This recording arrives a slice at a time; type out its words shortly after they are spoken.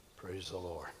Praise the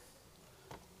Lord.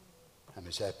 I'm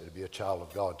as happy to be a child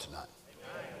of God tonight.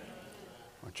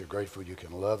 Aren't you grateful you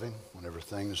can love Him whenever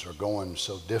things are going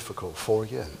so difficult for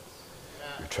you and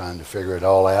you're trying to figure it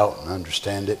all out and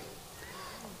understand it?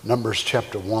 Numbers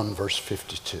chapter 1, verse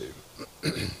 52.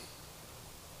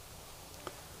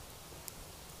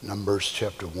 Numbers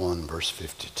chapter 1, verse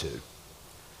 52.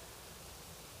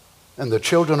 And the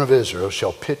children of Israel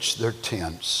shall pitch their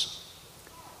tents,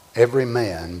 every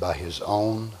man by his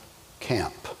own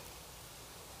camp,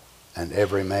 and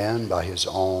every man by his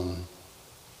own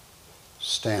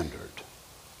standard,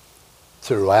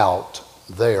 throughout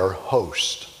their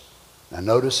host. Now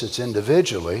notice it's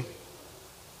individually,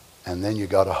 and then you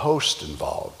got a host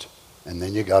involved, and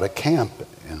then you got a camp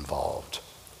involved.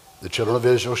 The children of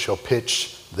Israel shall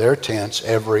pitch their tents,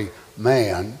 every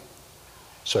man.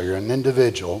 So you're an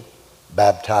individual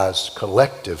baptized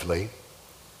collectively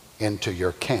into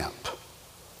your camp,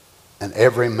 and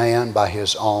every man by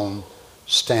his own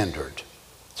standard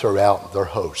throughout their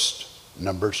host.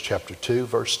 Numbers chapter 2,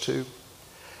 verse 2.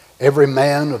 Every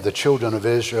man of the children of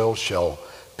Israel shall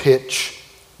pitch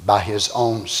by his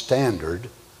own standard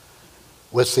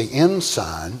with the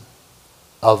ensign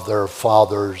of their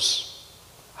father's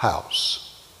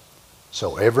house.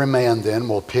 So every man then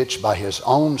will pitch by his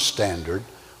own standard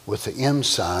with the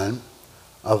ensign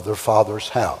of their father's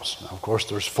house. Now, of course,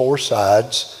 there's 4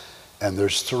 sides, and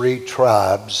there's 3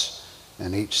 tribes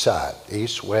in each side: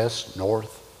 east, west,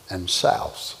 north, and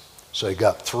south. So you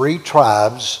got 3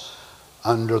 tribes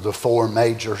under the 4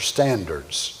 major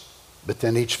standards, but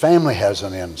then each family has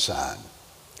an ensign.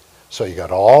 So you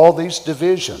got all these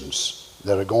divisions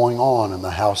that are going on in the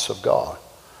house of God.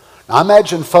 Now, I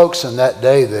imagine folks in that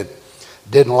day that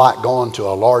didn't like going to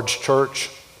a large church,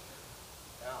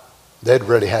 they'd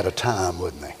really had a time,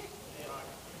 wouldn't they?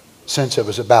 Since it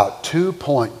was about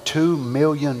 2.2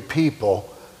 million people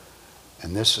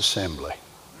in this assembly.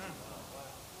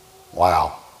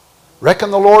 Wow.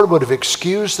 Reckon the Lord would have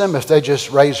excused them if they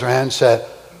just raised their hand and said,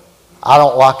 I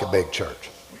don't like a big church.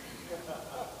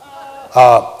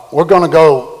 We're going to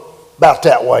go about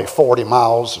that way, 40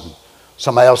 miles, and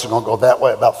somebody else is going to go that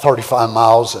way, about 35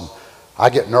 miles, and I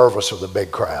get nervous with a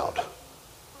big crowd.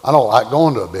 I don't like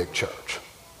going to a big church.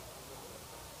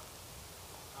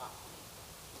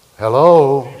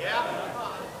 Hello?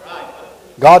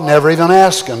 God never even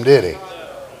asked him, did he?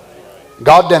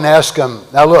 God didn't ask him.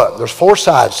 Now look, there's 4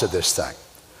 sides to this thing.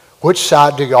 Which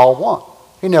side do y'all want?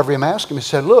 He never even asked him. He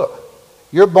said, look,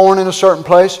 you're born in a certain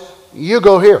place, you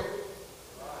go here.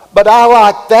 But I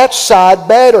like that side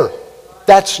better.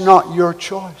 That's not your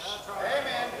choice.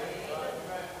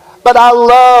 But I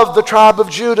love the tribe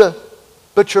of Judah,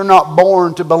 but you're not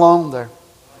born to belong there.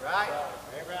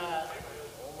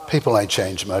 People ain't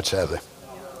changed much, have they?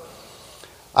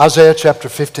 Isaiah chapter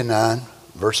 59,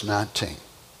 verse 19.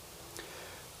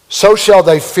 So shall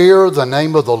they fear the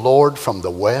name of the Lord from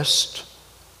the west,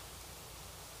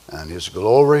 and his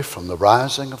glory from the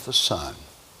rising of the sun.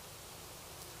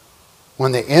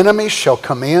 When the enemy shall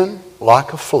come in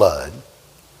like a flood,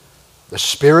 the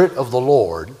Spirit of the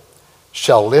Lord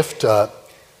shall lift up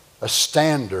a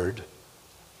standard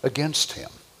against him.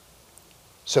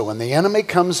 So when the enemy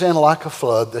comes in like a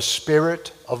flood, the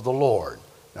Spirit of the Lord.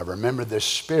 Now remember, this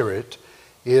Spirit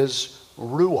is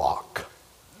Ruach.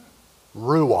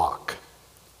 Ruach.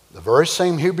 The very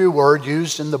same Hebrew word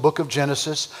used in the book of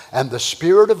Genesis. And the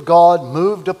Spirit of God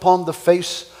moved upon the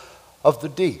face of the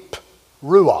deep.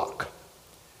 Ruach.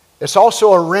 It's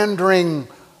also a rendering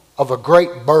of a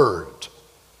great bird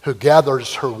who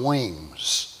gathers her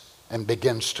wings and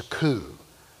begins to coo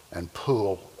and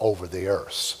pull over the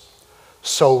earth.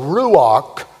 So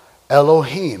Ruach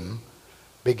Elohim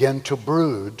began to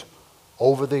brood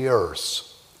over the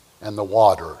earth and the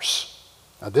waters.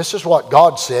 Now this is what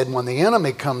God said: when the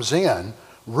enemy comes in,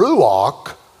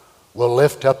 Ruach will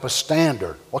lift up a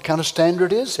standard. What kind of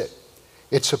standard is it?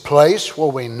 It's a place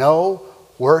where we know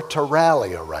where to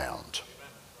rally around.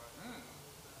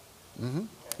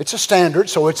 It's a standard,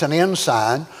 so it's an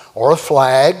ensign or a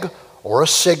flag or a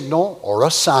signal or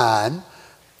a sign.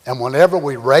 And whenever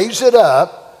we raise it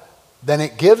up, then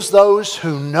it gives those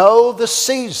who know the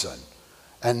season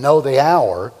and know the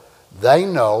hour, they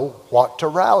know what to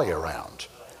rally around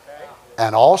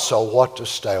and also what to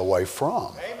stay away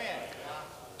from.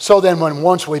 So then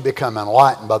once we become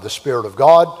enlightened by the Spirit of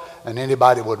God and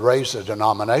anybody would raise a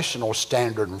denominational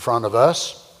standard in front of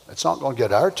us, it's not going to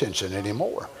get our attention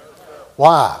anymore.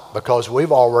 Why? Because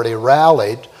we've already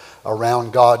rallied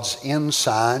around God's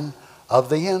ensign of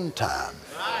the end time.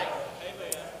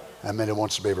 How many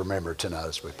wants to be remembered tonight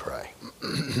as we pray?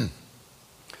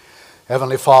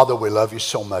 Heavenly Father, we love you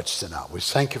so much tonight. We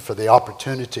thank you for the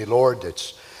opportunity, Lord,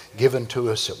 that's given to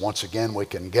us that once again we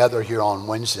can gather here on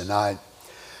Wednesday night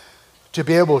to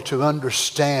be able to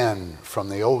understand from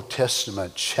the Old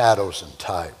Testament shadows and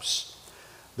types,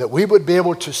 that we would be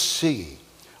able to see,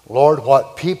 Lord,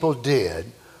 what people did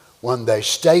when they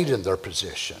stayed in their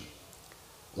position.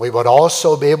 We would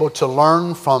also be able to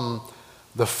learn from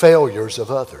the failures of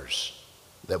others,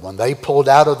 that when they pulled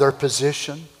out of their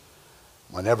position,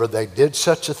 whenever they did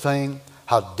such a thing,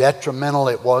 how detrimental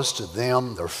it was to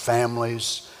them, their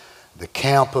families, the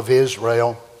camp of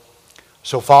Israel.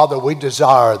 So, Father, we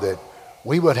desire that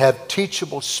we would have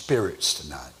teachable spirits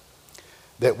tonight,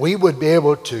 that we would be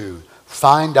able to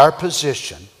find our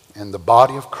position in the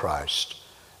body of Christ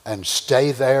and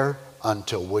stay there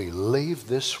until we leave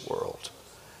this world,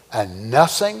 and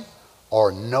nothing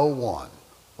or no one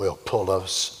will pull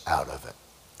us out of it.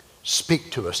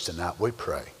 Speak to us tonight, we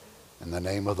pray, in the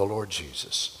name of the Lord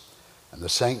Jesus. And the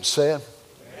saints said,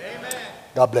 amen.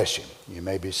 God bless you. You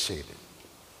may be seated.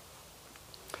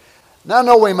 Now, I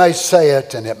know we may say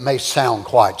it and it may sound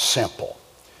quite simple.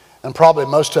 And probably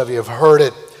most of you have heard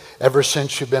it ever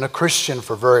since you've been a Christian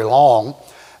for very long.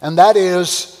 And that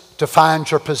is to find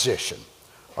your position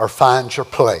or find your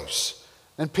place.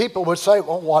 And people would say,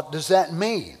 well, what does that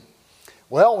mean?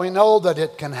 Well, we know that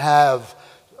it can have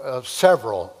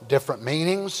several different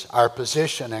meanings. Our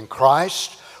position in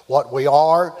Christ, what we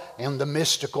are in the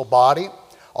mystical body,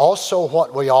 also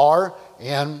what we are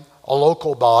in a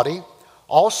local body,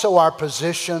 also our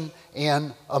position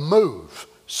in a move.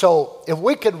 So if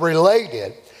we could relate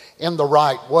it in the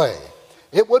right way,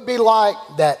 it would be like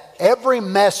that every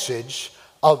message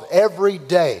of every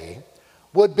day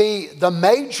would be the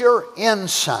major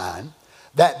ensign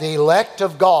that the elect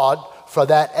of God for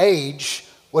that age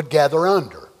would gather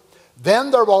under.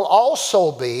 Then there will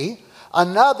also be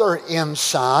another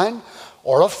ensign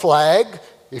or a flag,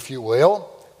 if you will,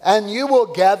 and you will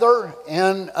gather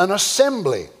in an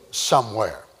assembly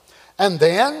somewhere. And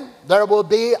then there will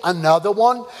be another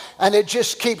one, and it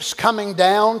just keeps coming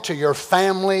down to your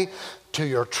family, to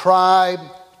your tribe,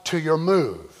 to your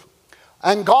move.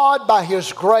 And God, by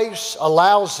His grace,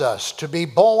 allows us to be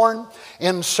born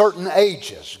in certain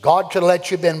ages. God could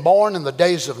let you have been born in the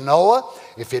days of Noah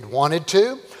if He'd wanted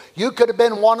to. You could have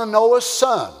been one of Noah's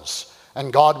sons,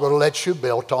 and God would have let you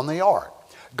built on the ark.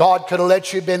 God could have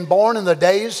let you have been born in the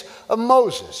days of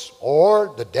Moses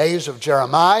or the days of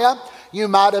Jeremiah. You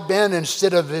might have been,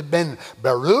 instead of it been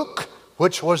Baruch,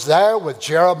 which was there with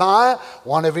Jeremiah,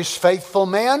 one of his faithful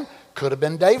men, could have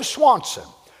been Dave Swanson.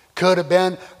 Could have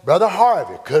been Brother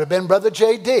Harvey. Could have been Brother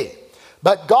J.D.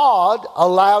 But God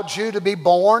allowed you to be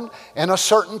born in a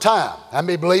certain time. How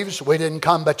many believes we didn't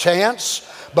come by chance,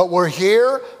 but we're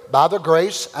here by the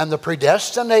grace and the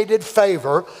predestinated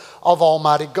favor of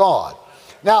Almighty God.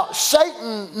 Now,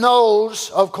 Satan knows,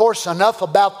 of course, enough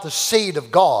about the seed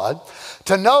of God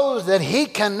to know that he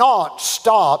cannot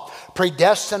stop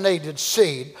predestinated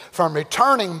seed from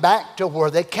returning back to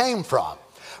where they came from.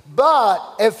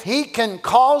 But if he can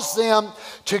cause them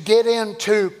to get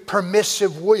into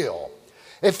permissive will,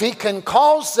 if he can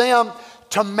cause them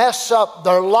to mess up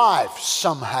their life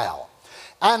somehow,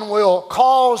 and will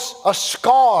cause a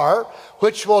scar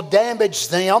which will damage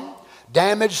them,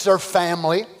 damage their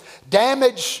family,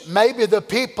 damage maybe the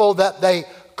people that they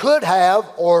could have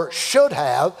or should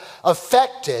have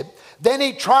affected, then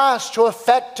he tries to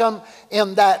affect them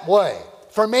in that way.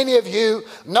 For many of you,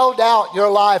 no doubt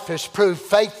your life has proved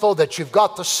faithful, that you've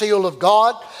got the seal of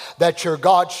God, that you're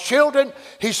God's children.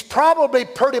 He's probably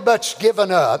pretty much given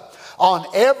up on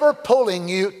ever pulling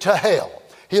you to hell.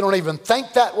 He don't even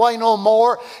think that way no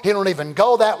more. He don't even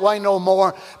go that way no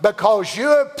more, because you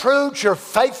have proved your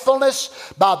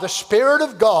faithfulness by the Spirit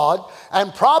of God,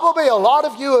 and probably a lot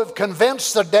of you have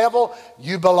convinced the devil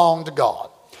you belong to God.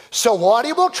 So what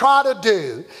he will try to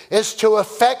do is to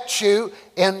affect you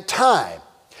in time.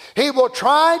 He will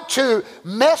try to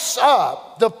mess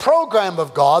up the program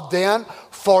of God then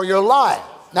for your life.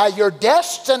 Now, your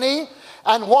destiny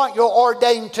and what you're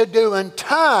ordained to do in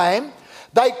time,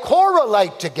 they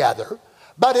correlate together,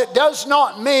 but it does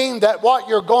not mean that what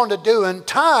you're going to do in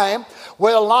time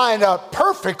will line up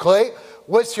perfectly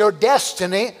with your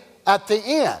destiny at the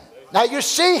end. Now, you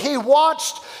see, he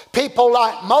watched people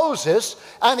like Moses,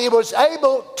 and he was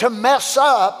able to mess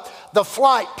up the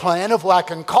flight plan, if I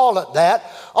can call it that,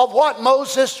 of what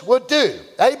Moses would do.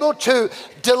 Able to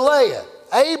delay it,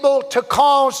 able to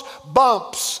cause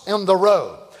bumps in the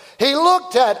road. He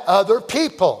looked at other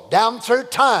people down through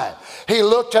time. He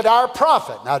looked at our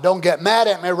prophet. Now, don't get mad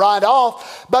at me right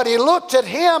off, but he looked at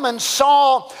him and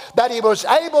saw that he was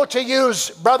able to use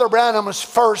Brother Branham's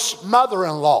first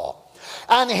mother-in-law.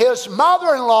 and his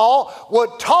mother-in-law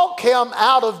would talk him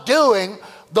out of doing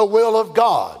the will of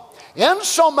God.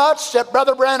 Insomuch that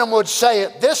Brother Branham would say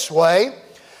it this way,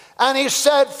 and he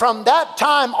said, from that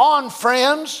time on,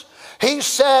 friends, he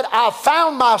said, I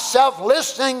found myself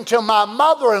listening to my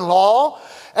mother-in-law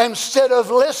instead of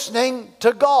listening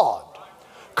to God.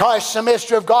 Christ, the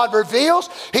mystery of God reveals.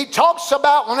 He talks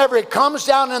about whenever he comes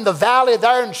down in the valley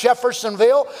there in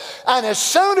Jeffersonville, and as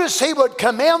soon as he would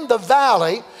come in the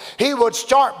valley, he would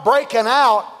start breaking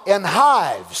out in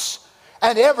hives,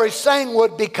 and everything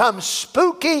would become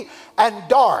spooky and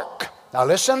dark. Now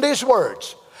listen to these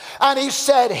words. And he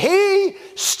said, he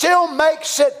still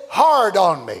makes it hard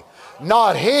on me.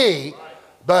 Not he,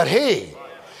 but he.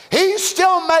 He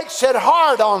still makes it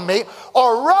hard on me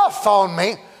or rough on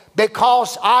me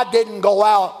because I didn't go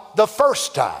out the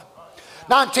first time.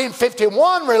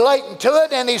 1951 relating to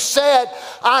it, and he said,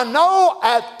 I know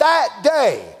at that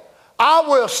day I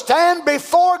will stand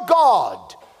before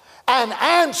God and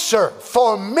answer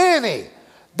for many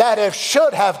that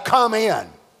should have come in.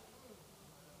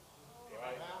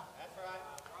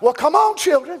 Well, come on,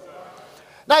 children.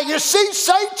 Now, you see,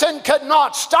 Satan could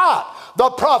not stop the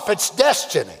prophet's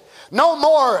destiny, no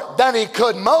more than he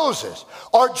could Moses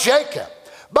or Jacob.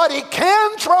 But he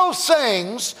can throw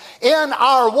things in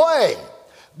our way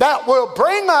that will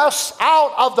bring us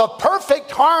out of the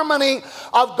perfect harmony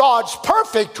of God's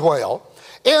perfect will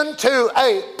into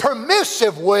a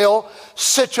permissive will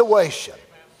situation.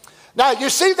 Now, you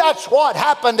see, that's what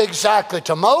happened exactly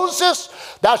to Moses.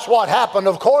 That's what happened,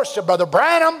 of course, to Brother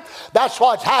Branham. That's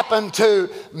what happened to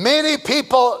many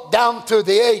people down through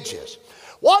the ages.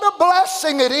 What a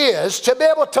blessing it is to be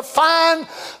able to find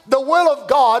the will of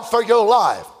God for your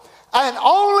life and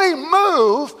only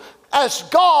move as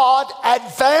God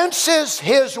advances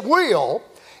his will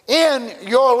in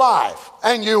your life.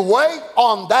 And you wait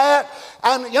on that.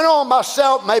 And you know,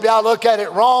 myself, maybe I look at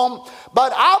it wrong,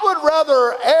 but I would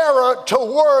rather err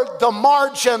toward the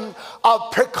margin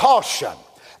of precaution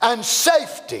and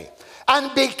safety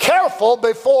and be careful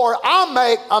before I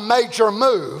make a major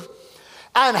move,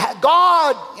 and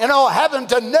God, you know, having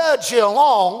to nudge you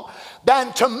along,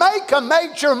 than to make a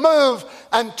major move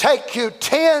and take you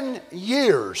 10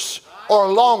 years or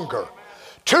longer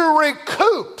to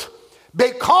recoup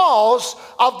because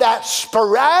of that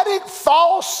sporadic,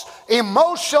 false,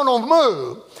 emotional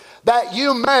move that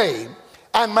you made,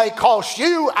 and may cost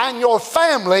you and your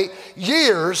family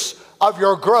years of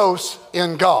your growth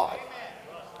in God.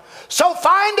 So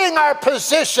finding our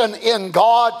position in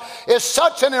God is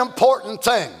such an important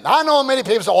thing. I know many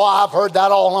people say, oh, I've heard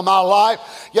that all of my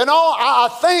life. You know, I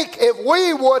think if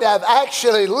we would have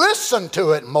actually listened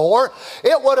to it more,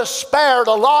 it would have spared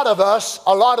a lot of us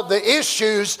a lot of the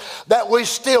issues that we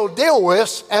still deal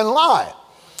with in life.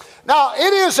 Now,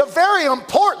 it is a very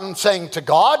important thing to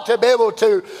God to be able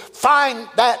to find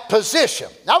that position.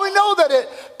 Now, we know that it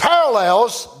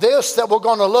parallels this that we're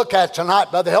going to look at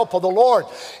tonight by the help of the Lord,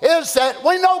 is that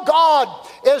we know God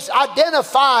is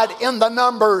identified in the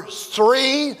numbers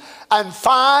 3 and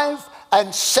 5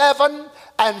 and 7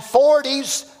 and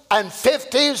 40s and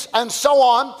 50s and so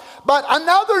on. But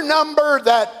another number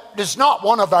that is not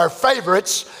one of our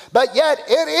favorites, but yet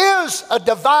it is a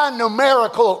divine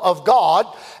numerical of God,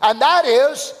 and that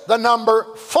is the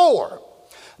number 4.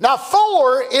 Now,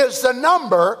 4 is the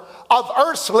number of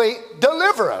earthly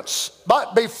deliverance.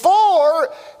 But before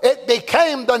it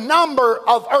became the number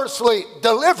of earthly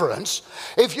deliverance,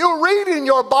 if you read in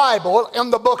your Bible in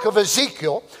the book of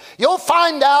Ezekiel, you'll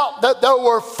find out that there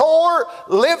were 4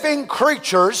 living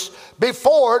creatures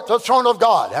before the throne of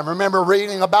God. And remember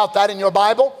reading about that in your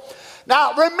Bible?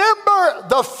 Now, remember,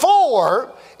 the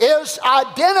 4 is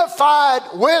identified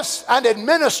with an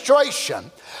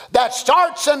administration that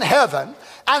starts in heaven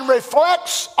and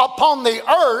reflects upon the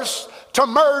earth to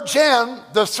merge in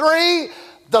the 3,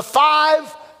 the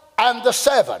 5, and the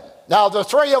 7. Now, the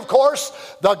 3, of course,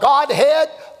 the Godhead,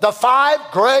 the 5,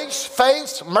 grace,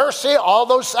 faith, mercy, all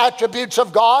those attributes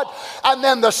of God. And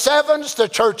then the 7s, the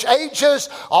church ages,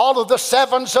 all of the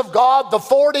 7s of God, the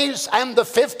 40s and the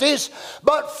 50s.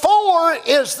 But 4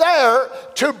 is there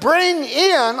to bring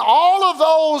in all of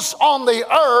those on the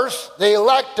earth, the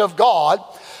elect of God,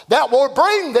 that will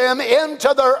bring them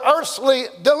into their earthly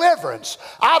deliverance.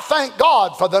 I thank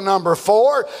God for the number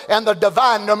 4 and the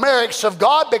divine numerics of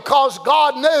God, because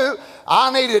God knew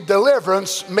I needed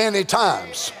deliverance many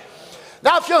times.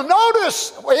 Now, if you'll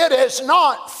notice, it is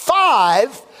not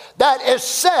 5 that is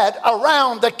set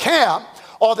around the camp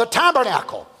or the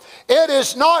tabernacle. It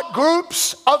is not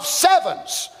groups of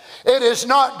 7s. It is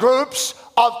not groups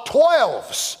of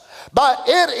 12s. But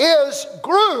it is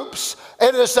groups.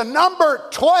 It is the number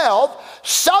 12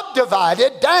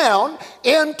 subdivided down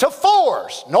into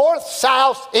fours: north,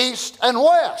 south, east, and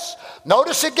west.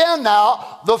 Notice again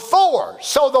now the 4.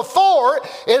 So the 4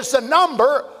 is the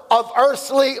number of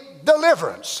earthly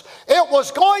deliverance. It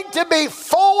was going to be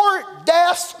 4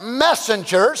 death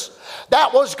messengers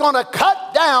that was going to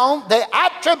cut down the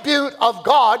attribute of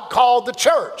God called the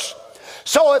church.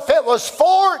 So if it was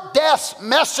 4 death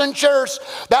messengers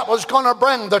that was going to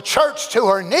bring the church to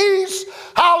her knees,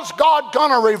 how's God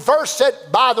going to reverse it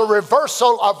by the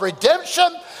reversal of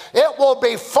redemption? It will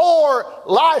be 4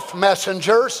 life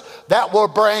messengers that will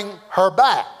bring her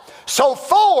back. So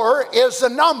 4 is the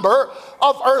number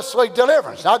of earthly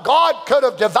deliverance. Now, God could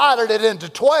have divided it into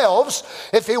 12s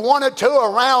if he wanted to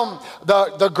around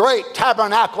the great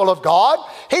tabernacle of God.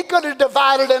 He could have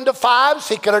divided into 5s.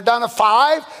 He could have done a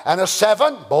 5 and a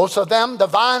 7, both of them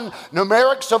divine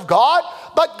numerics of God.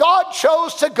 But God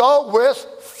chose to go with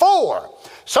 4.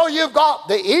 So you've got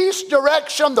the east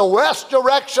direction, the west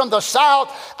direction, the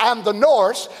south, and the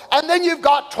north. And then you've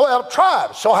got 12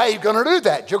 tribes. So how are you going to do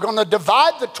that? You're going to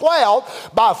divide the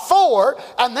 12 by 4,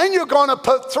 and then you're going to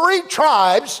put 3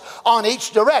 tribes on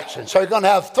each direction. So you're going to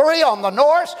have 3 on the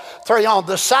north, 3 on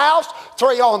the south,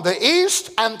 3 on the east,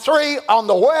 and 3 on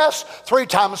the west. 3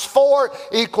 times 4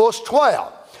 equals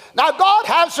 12. Now, God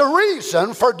has a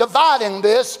reason for dividing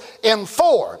this in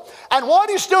 4. And what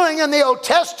he's doing in the Old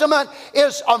Testament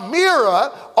is a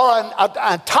mirror or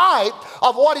a type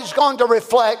of what he's going to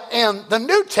reflect in the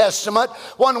New Testament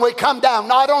when we come down,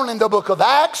 not only in the book of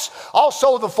Acts,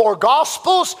 also the 4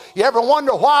 Gospels. You ever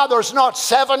wonder why there's not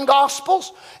 7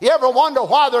 Gospels? You ever wonder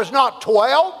why there's not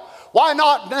 12? Why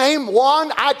not name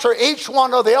one after each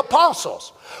one of the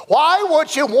apostles? Why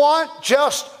would you want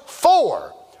just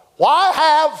 4? Why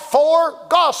have 4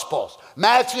 Gospels?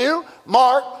 Matthew,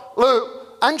 Mark,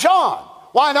 Luke, and John.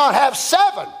 Why not have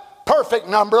 7? Perfect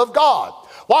number of God.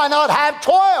 Why not have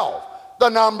 12? The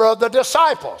number of the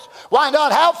disciples. Why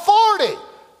not have 40?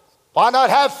 Why not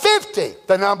have 50?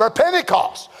 The number of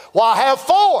Pentecost. Why have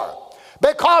 4?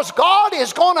 Because God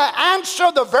is going to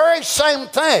answer the very same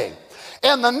thing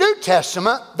in the New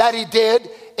Testament that he did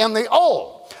in the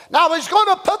Old. Now he's going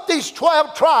to put these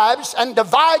 12 tribes and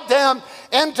divide them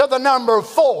into the number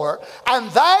 4,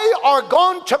 and they are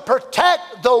going to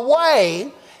protect the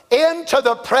way into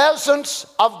the presence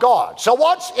of God. So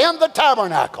what's in the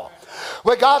tabernacle?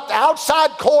 We got the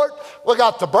outside court, we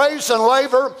got the brazen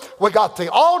laver, we got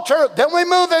the altar, then we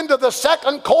move into the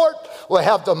second court. We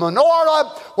have the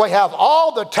menorah, we have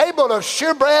all the table of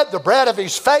shewbread, the bread of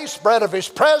his face, bread of his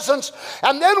presence,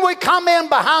 and then we come in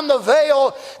behind the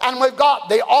veil and we've got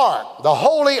the ark, the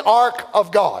holy ark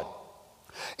of God.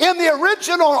 In the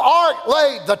original ark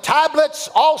laid the tablets,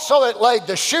 also it laid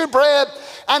the shewbread,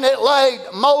 and it laid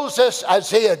Moses as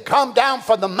he had come down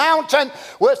from the mountain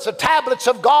with the tablets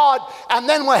of God. And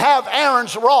then we have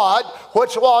Aaron's rod,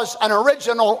 which was an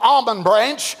original almond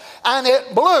branch, and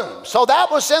it bloomed. So that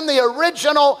was in the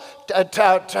original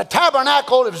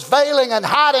tabernacle. It was veiling and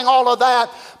hiding all of that.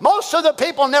 Most of the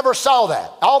people never saw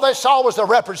that. All they saw was the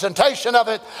representation of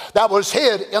it that was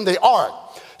hid in the ark.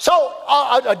 So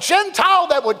a Gentile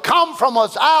that would come from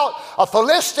without, a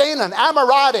Philistine, an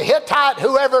Amorite, a Hittite,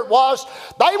 whoever it was,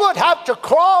 they would have to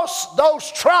cross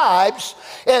those tribes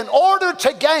in order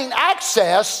to gain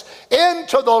access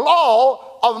into the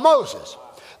law of Moses.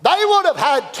 They would have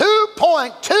had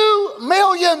 2.2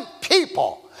 million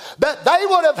people that they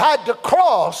would have had to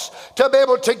cross to be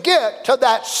able to get to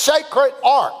that sacred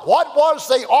ark. What was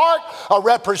the ark? A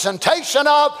representation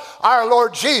of our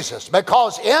Lord Jesus.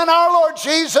 Because in our Lord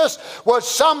Jesus was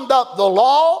summed up the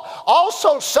law,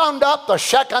 also summed up the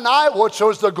Shekinah, which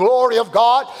was the glory of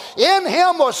God. In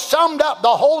him was summed up the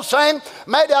whole thing,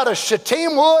 made out of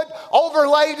shittim wood,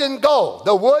 overlaid in gold.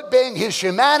 The wood being his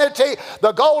humanity,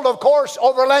 the gold, of course,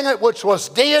 overlaying it, which was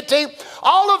deity.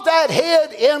 All of that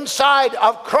hid inside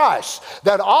of Christ.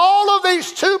 That all of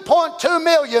these 2.2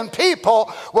 million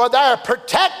people were there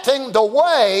protecting the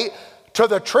way to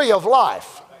the tree of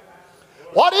life.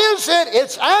 What is it?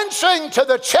 It's answering to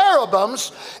the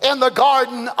cherubims in the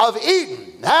Garden of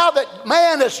Eden. Now that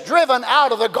man is driven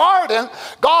out of the garden,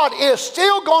 God is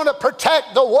still going to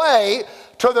protect the way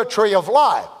to the tree of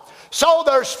life. So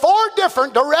there's 4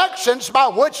 different directions by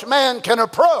which man can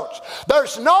approach.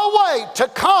 There's no way to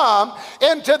come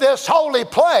into this holy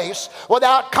place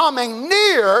without coming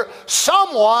near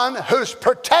someone who's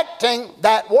protecting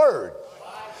that word.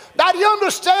 Now, do you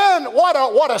understand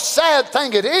what a sad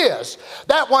thing it is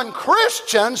that when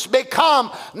Christians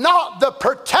become not the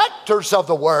protectors of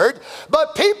the word,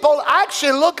 but people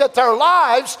actually look at their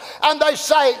lives and they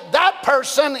say that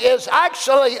person is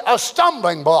actually a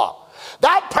stumbling block.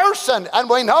 That person, and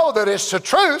we know that it's the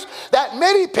truth, that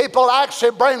many people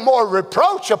actually bring more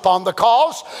reproach upon the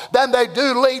cause than they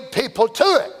do lead people to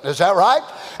it. Is that right?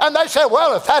 And they say,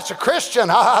 well, if that's a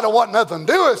Christian, I don't want nothing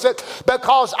to do with it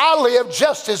because I live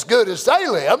just as good as they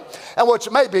live, and which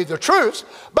may be the truth.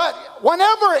 But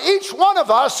whenever each one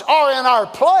of us are in our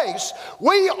place,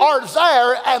 we are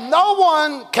there and no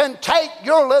one can take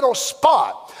your little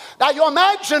spot. Now, you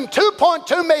imagine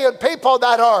 2.2 million people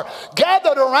that are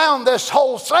gathered around this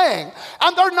whole thing,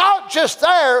 and they're not just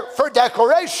there for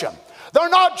decoration. They're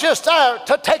not just there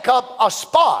to take up a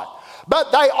spot,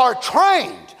 but they are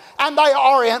trained and they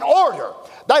are in order.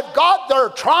 They've got their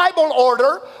tribal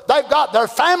order, they've got their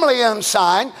family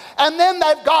ensign, and then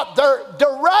they've got their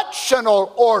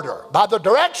directional order. By the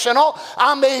directional,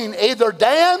 I mean either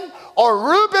Dan or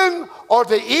Reuben or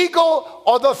the eagle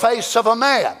or the face of a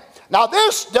man. Now,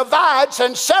 this divides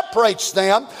and separates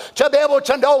them to be able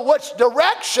to know which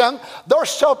direction they're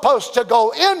supposed to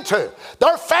go into.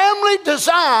 Their family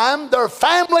design, their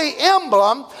family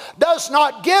emblem does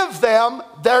not give them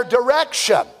their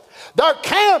direction. Their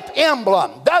camp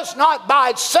emblem does not by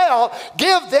itself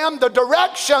give them the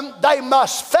direction they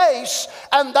must face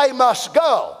and they must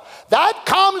go. That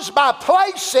comes by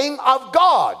placing of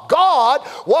God. God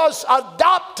was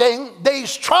adopting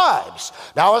these tribes.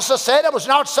 Now, as I said, it was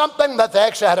not something that they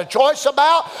actually had a choice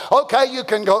about. Okay, you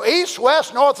can go east,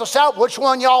 west, north, or south. Which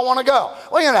one y'all want to go?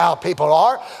 Well, you know how people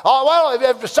are. Oh, well,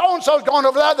 if so-and-so's going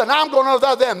over there, then I'm going over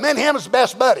there then. Me and him is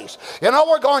best buddies. You know,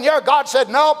 we're going here. God said,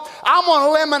 no, I'm going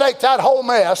to eliminate that whole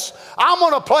mess. I'm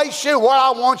going to place you where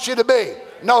I want you to be.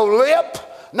 No lip,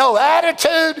 no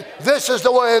attitude. This is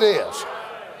the way it is.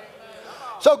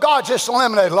 So God just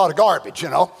eliminated a lot of garbage, you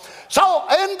know. So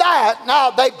in that,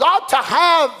 now they've got to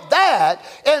have that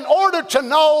in order to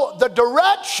know the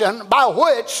direction by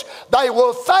which they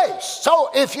will face. So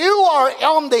if you are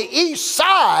on the east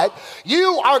side,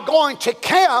 you are going to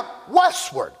camp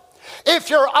westward. If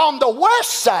you're on the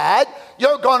west side,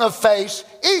 you're going to face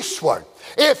eastward.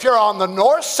 If you're on the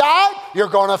north side, you're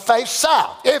going to face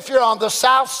south. If you're on the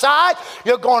south side,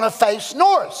 you're going to face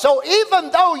north. So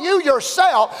even though you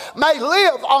yourself may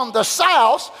live on the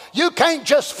south, you can't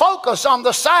just focus on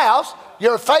the south.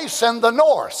 You're facing the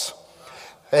north.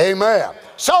 Amen.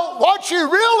 So what you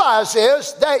realize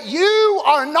is that you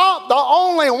are not the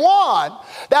only one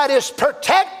that is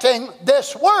protecting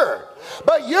this word.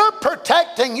 But you're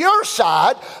protecting your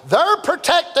side, they're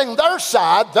protecting their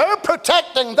side, they're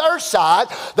protecting their side,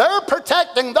 they're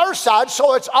protecting their side,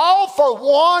 so it's all for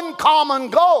one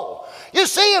common goal. You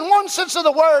see, in one sense of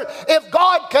the word, if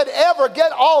God could ever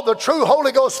get all the true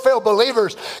Holy Ghost-filled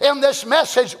believers in this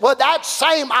message with that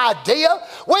same idea,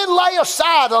 we'd lay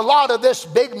aside a lot of this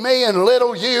big me and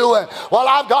little you, and, well,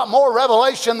 I've got more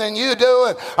revelation than you do,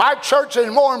 and our church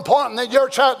is more important than your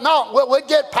church. No, we'd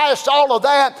get past all of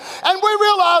that, and we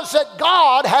realize that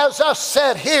God has us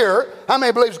set here. How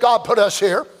many believes God put us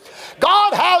here?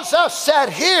 God has us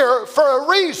set here for a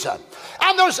reason.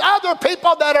 And there's other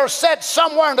people that are set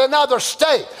somewhere in another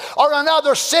state or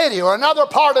another city or another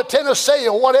part of Tennessee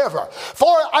or whatever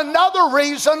for another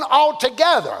reason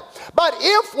altogether. But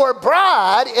if we're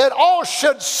bride, it all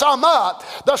should sum up.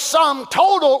 The sum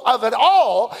total of it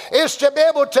all is to be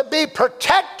able to be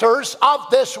protectors of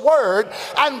this word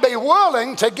and be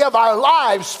willing to give our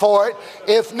lives for it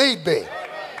if need be.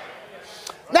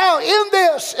 Now, in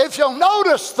this, if you'll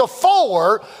notice, the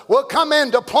four will come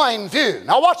into plain view.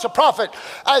 Now, watch the prophet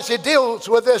as he deals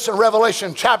with this in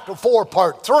Revelation chapter 4,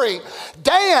 part 3.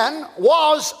 Dan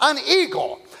was an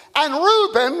eagle, and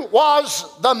Reuben was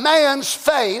the man's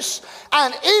face,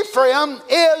 and Ephraim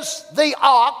is the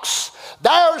ox.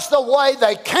 There's the way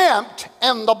they camped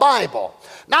in the Bible.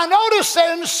 Now, notice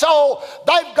then, so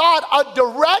they've got a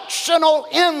directional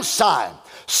ensign.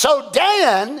 So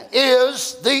Dan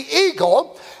is the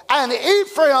eagle, and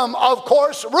Ephraim, of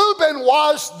course, Reuben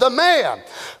was the man.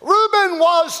 Reuben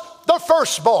was the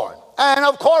firstborn. And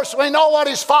of course, we know what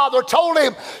his father told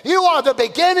him. You are the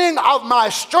beginning of my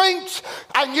strength,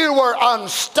 and you were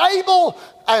unstable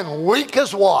and weak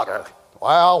as water.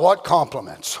 Well, what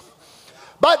compliments.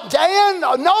 But Dan,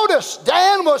 notice,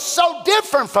 Dan was so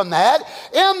different from that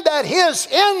in that his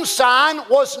ensign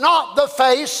was not the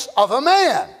face of a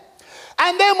man.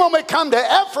 And then when we come to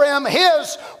Ephraim,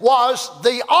 his was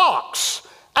the ox.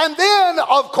 And then,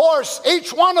 of course,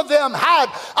 each one of them had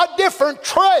a different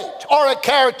trait or a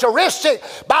characteristic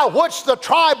by which the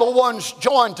tribal ones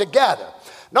joined together.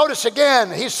 Notice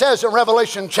again, he says in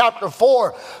Revelation chapter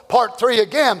 4, part 3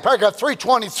 again, paragraph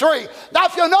 323. Now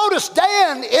if you notice,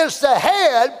 Dan is the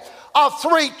head of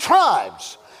 3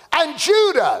 tribes, and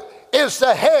Judah is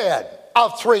the head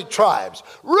of 3 tribes.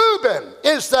 Reuben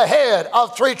is the head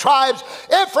of 3 tribes.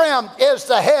 Ephraim is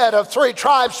the head of 3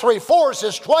 tribes. 3 fourths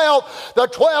is 12, the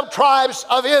 12 tribes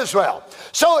of Israel.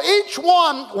 So each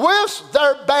one with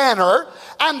their banner,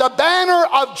 and the banner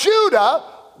of Judah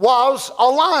was a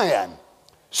lion.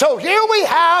 So here we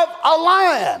have a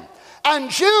lion.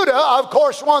 And Judah, of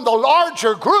course, one of the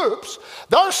larger groups,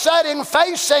 they're sitting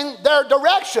facing their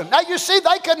direction. Now you see,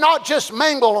 they could not just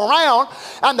mingle around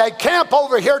and they camp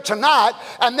over here tonight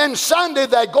and then Sunday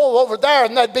they go over there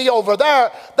and they'd be over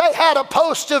there. They had a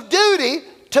post of duty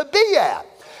to be at.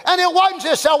 And it wasn't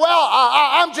just,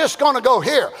 I'm just going to go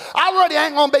here. I really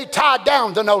ain't going to be tied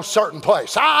down to no certain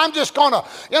place. I'm just going to,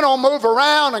 move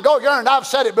around and go here. And I've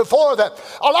said it before that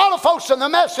a lot of folks in the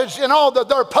message, that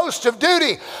their post of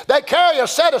duty, they carry a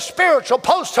set of spiritual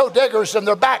post-hole diggers in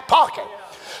their back pocket.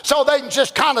 So they can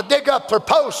just kind of dig up their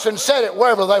posts and set it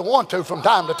wherever they want to from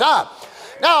time to time.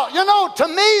 Now, to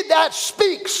me that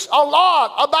speaks a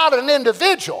lot about an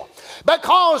individual,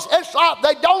 because it's like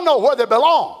they don't know where they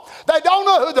belong. They don't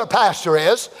know who their pastor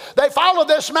is. They follow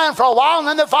this man for a while, and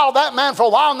then they follow that man for a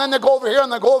while, and then they go over here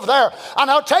and they go over there. And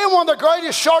I'll tell you one of the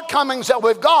greatest shortcomings that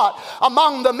we've got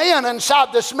among the men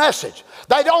inside this message.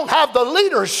 They don't have the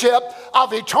leadership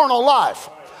of eternal life.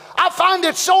 I find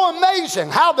it so amazing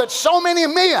how that so many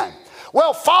men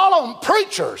will follow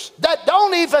preachers that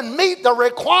don't even meet the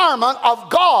requirement of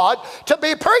God to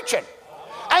be preaching.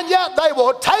 And yet they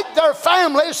will take their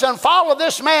families and follow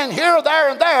this man here,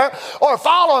 there, and there, or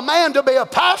follow a man to be a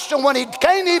pastor when he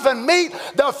can't even meet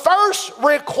the first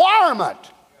requirement.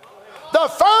 The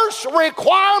first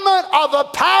requirement of a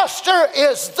pastor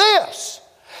is this: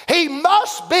 he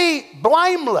must be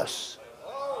blameless.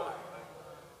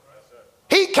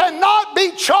 He cannot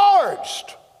be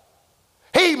charged.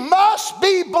 He must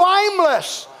be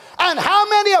blameless. And how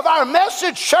many of our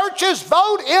message churches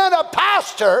vote in a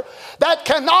pastor that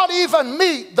cannot even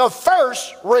meet the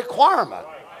first requirement?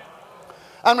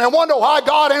 And we wonder why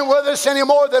God ain't with us any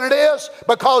more than it is.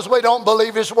 Because we don't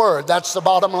believe his word. That's the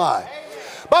bottom line.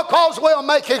 Because we'll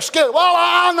make excuses. Well,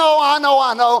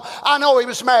 I know he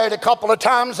was married a couple of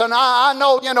times, and I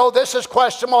know, this is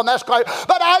questionable and that's great,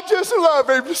 but I just love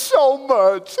him so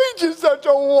much. He's just such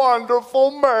a wonderful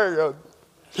man.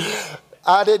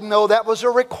 I didn't know that was a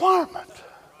requirement.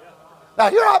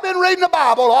 Now here I've been reading the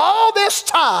Bible all this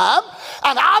time,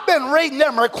 and I've been reading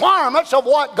them requirements of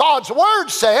what God's word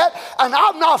said, and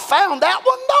I've not found that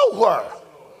one nowhere.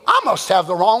 I must have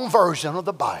the wrong version of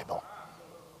the Bible.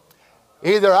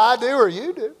 Either I do or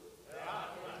you do.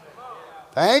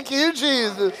 Thank you,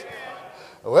 Jesus.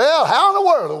 Well, how in the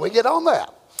world do we get on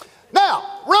that? Now,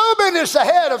 Reuben is the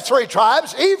head of 3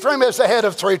 tribes. Ephraim is the head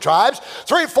of 3 tribes.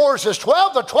 3 fourths is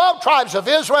 12, the 12 tribes of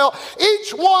Israel,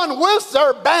 each one with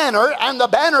their banner. And the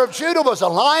banner of Judah was a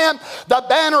lion, the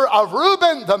banner of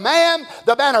Reuben, the man,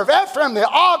 the banner of Ephraim, the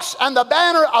ox, and the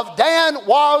banner of Dan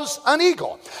was an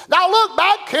eagle. Now look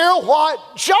back here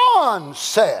what John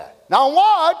said. Now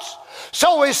watch.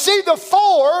 So we see the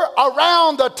 4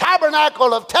 around the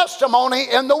tabernacle of testimony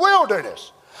in the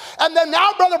wilderness. And then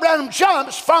now Brother Branham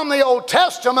jumps from the Old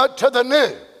Testament to the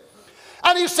New.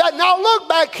 And he said, now look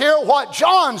back here what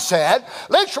John said.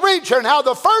 Let's read here now.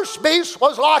 The first beast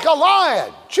was like a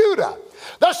lion, Judah.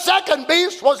 The second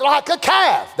beast was like a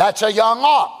calf. That's a young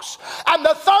ox. And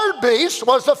the third beast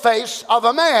was the face of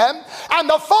a man. And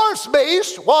the fourth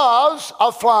beast was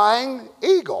a flying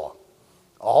eagle.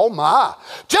 Oh my.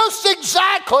 Just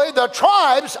exactly the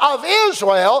tribes of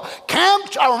Israel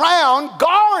camped around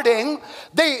guarding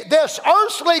this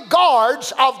earthly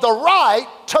guards of the right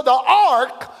to the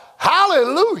ark.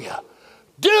 Hallelujah.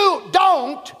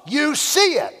 Don't you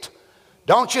see it?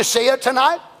 Don't you see it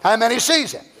tonight? How many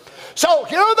sees it? So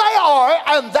here they are,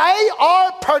 and they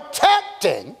are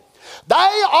protecting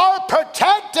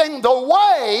the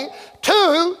way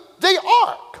to the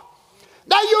ark.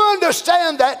 Now you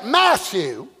understand that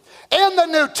Matthew in the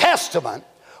New Testament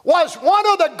was one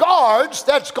of the guards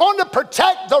that's going to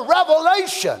protect the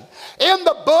revelation in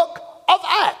the book of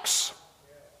Acts.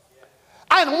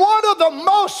 And one of the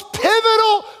most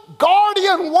pivotal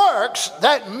guardian works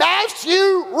that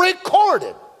Matthew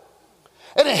recorded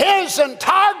in his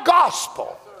entire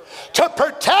gospel to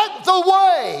protect the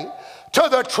way to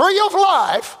the tree of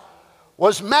life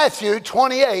was Matthew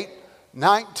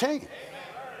 28:19.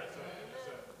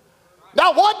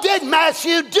 Now, what did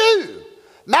Matthew do?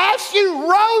 Matthew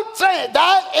wrote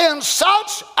that in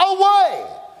such a way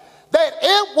that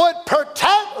it would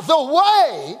protect the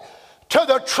way to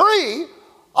the tree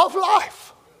of life.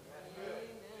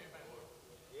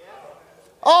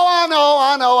 Oh,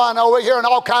 I know. We're hearing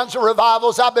all kinds of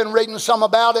revivals. I've been reading some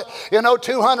about it.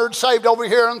 200 saved over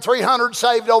here and 300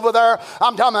 saved over there.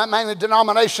 I'm talking about mainly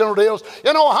denominational deals.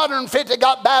 150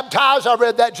 got baptized. I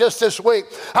read that just this week.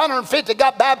 150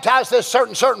 got baptized this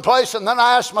certain place. And then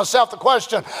I asked myself the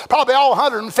question, probably all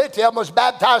 150 of them was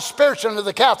baptized spiritually into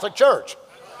the Catholic Church.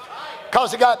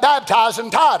 Because they got baptized in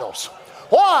titles.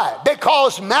 Why?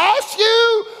 Because Matthew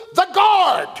the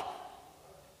guard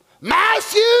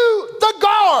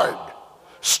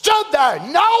stood there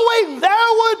knowing there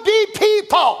would be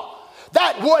people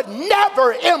that would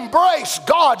never embrace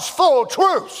God's full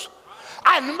truth.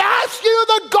 And Matthew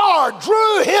the guard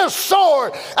drew his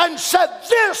sword and said,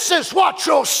 "This is what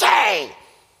you'll say."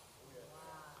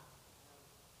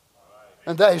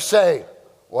 And they say,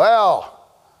 "Well,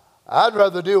 I'd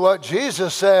rather do what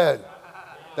Jesus said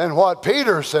than what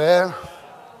Peter said."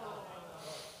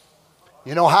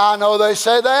 You know how I know they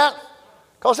say that?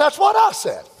 Because that's what I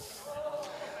said.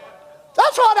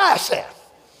 That's what I said.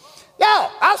 Yeah,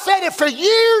 I said it for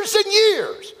years and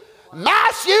years.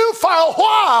 Matthew, for a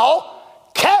while,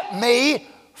 kept me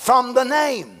from the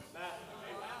name.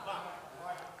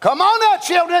 Come on now,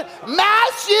 children.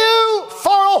 Matthew,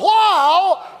 for a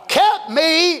while, kept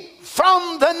me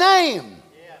from the name.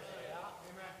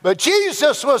 But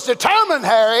Jesus was determined,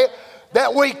 Harry,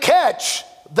 that we catch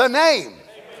the name.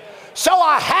 So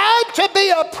I had to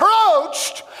be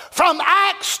approached from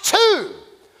Acts 2.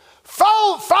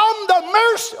 From the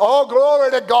mercy, oh glory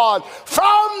to God,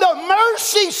 from the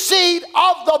mercy seat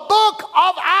of the book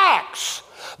of Acts.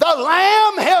 The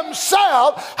Lamb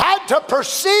himself had to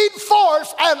proceed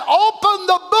forth and open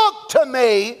the book to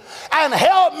me and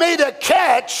help me to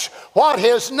catch what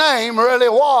his name really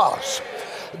was.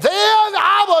 Then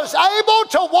I was able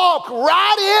to walk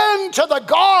right into the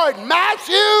guard,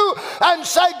 Matthew, and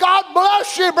say, "God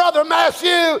bless you, Brother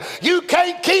Matthew. You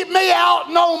can't keep me out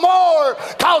no more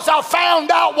because I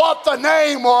found out what the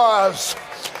name was."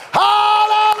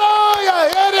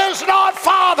 Hallelujah! It is not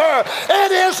Father.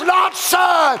 It is not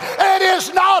Son. It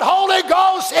is not Holy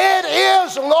Ghost. It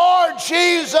is Lord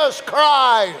Jesus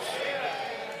Christ.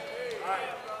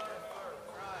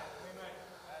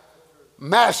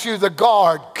 Matthew the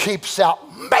guard keeps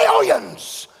out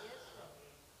millions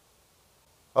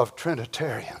of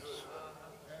Trinitarians.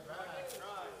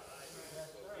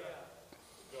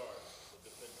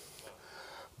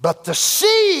 But the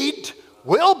seed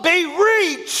will be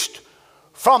reached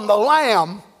from the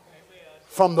Lamb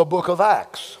from the book of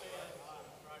Acts.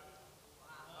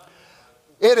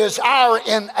 It is our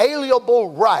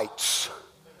inalienable rights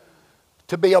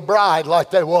to be a bride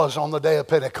like there was on the day of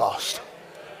Pentecost.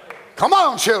 Come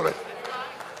on, children.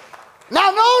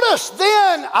 Now notice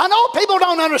then, I know people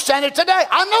don't understand it today.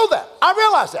 I know that. I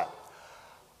realize that.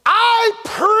 I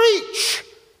preach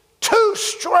too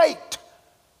straight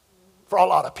for a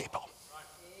lot of people.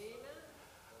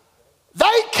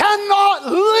 They cannot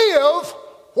live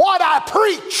what I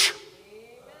preach.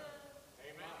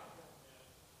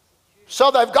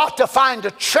 So they've got to find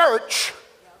a church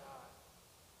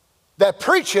that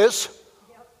preaches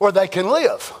where they can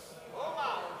live.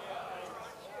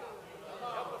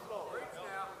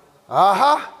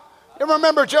 You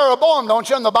remember Jeroboam, don't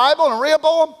you, in the Bible, and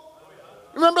Rehoboam?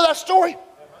 You remember that story?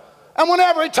 And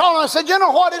whenever he told them, I said, "You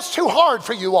know what? It's too hard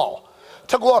for you all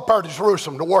to go up there to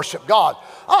Jerusalem to worship God.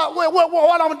 What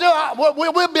I'm going to do,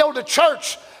 we'll build a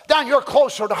church down here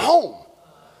closer to home.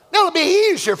 It'll be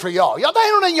easier for y'all. They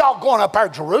don't need y'all going up there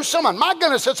to Jerusalem. And my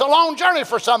goodness, it's a long journey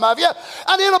for some of you.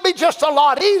 And it'll be just a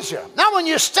lot easier." Now, when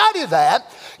you study that,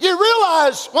 you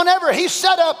realize whenever he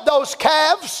set up those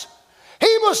calves,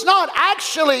 he was not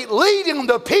actually leading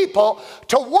the people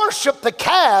to worship the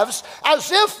calves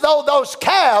as if though those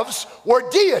calves were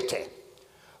deity.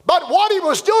 But what he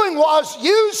was doing was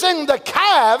using the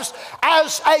calves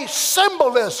as a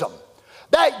symbolism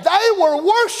that they were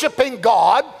worshiping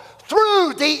God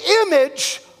through the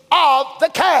image of the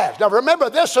calves. Now remember,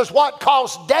 this is what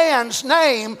caused Dan's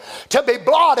name to be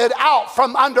blotted out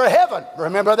from under heaven.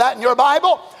 Remember that in your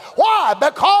Bible? Why?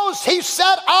 Because he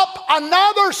set up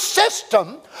another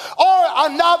system or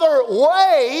another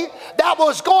way that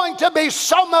was going to be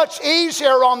so much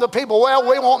easier on the people. Well,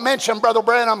 we won't mention Brother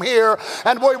Branham here,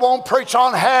 and we won't preach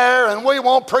on hair, and we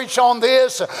won't preach on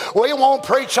this, we won't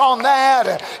preach on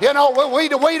that.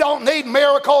 We don't need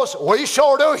miracles. We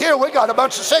sure do here. We got a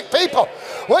bunch of sick people.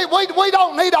 We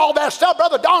don't need all that stuff.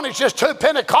 Brother Donny's just too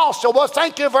Pentecostal. Well,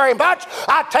 thank you very much.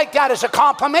 I take that as a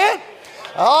compliment.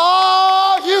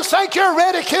 Oh, you think you're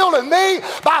ridiculing me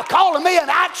by calling me an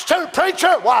Acts 2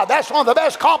 preacher? Wow, that's one of the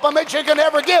best compliments you can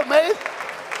ever give me.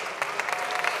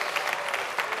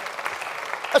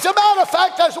 As a matter of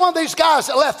fact, there's one of these guys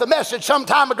that left a message some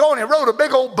time ago, and he wrote a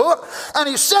big old book, and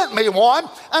he sent me one,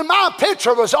 and my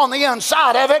picture was on the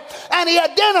inside of it, and he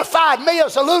identified me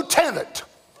as a lieutenant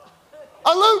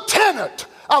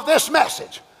of this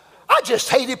message. I just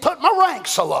hate he put my rank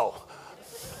so low.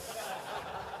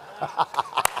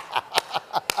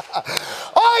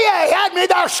 Oh yeah, he had me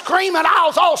there screaming. I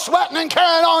was all sweating and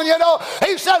carrying on, you know.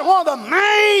 He said one of the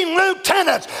main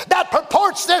lieutenants that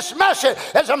purports this message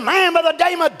is a man by the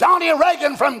name of Donny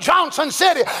Reagan from Johnson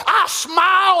City. I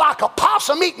smile like a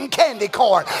possum eating candy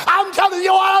corn. I'm telling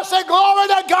you what, I say, glory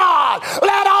to God.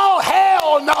 Let all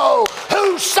hell know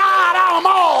whose side I'm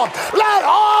on. Let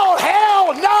all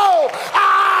hell know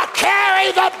I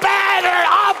carry the banner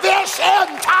of this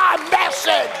end time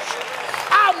message.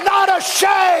 I'm not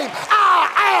ashamed.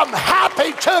 I am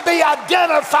happy to be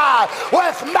identified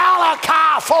with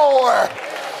Malachi 4.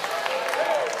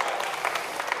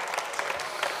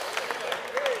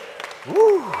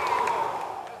 Woo.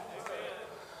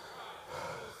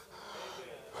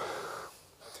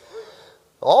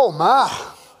 Oh my.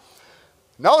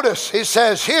 Notice he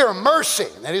says here, mercy.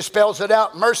 And then he spells it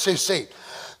out, mercy seat.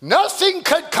 Nothing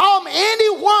could come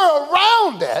anywhere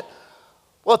around it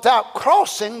without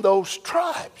crossing those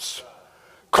tribes.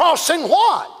 Crossing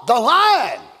what? The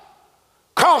line.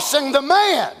 Crossing the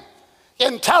man.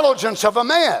 Intelligence of a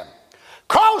man.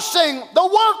 Crossing the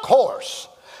workhorse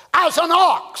as an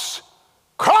ox.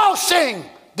 Crossing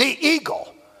the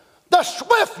eagle. The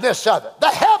swiftness of it. The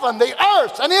heaven, the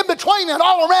earth, and in between and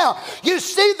all around. You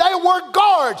see, they were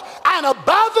guards. And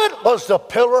above it was the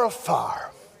pillar of fire.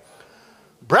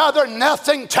 Brother,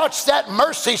 nothing touched that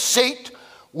mercy seat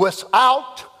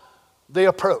without the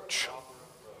approach.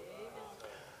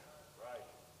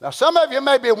 Now, some of you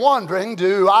may be wondering,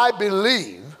 do I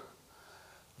believe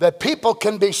that people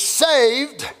can be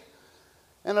saved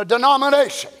in a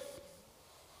denomination?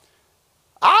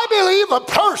 I believe a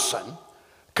person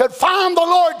could find the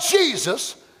Lord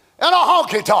Jesus in a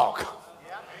honky-tonk,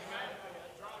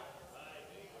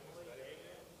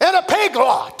 in a pig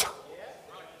lot.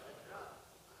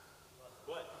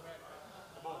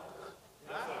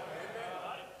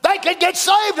 They could get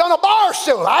saved on a bar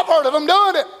stool. I've heard of them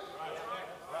doing it.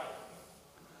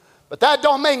 But that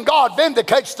don't mean God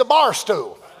vindicates the bar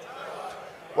stool.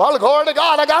 Well, glory to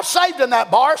God, I got saved in that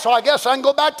bar, so I guess I can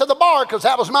go back to the bar because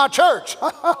that was my church.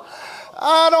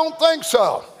 I don't think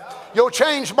so. You'll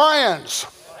change brands.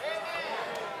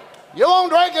 You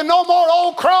won't drink no more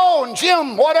Old Crow and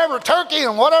Jim, whatever, turkey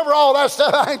and whatever, all that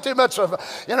stuff. I ain't too much of,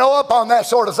 up on that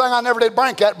sort of thing. I never did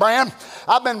drink that brand.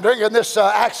 I've been drinking this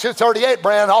Acts 2:38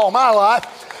 brand all my life.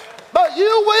 But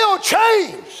you will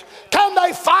change. Can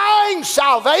they find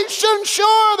salvation?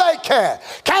 Sure they can.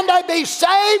 Can they be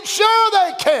saved? Sure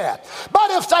they can.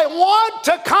 But if they want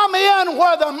to come in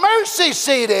where the mercy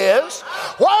seat is,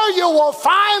 where you will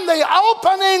find the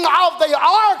opening of the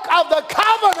Ark of the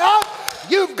Covenant,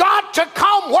 you've got to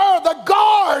come where the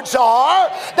guards are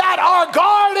that are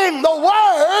guarding the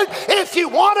Word. If you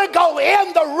want to go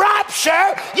in the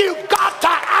rapture, you've got to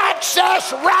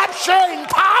access rapturing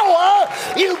power.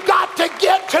 You've got to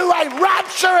get to a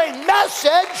rapturing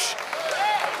message.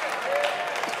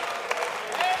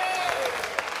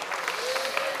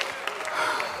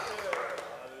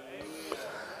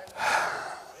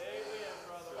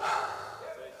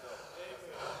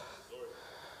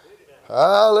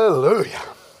 Hallelujah.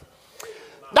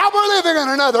 Now we're living in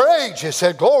another age. He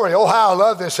said, glory, oh how I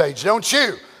love this age, don't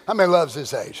you? How many loves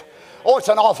this age? Oh, it's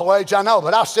an awful age, I know,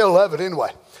 but I still love it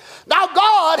anyway. Now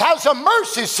God has a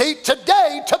mercy seat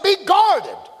today to be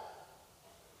guarded.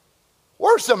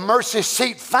 Where's the mercy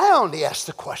seat found? He asked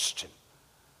the question.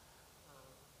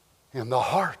 In the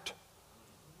heart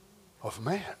of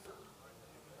man.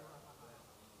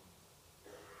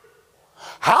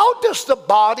 How does the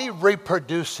body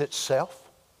reproduce itself?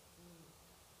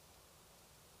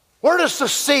 Where does the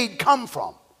seed come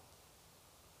from?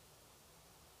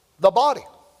 The body.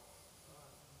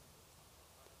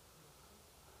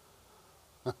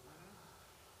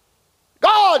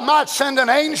 God might send an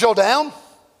angel down,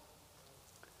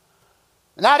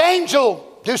 and that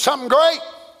angel do something great.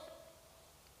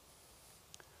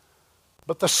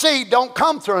 But the seed don't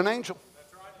come through an angel.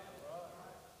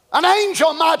 An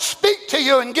angel might speak to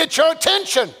you and get your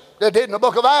attention. They did in the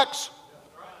book of Acts.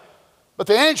 But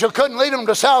the angel couldn't lead them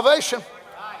to salvation.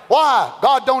 Why?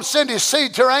 God don't send his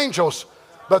seed through angels,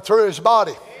 but through his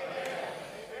body.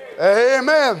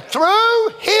 Amen. Through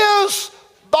his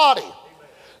body.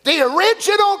 The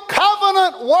original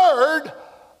covenant word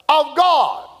of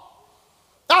God.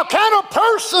 Now, can a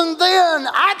person then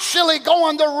actually go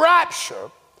in the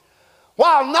rapture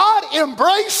while not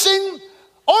embracing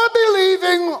or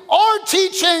believing or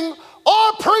teaching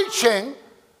or preaching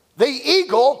the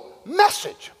eagle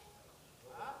message.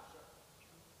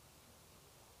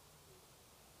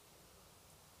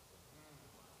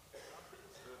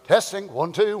 Testing,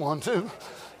 1, 2, 1, 2.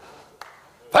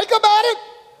 Think about it.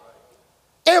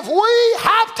 If we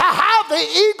have to have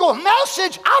the eagle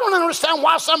message, I don't understand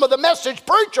why some of the message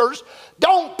preachers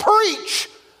don't preach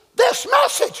this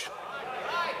message.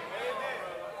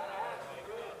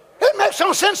 It makes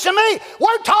no sense to me.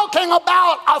 We're talking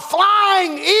about a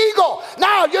flying eagle.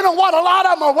 Now, you know what a lot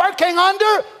of them are working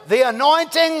under? The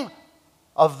anointing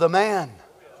of the man.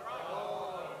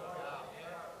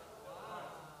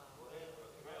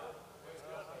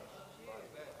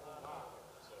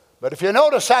 But if you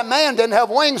notice, that man didn't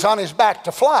have wings on his back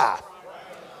to fly.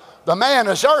 The man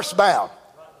is earthbound.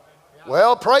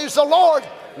 Well, praise the Lord.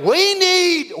 We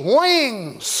need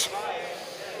wings.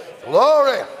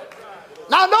 Glory.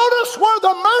 Now notice where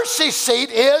the mercy seat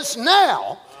is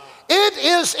now. It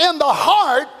is in the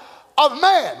heart of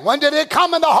man. When did it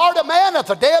come in the heart of man? At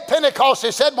the day of Pentecost,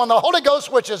 he said, when the Holy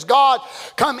Ghost, which is God,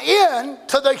 come in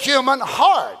to the human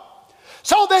heart.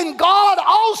 So then God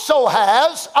also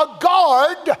has a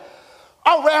guard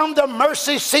around the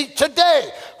mercy seat today.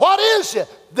 What is it?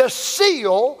 The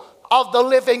seal of the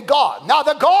living God. Now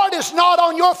the guard is not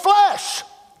on your flesh.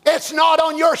 It's not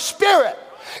on your spirit.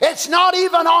 It's not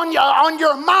even on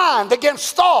your mind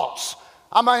against thoughts.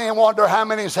 I may wonder how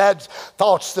many's had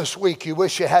thoughts this week you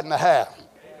wish you hadn't had.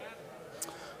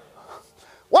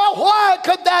 Well, why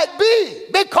could that be?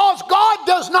 Because God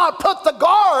does not put the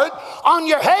guard on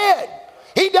your head.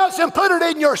 He doesn't put it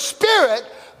in your spirit,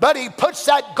 but he puts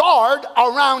that guard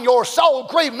around your soul.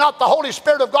 Grieve not the Holy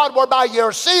Spirit of God, whereby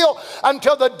you're sealed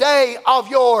until the day of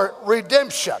your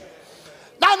redemption.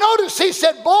 Now notice he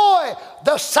said, boy,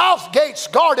 the south gate's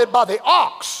guarded by the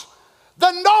ox.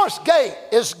 The north gate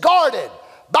is guarded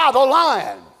by the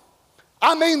lion.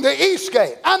 I mean the east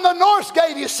gate. And the north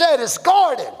gate, he said, is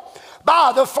guarded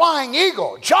by the flying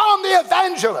eagle. John the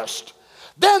evangelist.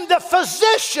 Then the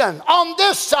physician on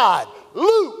this side,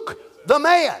 Luke the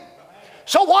man.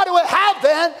 So what do we have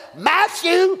then?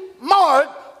 Matthew, Mark,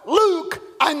 Luke,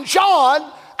 and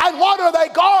John. And what are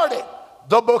they guarding?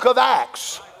 The book of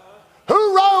Acts.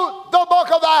 Who wrote the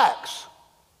book of Acts?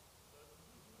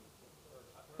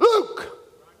 Luke.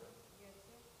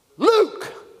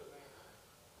 Luke.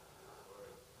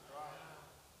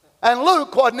 And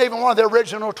Luke wasn't even one of the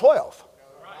original 12.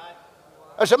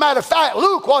 As a matter of fact,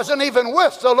 Luke wasn't even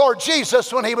with the Lord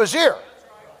Jesus when he was here.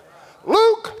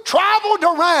 Luke traveled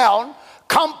around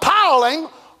compiling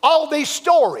all these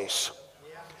stories.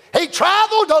 He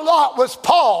traveled a lot with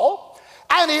Paul.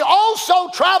 And he also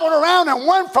traveled around and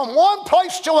went from one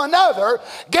place to another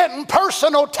getting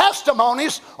personal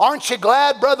testimonies. Aren't you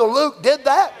glad Brother Luke did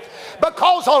that?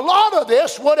 Because a lot of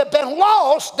this would have been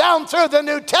lost down through the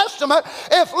New Testament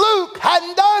if Luke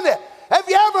hadn't done it. Have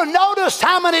you ever noticed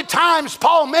how many times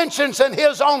Paul mentions in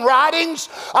his own writings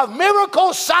of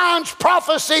miracles, signs,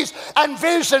 prophecies, and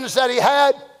visions that he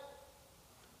had?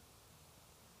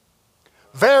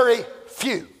 Very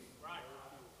few.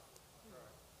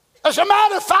 As a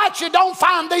matter of fact, you don't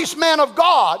find these men of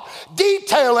God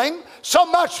detailing so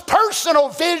much personal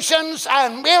visions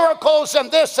and miracles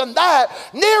and this and that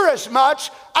near as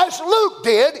much as Luke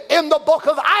did in the book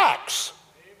of Acts.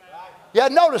 Yeah,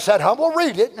 notice that, huh? We'll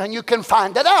read it and you can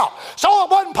find it out. So it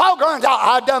wasn't Paul going,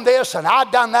 I've done this and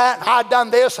I've done that and I've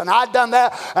done this and I've done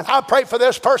that and I prayed for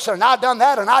this person and I've done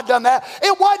that and I've done that.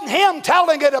 It wasn't him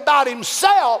telling it about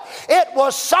himself. It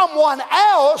was someone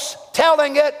else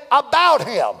telling it about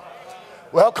him.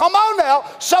 Well, come on now.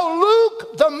 So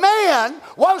Luke, the man,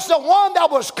 was the one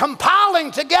that was compiling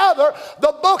together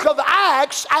the book of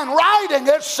Acts and writing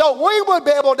it so we would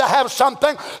be able to have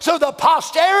something through the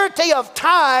posterity of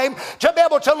time to be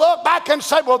able to look back and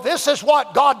say, well, this is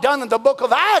what God done in the book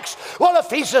of Acts. Well, if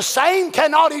he's the same,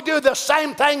 cannot he do the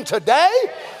same thing today?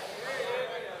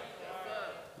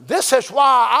 This is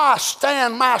why I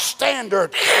stand my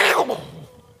standard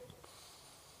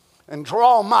and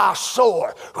draw my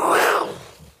sword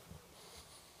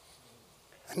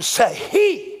and say,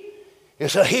 he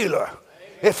is a healer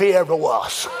if he ever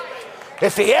was.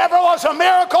 If he ever was a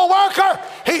miracle worker,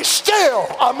 he's still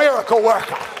a miracle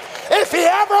worker. If he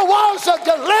ever was a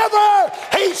deliverer,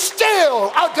 he's still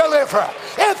a deliverer.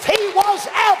 If he was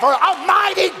ever a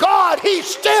mighty God, he's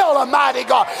still a mighty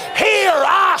God. Here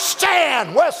I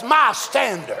stand with my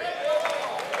standard.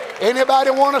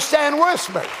 Anybody want to stand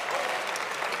with me?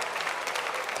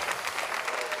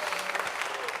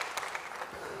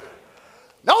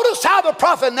 Notice how the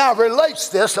prophet now relates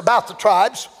this about the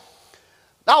tribes.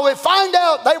 Now we find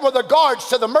out they were the guards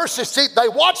to the mercy seat. They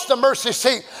watched the mercy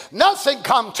seat. Nothing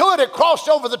come to it. It crossed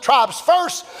over the tribes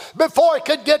first before it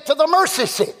could get to the mercy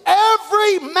seat.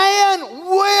 Every man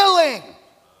willing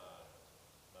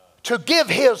to give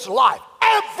his life.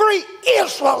 Every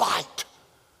Israelite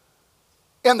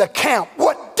in the camp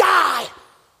would die.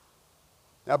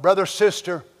 Now, brother,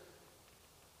 sister,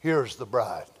 here's the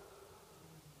bride.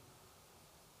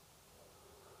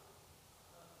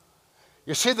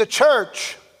 You see, the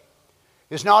church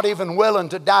is not even willing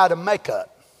to die to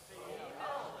makeup.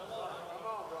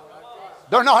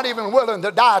 They're not even willing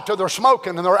to die to their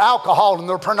smoking and their alcohol and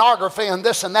their pornography and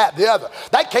this and that and the other.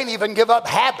 They can't even give up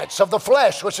habits of the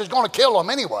flesh, which is going to kill them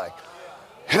anyway.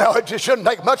 You know, it just shouldn't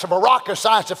take much of a rocket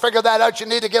science to figure that out. You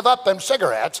need to give up them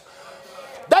cigarettes.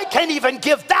 They can't even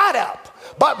give that up.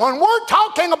 But when we're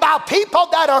talking about people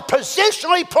that are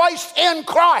positionally placed in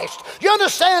Christ, you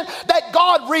understand that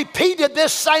God repeated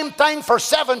this same thing for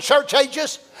 7 church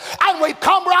ages? And we've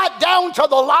come right down to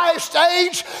the last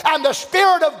age, and the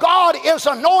Spirit of God is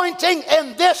anointing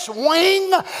in this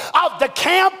wing of the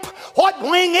camp. What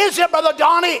wing is it, Brother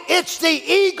Donny? It's the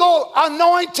eagle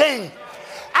anointing.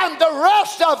 And the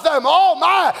rest of them, oh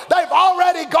my, they've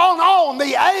already gone on.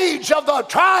 The age of the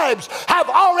tribes have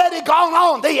already gone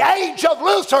on. The age of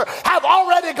Luther have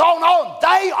already gone on.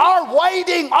 They are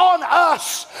waiting on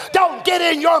us. Don't get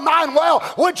in your mind, well,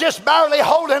 we're just barely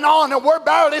holding on and we're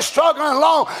barely struggling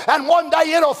along, and one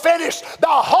day it'll finish. The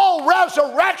whole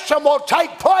resurrection will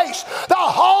take place. The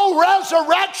whole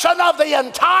resurrection of the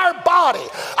entire body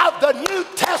of the New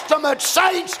Testament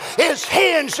saints is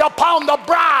hinged upon the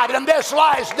bride in this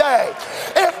life. Day.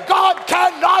 If God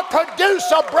cannot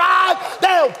produce a bride,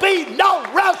 there'll be no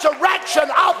resurrection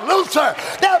of Luther.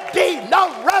 There'll be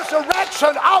no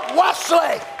resurrection of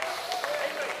Wesley.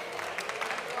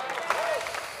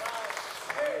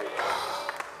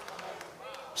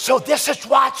 So this is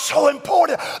why it's so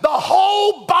important. The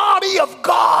whole body of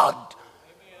God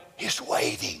is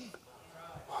waiting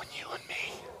on you and me.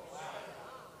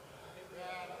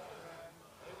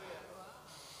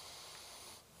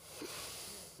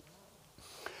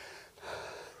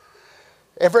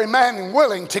 Every man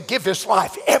willing to give his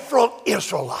life, every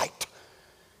Israelite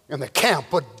in the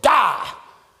camp would die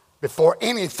before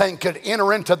anything could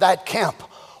enter into that camp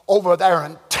over there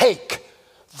and take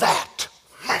that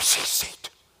mercy seat.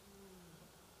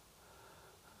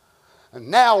 And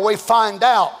now we find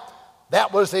out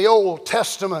that was the Old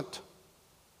Testament.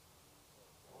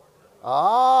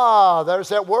 There's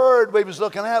that word we was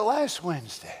looking at last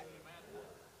Wednesday.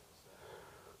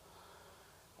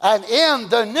 And in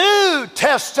the New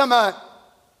Testament,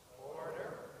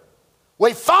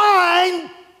 we find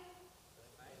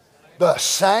the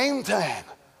same thing.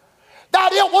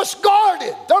 That it was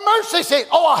guarded. The mercy seat.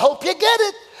 Oh, I hope you get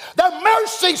it. The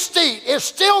mercy seat is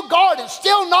still guarded,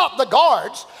 still not the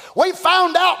guards. We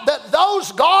found out that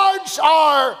those guards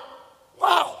are,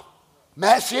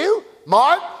 Matthew,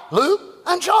 Mark, Luke,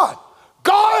 and John,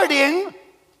 guarding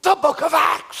the book of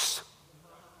Acts.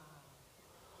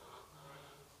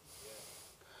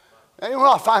 And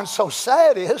what I find so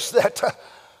sad is that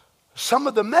some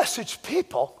of the message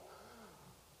people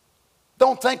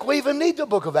don't think we even need the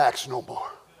book of Acts no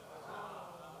more.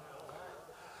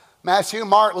 Matthew,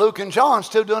 Mark, Luke, and John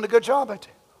still doing a good job at it.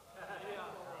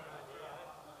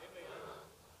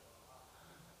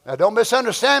 Now don't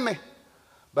misunderstand me,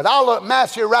 but I'll look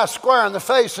Matthew right square in the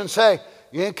face and say,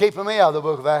 you ain't keeping me out of the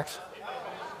book of Acts.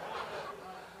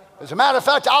 As a matter of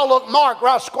fact, I'll look Mark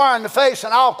right square in the face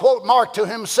and I'll quote Mark to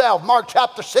himself. Mark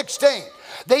chapter 16.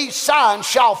 These signs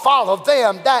shall follow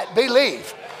them that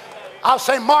believe. I'll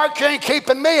say, Mark, you ain't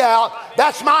keeping me out.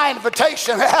 That's my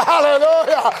invitation.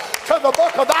 Hallelujah. To the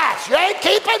book of Acts. You ain't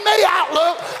keeping me out,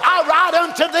 Luke. I write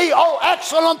unto thee, O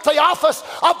excellent Theophilus,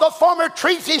 of the former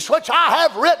treatise which I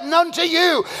have written unto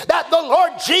you, that the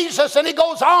Lord Jesus, and he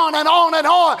goes on and on and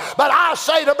on. But I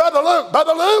say to Brother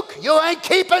Luke, you ain't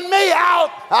keeping me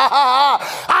out.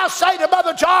 I say to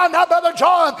Brother John, now Brother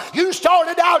John, you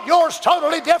started out yours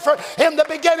totally different. In the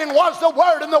beginning was the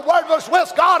Word, and the Word was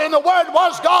with God, and the Word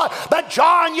was God. But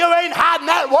John, you ain't hiding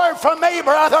that word from me,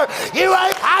 brother. You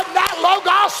ain't hiding that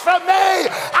logos from me.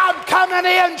 I'm coming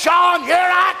in, John. Here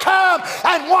I come.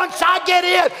 And once I get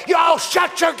in, y'all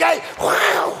shut your gate.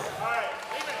 Whew.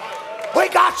 We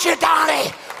got you,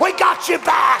 Donny. We got you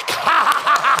back.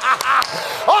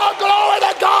 Oh,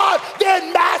 glory to God.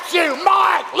 Then Matthew,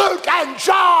 Mark, Luke, and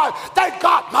John, they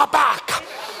got my back.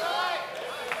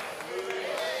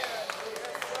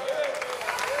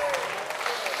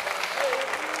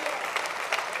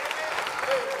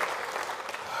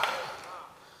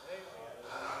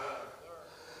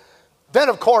 Then,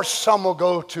 of course, some will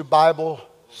go to Bible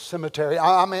cemetery.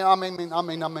 I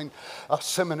mean a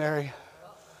seminary.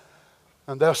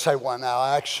 And they'll say, well, now,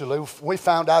 actually, we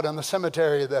found out in the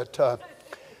cemetery that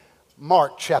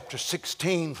Mark chapter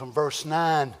 16 from verse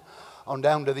 9 on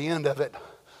down to the end of it,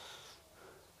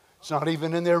 it's not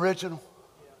even in the original.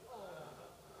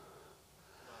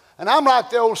 And I'm like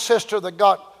the old sister that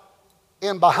got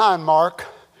in behind Mark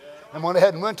and went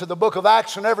ahead and went to the book of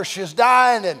Acts whenever she was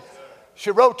dying, and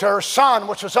she wrote to her son,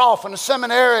 which was off in the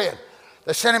seminary, and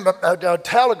they sent him a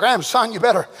telegram, son, you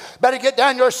better get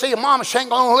down here and see your mama, she ain't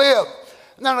gonna live.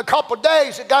 And then in a couple of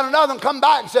days, it got another one come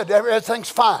back and said, everything's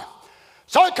fine.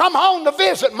 So he come home to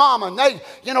visit Mama, and they,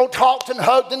 talked and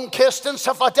hugged and kissed and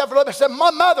stuff like that. For a little bit. Said,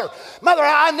 Mother,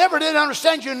 I never did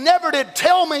understand. You never did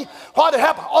tell me what had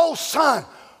happened. Oh, son,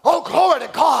 oh, glory to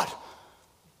God.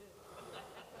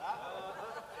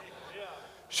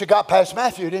 She got past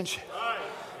Matthew, didn't she?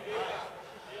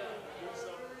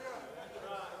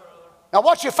 Now,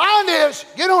 what you find is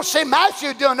you don't see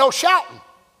Matthew doing no shouting.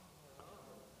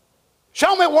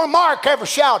 Show me where Mark ever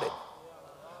shouted.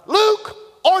 Luke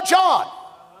or John.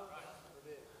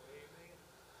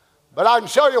 But I can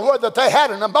show you where that they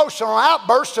had an emotional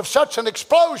outburst of such an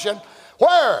explosion.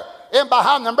 Where? In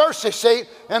behind the mercy seat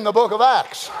in the book of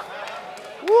Acts.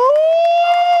 Woo!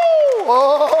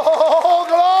 Oh,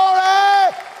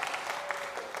 glory!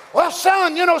 Well,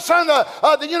 son,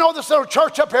 this little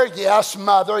church up here. Yes,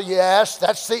 mother, yes.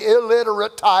 That's the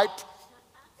illiterate type.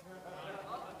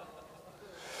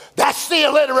 That's the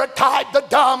illiterate type, the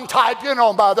dumb type,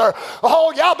 mother.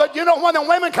 Oh, yeah, but when the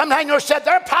women come down here and said,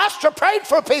 their pastor prayed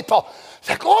for people.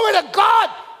 Said, glory to God.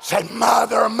 Said,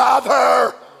 mother,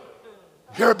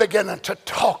 you're beginning to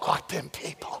talk like them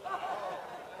people.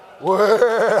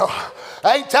 Well,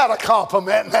 ain't that a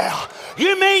compliment now?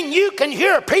 You mean you can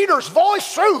hear Peter's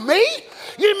voice through me?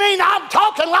 You mean I'm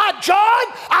talking like John?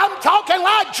 I'm talking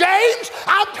like James?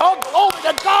 I'm talking, glory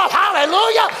to God,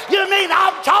 hallelujah. You mean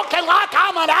I'm talking like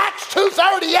I'm an Acts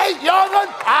 2:38 young'un?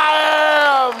 I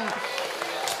am.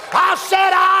 I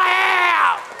said I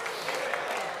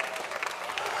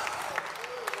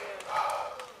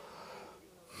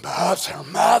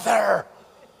am. Mother.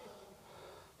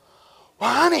 Well,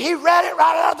 honey, he read it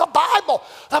right out of the Bible.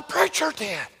 The preacher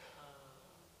did.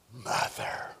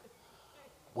 Mother.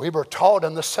 We were taught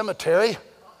in the cemetery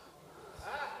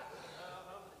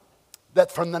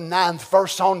that from the 9th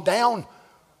verse on down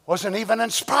wasn't even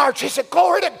inspired. She said,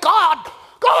 glory to God,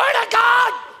 glory to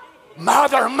God.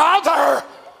 Mother.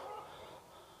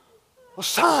 Well,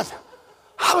 son,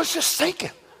 I was just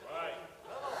thinking.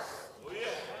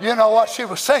 You know what she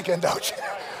was thinking, don't you?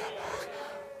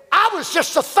 I was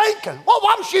just thinking. Well,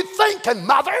 what was you thinking,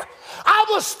 mother? I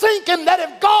was thinking that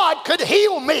if God could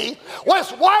heal me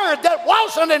with word that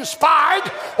wasn't inspired,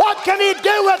 what can he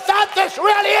do with that that's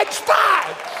really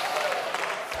inspired?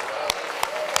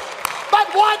 But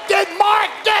what did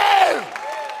Mark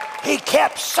do? He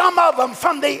kept some of them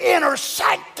from the inner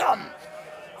sanctum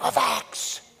of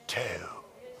Acts 2.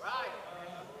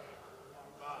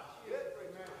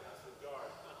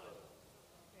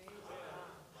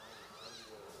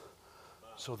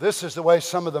 So this is the way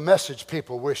some of the message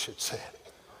people wish it said.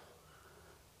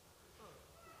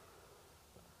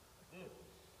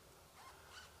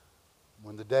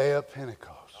 When the day of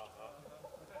Pentecost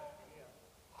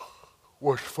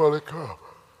was fully come,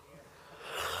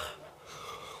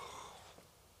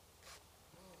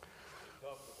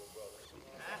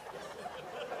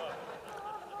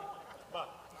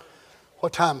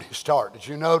 what time did he start? Did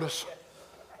you notice?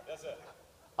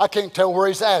 I can't tell where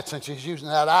he's at since he's using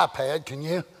that iPad, can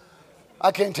you?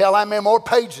 I can't tell how many more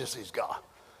pages he's got.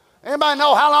 Anybody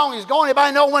know how long he's going?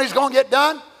 Anybody know when he's going to get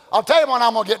done? I'll tell you when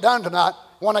I'm going to get done tonight,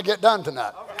 when I get done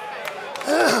tonight.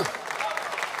 Okay.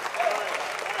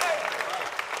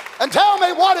 And tell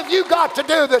me, what have you got to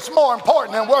do that's more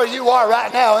important than where you are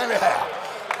right now anyhow?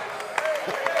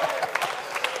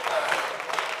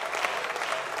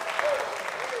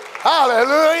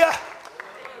 Hallelujah.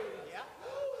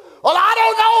 Well, I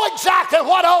don't know exactly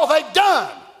what all they've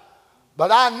done,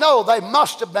 but I know they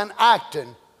must have been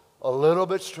acting a little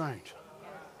bit strange.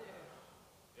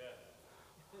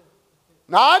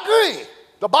 Now, I agree.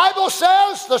 The Bible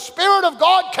says the Spirit of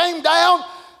God came down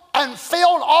and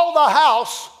filled all the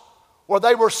house where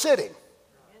they were sitting.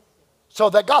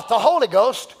 So they got the Holy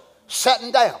Ghost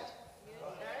sitting down.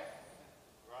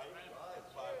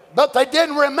 But they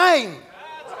didn't remain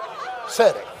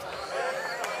sitting.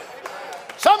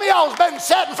 Some of y'all's been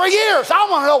sitting for years. I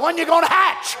want to know when you're going to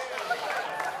hatch.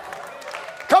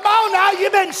 Come on now,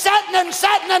 you've been setting and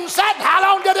setting and setting. How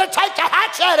long did it take to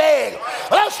hatch that egg?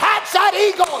 Let's hatch that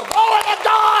eagle. Glory to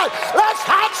God. Let's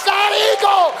hatch that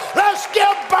eagle. Let's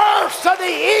give birth to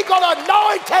the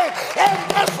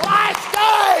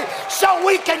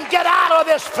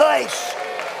grace.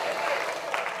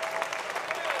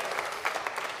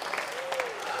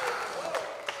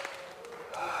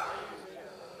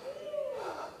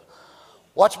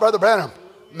 Watch Brother Branham.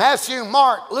 Matthew,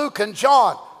 Mark, Luke, and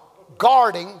John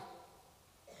guarding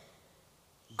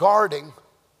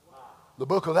the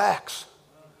book of Acts.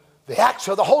 The Acts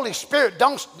of the Holy Spirit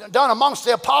done amongst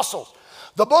the apostles.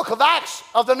 The book of Acts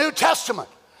of the New Testament.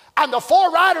 And the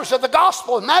four writers of the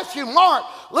gospel, Matthew, Mark,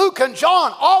 Luke, and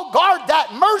John, all guard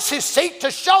that mercy seat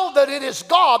to show that it is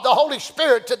God, the Holy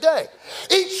Spirit, today.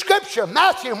 Each scripture,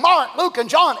 Matthew, Mark, Luke, and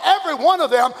John, every one of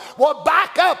them will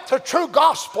back up the true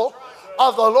gospel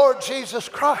of the Lord Jesus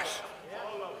Christ.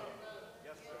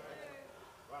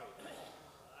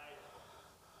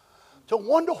 To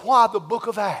wonder why the book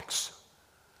of Acts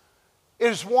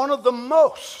is one of the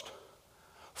most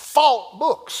fault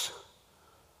books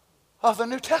of the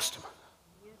New Testament.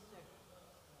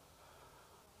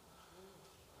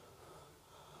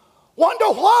 Wonder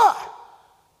why.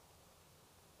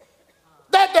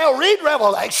 That they'll read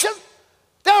Revelation,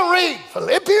 they'll read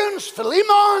Philippians,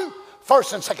 Philemon,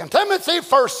 1st and 2nd Timothy,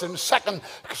 1st and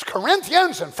 2nd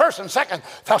Corinthians, and 1st and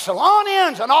 2nd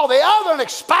Thessalonians, and all the other, and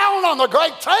expound on the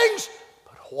great things.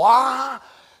 But why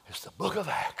is the book of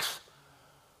Acts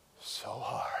so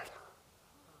hard?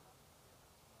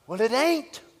 Well, it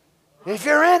ain't if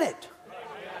you're in it.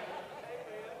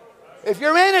 If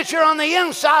you're in it, you're on the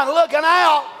inside looking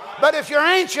out. But if you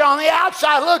ain't, you're on the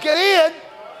outside looking in.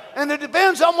 And it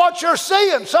depends on what you're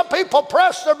seeing. Some people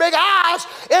press their big eyes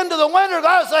into the window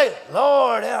and say,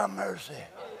 Lord, have mercy.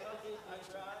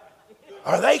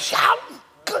 Are they shouting?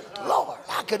 Good Lord,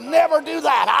 I could never do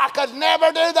that. I could never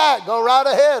do that. Go right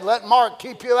ahead. Let Mark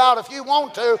keep you out if you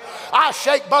want to. I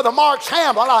shake Brother Mark's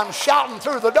hand while I'm shouting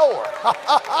through the door.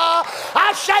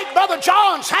 I shake Brother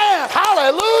John's hand.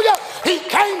 Hallelujah. He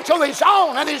came to his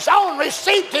own, and his own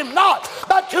received him not.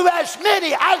 But to as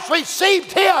many as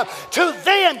received him, to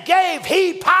them gave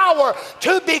he power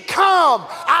to become.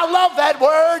 I love that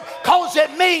word because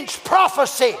it means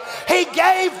prophecy. He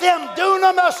gave them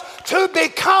dunamis to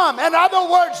become. In other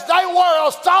words, they were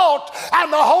a thought,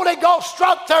 and the Holy Ghost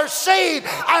struck their seed,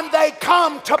 and they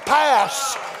come to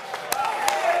pass.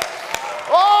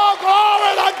 Oh,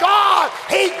 glory to God.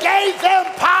 He gave them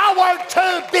power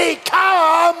to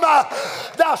become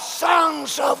the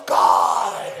sons of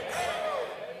God.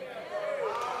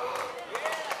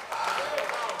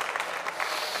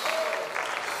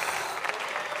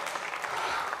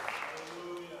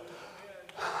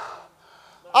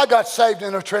 I got saved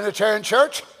in a Trinitarian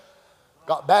church.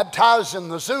 Got baptized in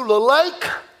the Zulu Lake.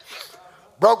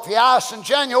 Broke the ice in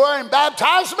January and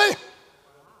baptized me.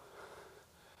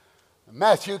 And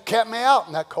Matthew kept me out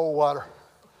in that cold water.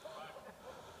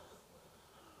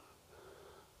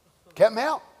 Kept me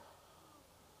out.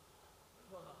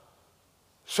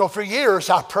 So for years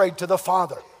I prayed to the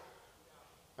Father.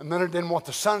 And then I didn't want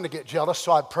the Son to get jealous,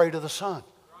 so I'd pray to the Son.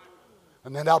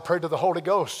 And then I'd pray to the Holy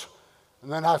Ghost.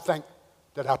 And then I think,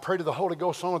 did I pray to the Holy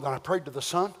Ghost only? Then I prayed to the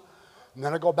Son. And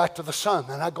then I go back to the Son.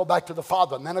 Then I go back to the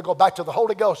Father. And then I go back to the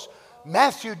Holy Ghost.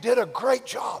 Matthew did a great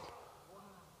job.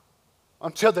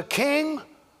 Until the king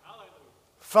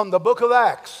from the book of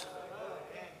Acts.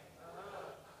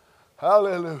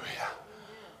 Hallelujah.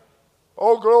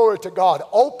 Oh, glory to God.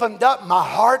 Opened up my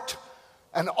heart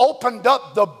and opened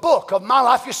up the book of my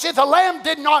life. You see, the Lamb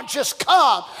did not just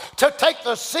come to take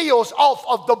the seals off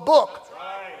of the book,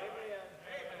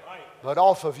 but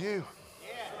off of you,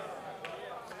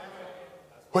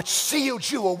 which sealed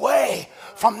you away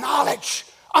from knowledge,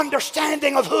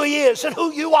 understanding of who he is and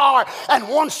who you are. And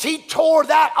once he tore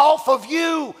that off of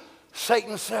you,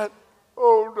 Satan said,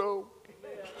 oh no.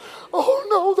 Oh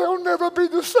no, they'll never be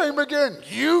the same again.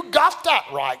 You got that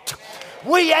right.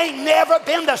 We ain't never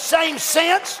been the same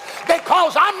since,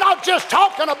 because I'm not just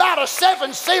talking about a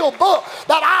 7-seal book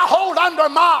that I hold under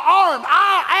my arm.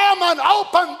 I am an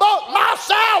open book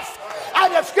myself.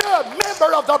 And if you're a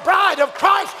member of the bride of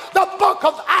Christ, the book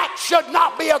of Acts should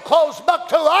not be a closed book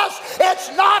to us.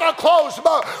 It's not a closed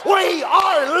book. We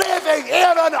are living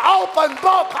in an open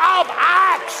book of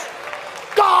Acts.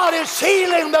 God is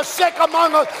healing the sick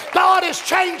among us. God is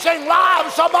changing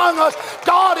lives among us.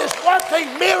 God is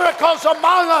working miracles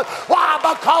among us. Why?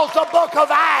 Because the book of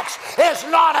Acts is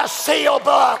not a sealed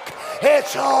book.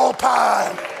 It's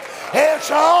open.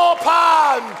 It's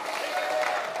open.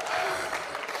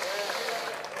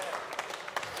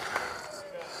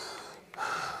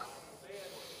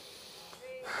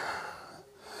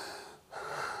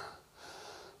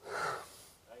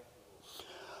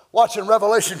 Watch in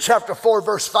Revelation chapter 4,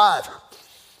 verse 5.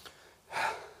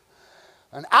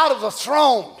 And out of the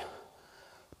throne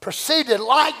proceeded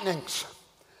lightnings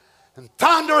and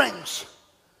thunderings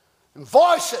and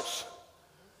voices.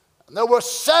 And there were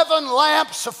 7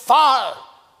 lamps of fire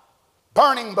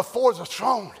burning before the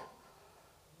throne,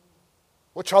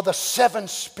 which are the 7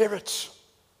 spirits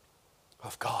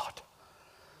of God.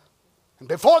 And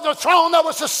before the throne there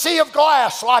was a sea of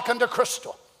glass like unto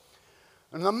crystal.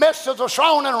 In the midst of the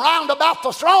throne and round about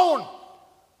the throne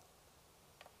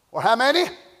were how many?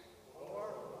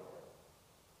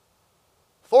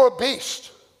 4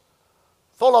 beasts,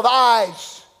 full of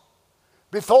eyes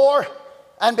before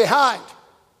and behind,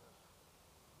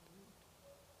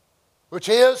 which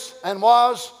is and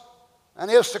was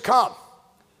and is to come.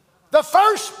 The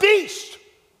first beast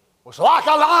was like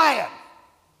a lion.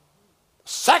 The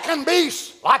second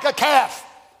beast like a calf.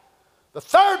 The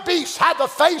third beast had the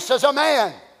face as a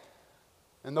man.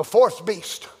 And the fourth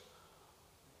beast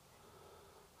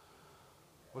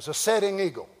was a setting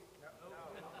eagle.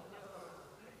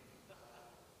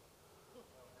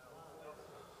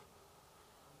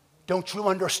 Don't you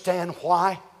understand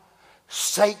why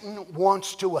Satan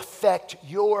wants to affect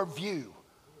your view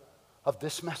of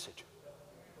this message?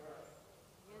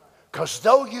 Because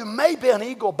though you may be an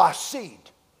eagle by seed,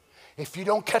 if you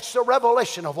don't catch the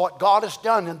revelation of what God has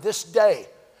done in this day,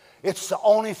 it's the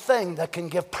only thing that can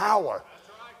give power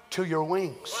to your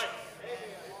wings.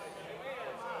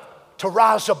 To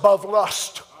rise above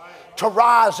lust. To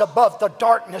rise above the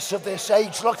darkness of this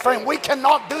age. Look, friend, we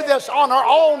cannot do this on our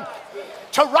own.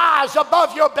 To rise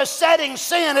above your besetting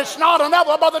sin. It's not enough.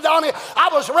 Well, Brother Donny, I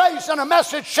was raised in a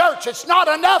message church. It's not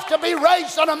enough to be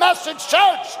raised in a message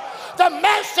church. The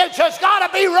message has got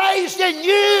to be raised in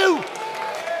you.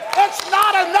 It's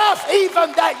not enough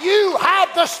even that you have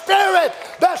the Spirit.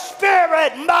 The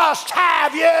Spirit must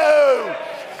have you.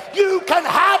 You can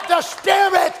have the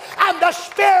Spirit and the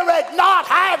Spirit not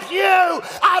have you.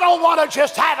 I don't want to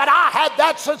just have it. I had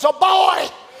that since a boy.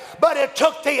 But it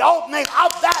took the opening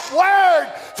of that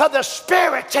word for the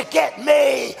Spirit to get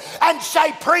me and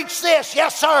say, preach this,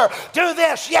 yes sir. Do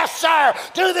this, yes sir.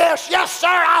 Do this, yes sir,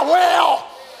 I will.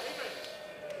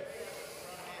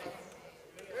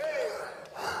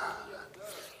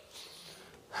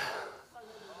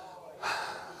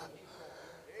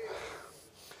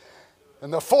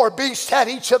 And the 4 beasts had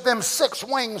each of them 6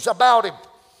 wings about him.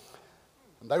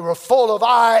 And they were full of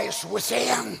eyes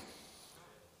within.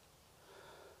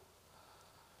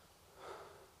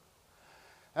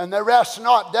 And they rest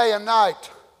not day and night,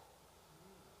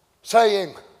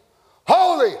 saying,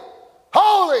 Holy,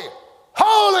 holy,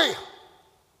 holy,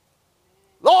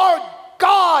 Lord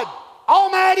God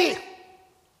Almighty.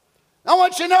 Now I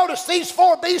want you to notice these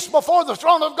 4 beasts before the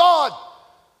throne of God,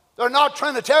 they're not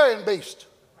Trinitarian beasts.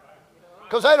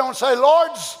 Because they don't say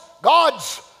Lords,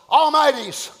 Gods,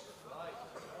 Almighties.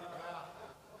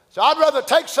 So I'd rather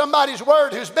take somebody's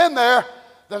word who's been there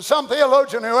than some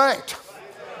theologian who ain't.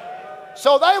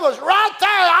 So they was right there.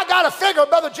 I got to figure,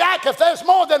 Brother Jack, if there's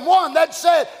more than one that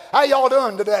said, how y'all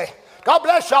doing today? God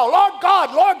bless y'all. Lord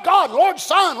God, Lord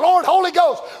Son, Lord Holy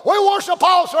Ghost. We worship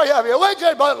all 3 of you. We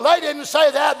did, but they didn't say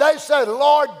that. They said,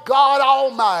 Lord God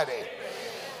Almighty.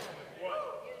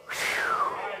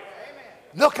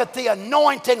 Look at the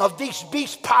anointing of these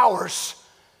beast powers.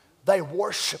 They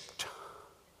worshiped.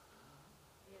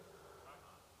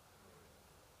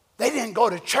 They didn't go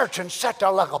to church and sit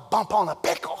there like a bump on a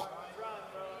pickle.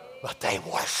 But they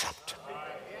worshiped.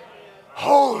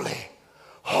 Holy,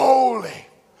 holy,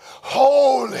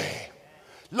 holy,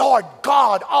 Lord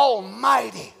God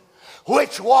Almighty,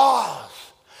 which was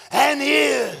and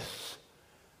is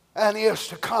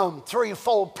to come.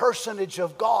 3-fold personage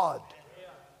of God.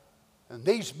 And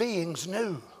these beings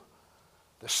knew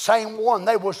the same one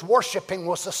they was worshiping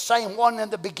was the same one in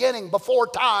the beginning before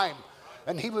time.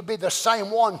 And he would be the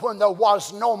same one when there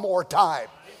was no more time.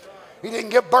 He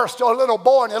didn't give birth to a little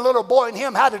boy, and the little boy and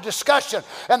him had a discussion.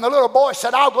 And the little boy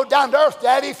said, I'll go down to earth,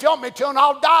 Daddy, if you want me to, and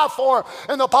I'll die for him.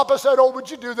 And the papa said, oh, would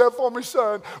you do that for me,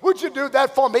 son? Would you do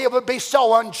that for me? It would be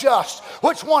so unjust.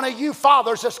 Which one of you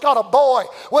fathers that's got a boy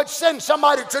would send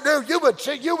somebody to do? You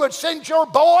would send your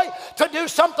boy to do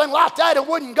something like that and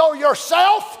wouldn't go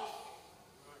yourself?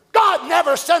 God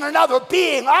never sent another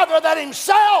being other than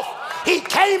himself. He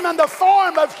came in the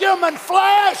form of human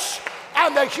flesh.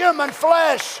 And the human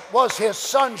flesh was his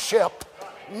sonship,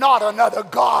 not another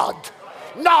God,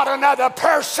 not another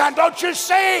person. Don't you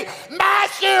see?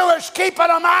 Matthew is keeping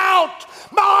them out.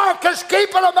 Mark is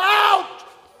keeping them out.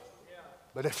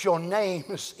 But if your name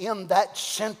is in that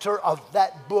center of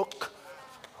that book,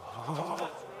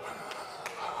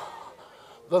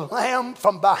 the Lamb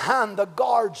from behind the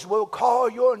guards will call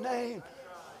your name.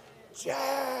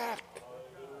 Jack,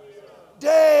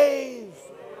 Dave,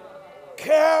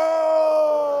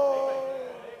 Carol.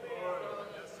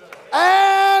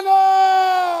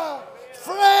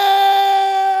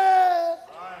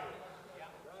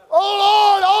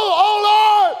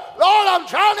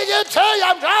 trying to get to you.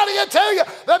 I'm trying to get to you.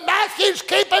 But Matthew's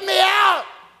keeping me out.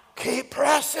 Keep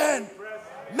pressing.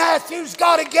 Matthew's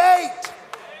got a gate,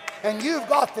 and you've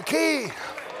got the key.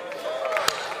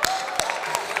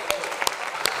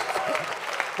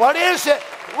 What is it?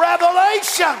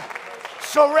 Revelation.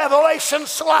 So Revelation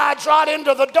slides right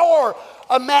into the door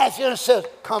of Matthew and says,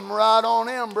 come right on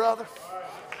in, brother.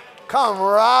 Come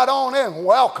right on in.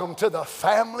 Welcome to the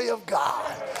family of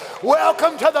God.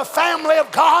 Welcome to the family of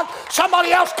God.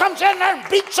 Somebody else comes in there and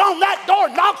beats on that door,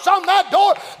 knocks on that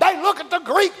door. They look at the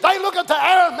Greek. They look at the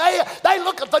Aramaic. They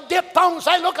look at the diphthongs.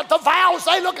 They look at the vowels.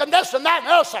 They look at this and that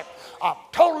and else. I'm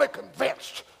totally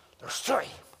convinced there's three.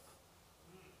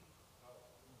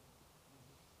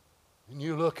 And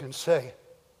you look and say,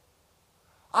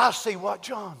 I see what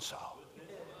John saw.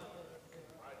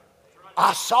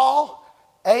 I saw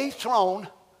a throne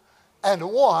and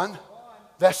one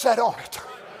that sat on it.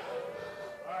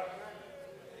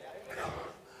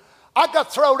 I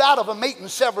got thrown out of a meeting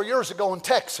several years ago in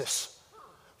Texas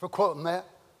for quoting that.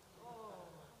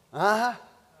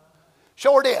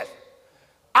 Sure did.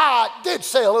 I did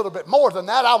say a little bit more than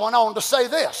that. I went on to say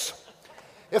this.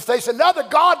 If there's another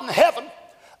God in heaven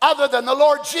other than the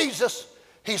Lord Jesus,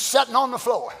 he's sitting on the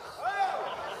floor.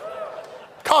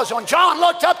 Because when John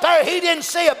looked up there, he didn't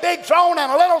see a big throne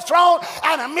and a little throne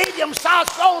and a medium-sized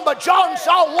throne, but John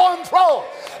saw one throne.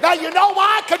 Now, you know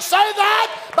why I could say that?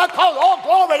 Because, oh,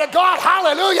 glory to God,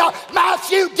 hallelujah,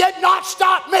 Matthew did not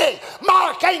stop me.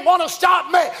 Mark ain't want to stop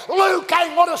me. Luke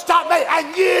ain't want to stop me.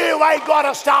 And you ain't going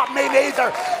to stop me neither.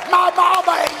 My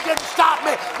mama ain't going to stop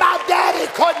me. My daddy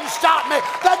couldn't stop me.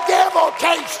 The devil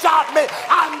can't stop me.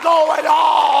 I'm going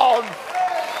on.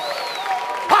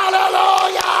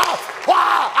 Hallelujah.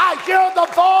 Why? I hear the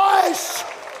voice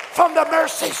from the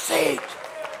mercy seat.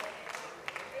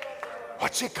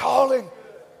 What's he calling?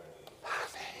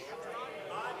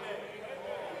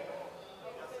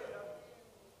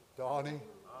 Donny.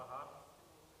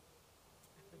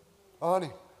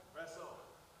 Donny.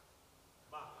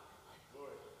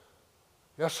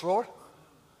 Yes, Lord.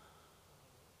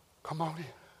 Come on in.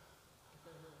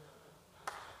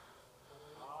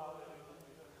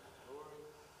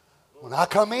 When I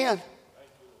come in,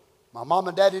 my mom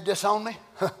and daddy disown me.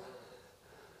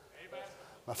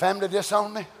 My family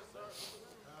disown me.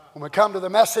 When we come to the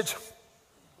message,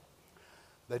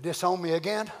 they disown me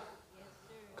again.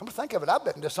 Come to think of it, I've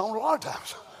been disowned a lot of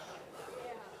times.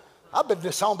 I've been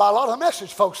disowned by a lot of the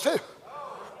message folks too.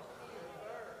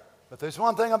 But there's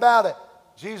one thing about it.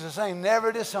 Jesus ain't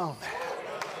never disowned me.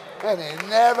 And he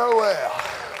never will.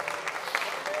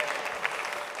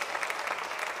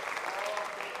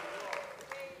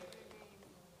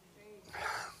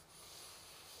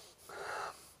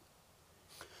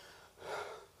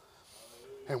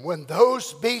 And when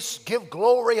those beasts give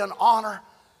glory and honor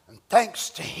and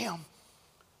thanks to him,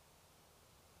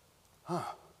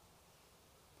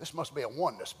 this must be a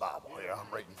oneness Bible here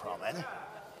I'm reading from, ain't it?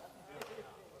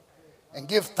 And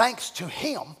give thanks to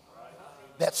him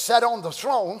that sat on the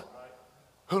throne,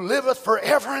 who liveth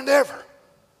forever and ever.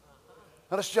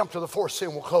 Now let's jump to the fourth seal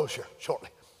and we'll close here shortly.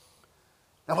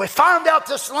 Now we found out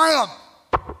this lamb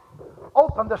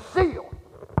opened the seal.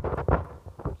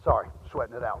 Sorry,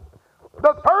 sweating it out.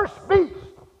 The first beast.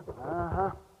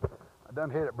 I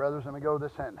done hit it, brothers. Let me go to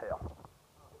this handheld.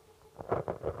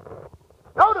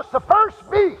 Notice the first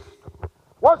beast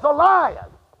was a lion.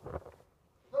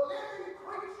 The living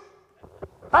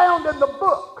creature found in the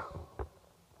book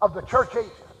of the church ages.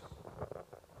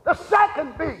 The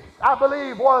second beast, I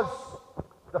believe, was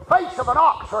the face of an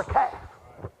ox or a calf.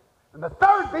 And the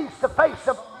third beast, the face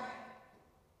of a man.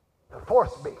 The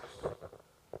fourth beast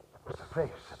was the face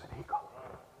of an eagle.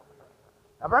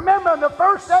 Now remember, the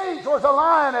first age was a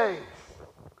lion age.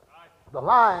 The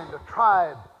lion, the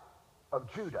tribe of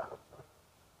Judah.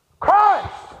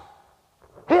 Christ,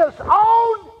 his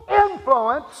own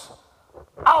influence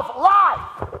of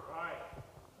life,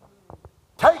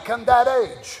 taken that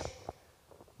age.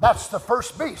 That's the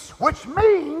first beast, which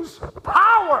means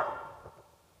power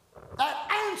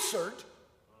that answered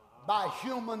by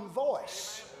human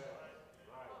voice.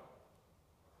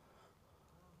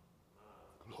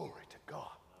 Glory to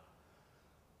God.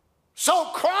 So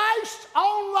Christ's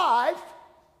own life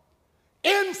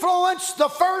influenced the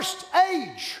first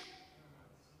age.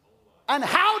 And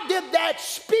how did that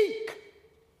speak?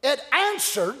 It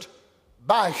answered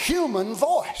by human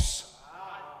voice.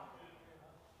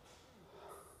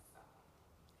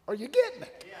 Are you getting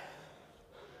it?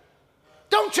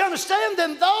 Don't you understand?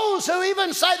 Then those who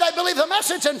even say they believe the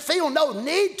message and feel no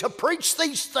need to preach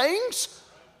these things,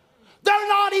 they're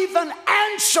not even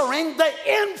answering the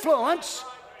influence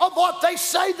of what they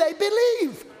say they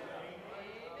believe.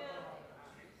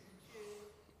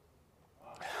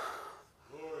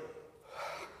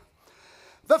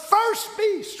 The first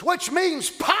beast, which means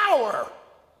power,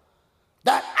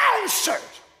 that answered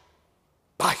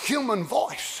by human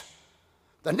voice.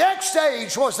 The next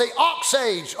age was the ox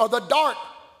age, or the dark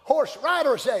horse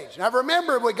rider's age. Now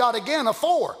remember, we got again a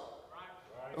 4.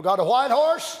 We got a white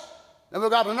horse, then we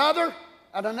got another,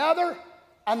 and another,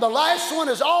 and the last one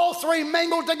is all three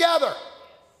mingled together.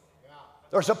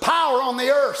 There's a power on the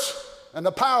earth and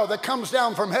the power that comes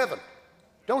down from heaven.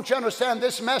 Don't you understand?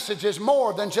 This message is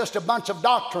more than just a bunch of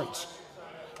doctrines.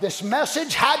 This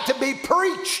message had to be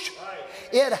preached.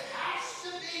 It has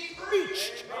to be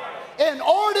preached in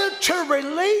order to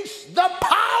release the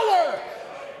power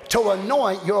to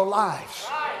anoint your lives.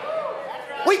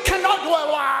 We cannot,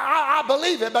 well, I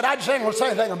believe it, but I just ain't going to say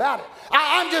anything about it.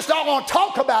 I'm just not going to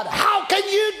talk about it. How can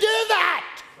you do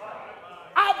that?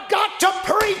 I've got to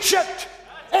preach it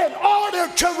in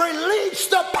order to release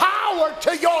the power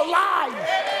to your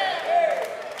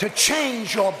life, to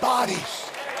change your bodies.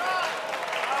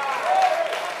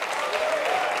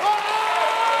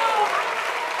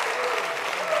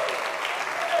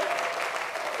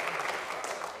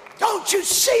 Don't you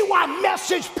see why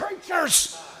message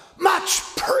preachers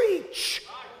must preach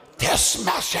this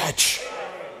message?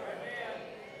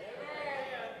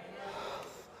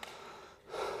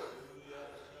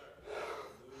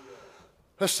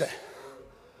 Listen.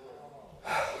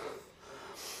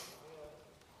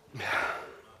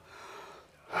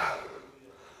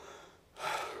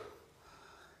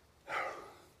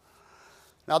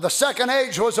 Now the second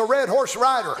age was a red horse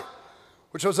rider,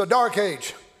 which was a dark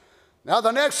age. Now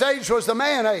the next age was the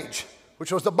man age,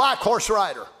 which was the black horse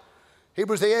rider. He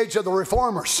was the age of the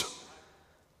reformers,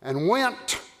 and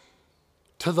went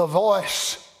to the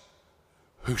voice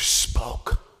who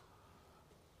spoke.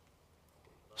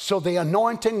 So the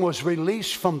anointing was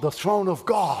released from the throne of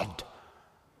God.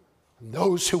 And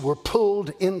those who were pulled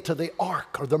into the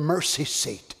ark, or the mercy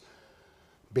seat,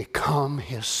 become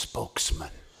his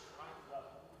spokesman.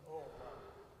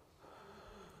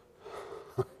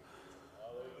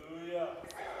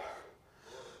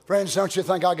 Friends, don't you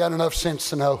think I got enough sense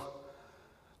to know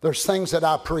there's things that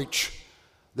I preach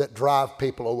that drive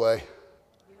people away?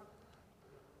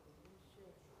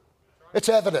 It's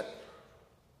evident.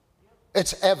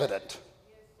 It's evident.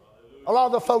 A lot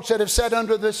of the folks that have sat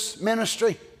under this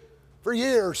ministry for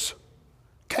years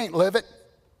can't live it.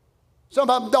 Some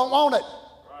of them don't want it.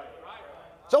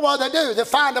 So what do? They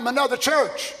find them another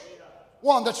church,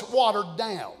 one that's watered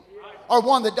down, or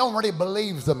one that don't really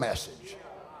believe the message.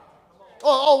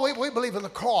 We believe in the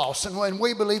cross, and when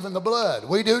we believe in the blood,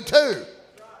 we do too,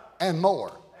 and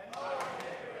more.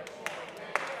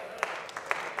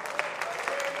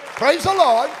 Praise the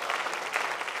Lord.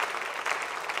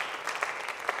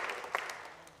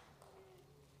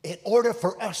 In order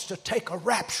for us to take a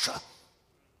rapture,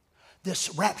 this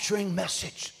rapturing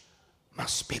message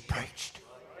must be preached.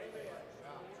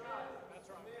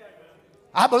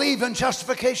 I believe in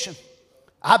justification.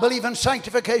 I believe in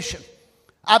sanctification.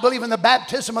 I believe in the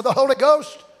baptism of the Holy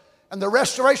Ghost and the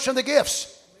restoration of the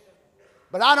gifts.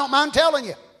 But I don't mind telling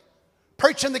you,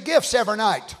 preaching the gifts every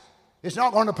night is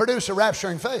not going to produce a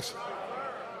rapturing faith.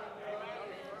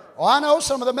 Oh, I know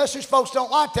some of the message folks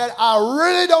don't like that. I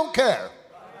really don't care.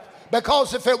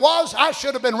 Because if it was, I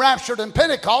should have been raptured in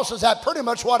Pentecost. Is that pretty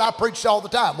much what I preached all the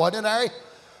time, wasn't it, Harry?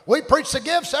 We preached the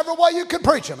gifts every way you could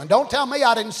preach them. And don't tell me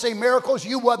I didn't see miracles.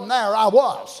 You wasn't there. I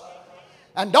was.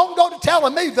 And don't go to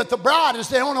telling me that the bride is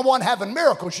the only one having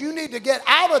miracles. You need to get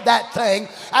out of that thing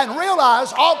and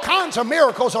realize all kinds of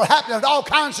miracles are happening at all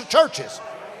kinds of churches.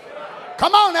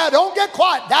 Come on now, don't get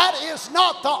quiet. That is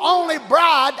not the only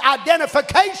bride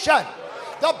identification.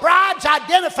 The bride's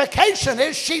identification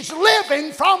is she's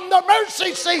living from the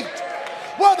mercy seat,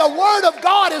 where the word of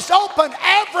God is open.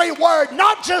 Every word,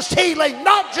 not just healing,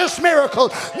 not just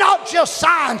miracles, not just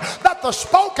signs, but the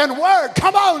spoken word.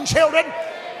 Come on, children.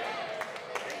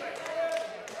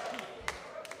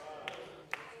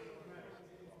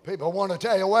 People want to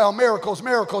tell you, well, miracles,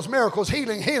 miracles, miracles,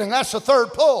 healing, healing. That's the third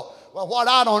pull. Well, what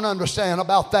I don't understand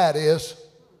about that is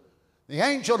the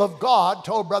angel of God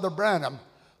told Brother Branham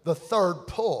the third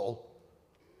pull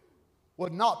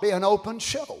would not be an open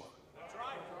show.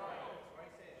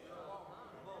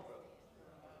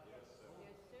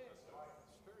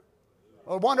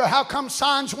 I wonder how come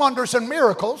signs, wonders, and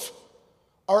miracles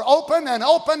are open and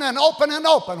open and open and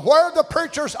open. Where are the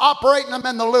preachers operating them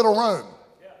in the little room?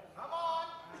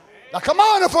 Now come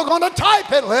on, if we're going to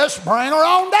type it, let's bring her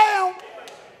on down.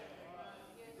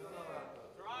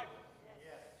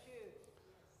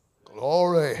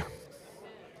 Glory.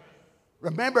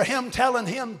 Remember him telling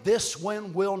him this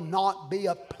one will not be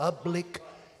a public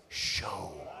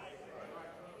show.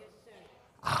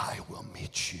 I will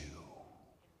meet you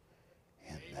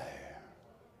in there.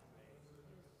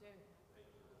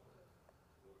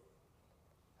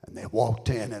 And they walked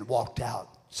in and walked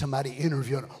out. Somebody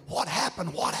interviewed them. What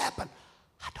happened? What happened?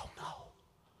 I don't know.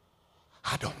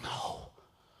 I don't know.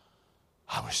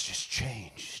 I was just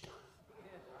changed.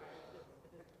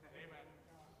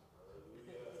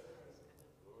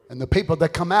 And the people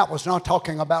that come out was not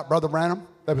talking about Brother Branham.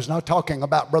 They was not talking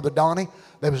about Brother Donny.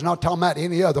 They was not talking about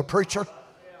any other preacher.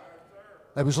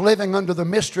 They was living under the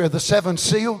mystery of the seventh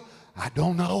seal. I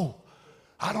don't know.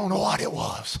 I don't know what it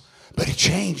was, but it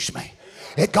changed me.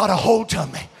 It got a hold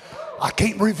of me. I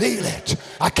can't reveal it.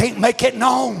 I can't make it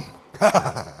known.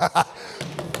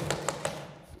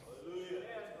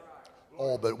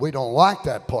 Oh, but we don't like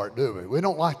that part, do we? We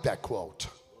don't like that quote.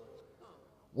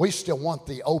 We still want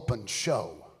the open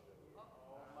show.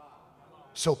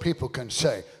 So people can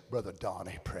say, Brother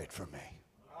Donny prayed for me.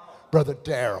 Brother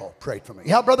Darrell prayed for me.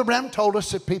 Yeah, Brother Branham told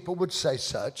us that people would say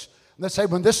such. And they say,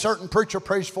 when this certain preacher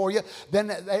prays for you,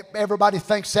 then everybody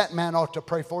thinks that man ought to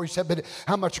pray for you. He said, but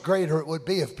how much greater it would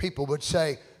be if people would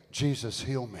say, Jesus,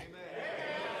 heal me.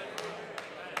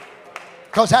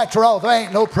 Because after all, there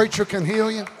ain't no preacher can heal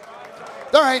you.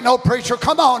 There ain't no preacher.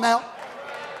 Come on now.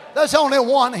 There's only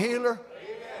one healer,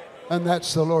 and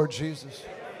that's the Lord Jesus.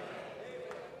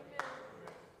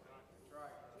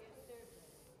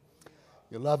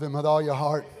 You love him with all your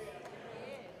heart.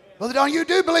 Brother Don, you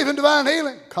do believe in divine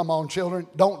healing? Come on, children.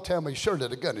 Don't tell me, surely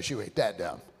to goodness you ate that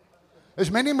down.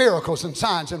 There's many miracles and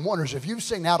signs and wonders if you've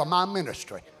seen out of my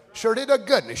ministry. Surely to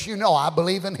goodness you know I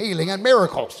believe in healing and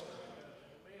miracles.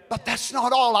 But that's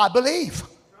not all I believe.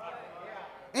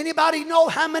 Anybody know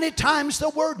how many times the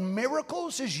word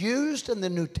miracles is used in the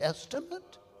New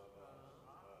Testament?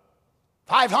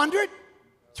 500?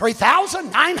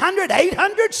 3,000? 900?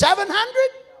 800? 700?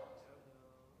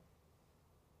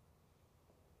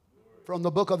 From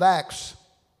the book of Acts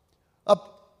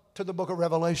up to the book of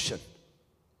Revelation.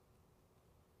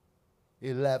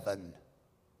 11.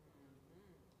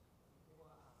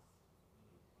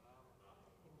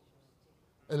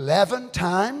 Eleven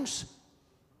times.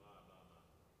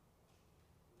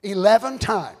 11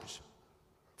 times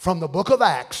from the book of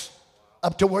Acts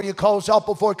up to where you close up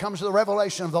before it comes to the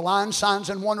revelation of the lying signs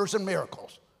and wonders and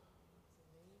miracles.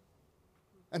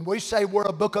 And we say we're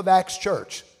a book of Acts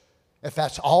church. If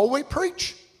that's all we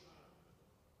preach,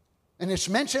 and it's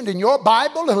mentioned in your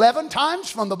Bible 11 times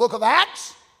from the book of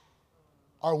Acts,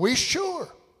 are we sure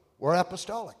we're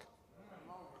apostolic?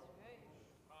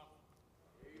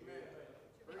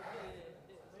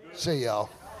 See y'all.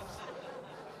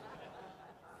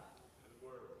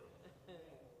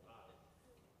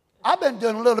 I've been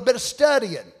doing a little bit of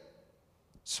studying.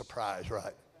 Surprise,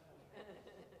 right?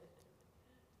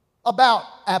 About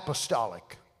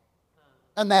apostolic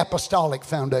and the apostolic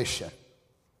foundation.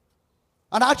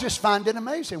 And I just find it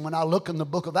amazing when I look in the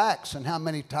book of Acts and how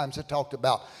many times it talked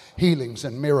about healings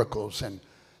and miracles and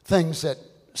things that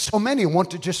so many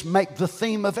want to just make the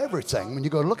theme of everything. When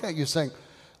you go look at it, you think,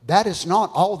 that is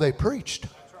not all they preached.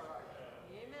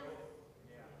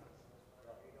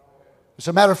 As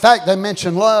a matter of fact, they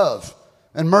mention love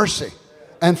and mercy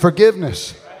and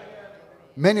forgiveness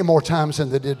many more times than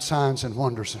they did signs and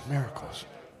wonders and miracles.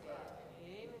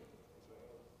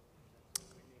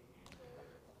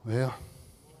 Well,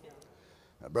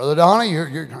 Brother Donny, you're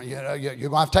going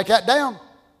to have to take that down.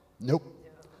 Nope.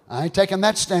 I ain't taking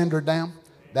that standard down.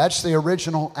 That's the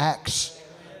original Acts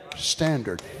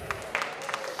standard.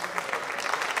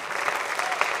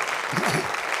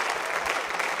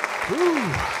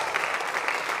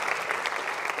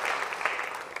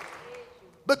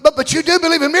 But you do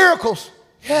believe in miracles?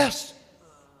 Yes,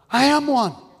 I am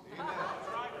one.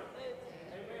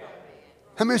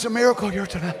 How many's a miracle here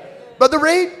tonight? Brother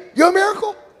Reed, you're a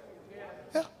miracle?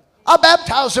 Yeah. I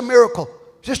baptized a miracle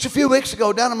just a few weeks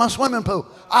ago down in my swimming pool.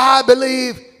 I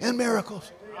believe in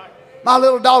miracles. My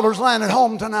little daughter's laying at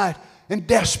home tonight in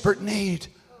desperate need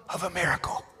of a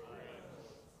miracle.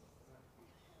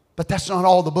 But that's not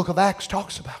all the book of Acts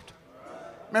talks about.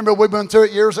 Remember, we went through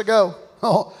it years ago.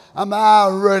 Oh, I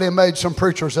really made some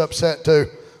preachers upset too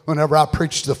whenever I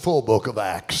preached the full book of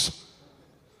Acts.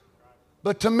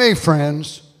 But to me,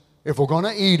 friends, if we're going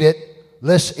to eat it,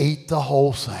 let's eat the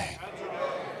whole thing.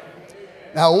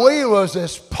 Now, we was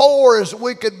as poor as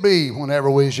we could be whenever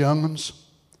we was young'uns.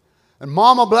 And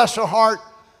Mama, bless her heart,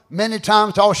 many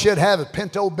times all she'd have is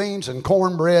pinto beans and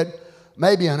cornbread,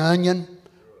 maybe an onion,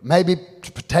 maybe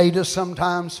potatoes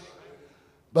sometimes.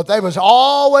 But there was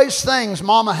always things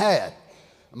Mama had.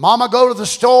 Mama go to the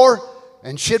store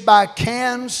and she'd buy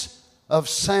cans of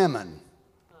salmon.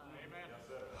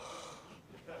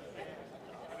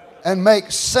 and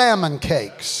make salmon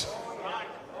cakes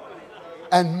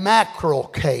and mackerel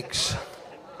cakes.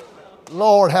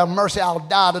 Lord have mercy, I'll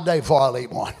die today before I'll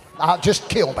eat one. Just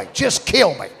kill me. Just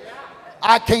kill me.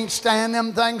 I can't stand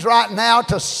them things right now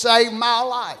to save my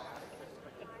life.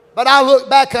 But I look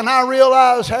back and I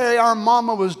realize, hey, our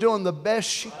mama was doing the best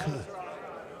she could.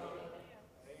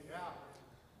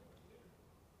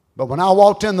 But when I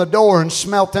walked in the door and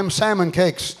smelt them salmon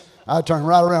cakes, I turned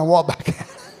right around and walked back in.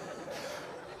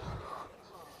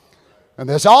 And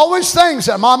there's always things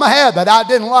that Mama had that I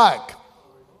didn't like.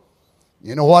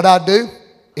 You know what I'd do?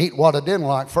 Eat what I didn't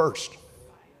like first.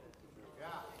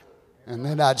 And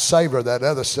then I'd savor that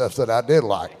other stuff that I did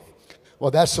like.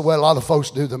 Well, that's the way a lot of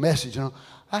folks do the message. You know,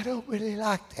 I don't really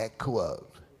like that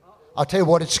quote. I'll tell you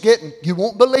what it's getting. You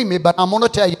won't believe me, but I'm going to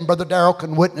tell you, and Brother Darrell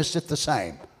can witness it the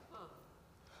same.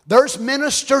 There's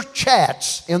minister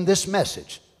chats in this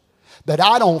message that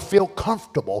I don't feel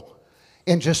comfortable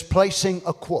in just placing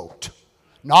a quote.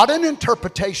 Not an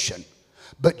interpretation,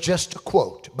 but just a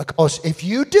quote. Because if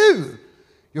you do,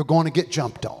 you're going to get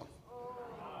jumped on.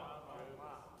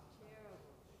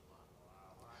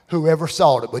 Whoever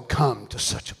thought it would come to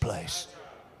such a place?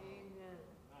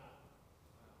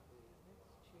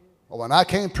 Well, when I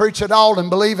can't preach it all and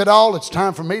believe it all, it's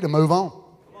time for me to move on.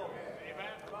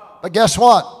 But guess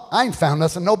what? I ain't found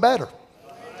nothing no better.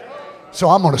 So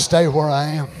I'm going to stay where I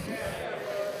am.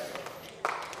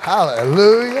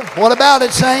 Hallelujah. What about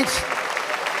it, saints?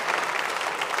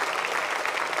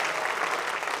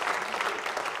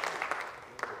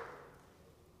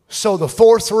 So the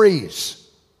 4 threes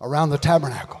around the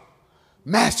tabernacle: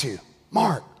 Matthew,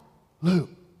 Mark,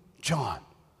 Luke, John,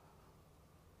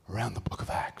 around the book of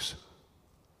Acts.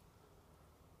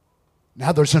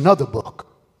 Now there's another book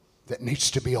that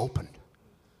needs to be opened.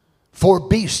 4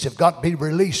 beasts have got to be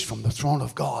released from the throne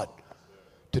of God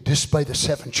to display the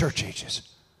 7 church ages.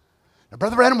 Now,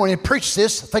 Brother Reagan, when he preached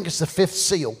this, I think it's the 5th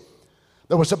seal,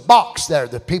 there was a box there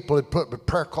that people had put with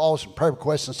prayer calls and prayer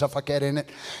requests and stuff like that in it.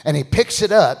 And he picks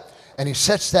it up and he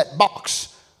sets that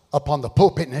box up on the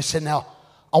pulpit and he said, now,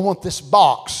 I want this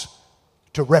box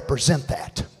to represent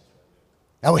that.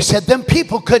 Now, he said them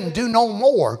people couldn't do no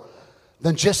more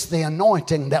than just the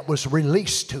anointing that was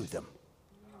released to them.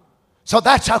 So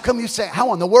that's how come you say,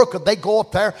 how in the world could they go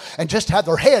up there and just have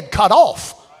their head cut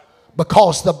off?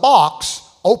 Because the box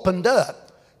opened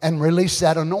up and released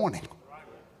that anointing.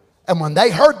 And when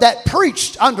they heard that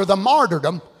preached under the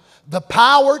martyrdom, the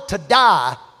power to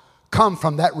die come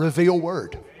from that revealed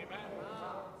word.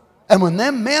 And when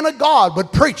them men of God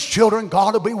would preach, children,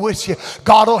 God will be with you.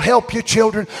 God will help you,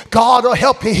 children. God will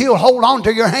help you. He'll hold on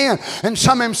to your hand. And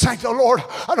some of them say, oh, Lord,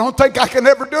 I don't think I can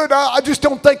ever do it. I just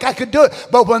don't think I could do it.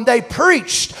 But when they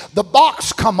preached, the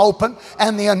box come open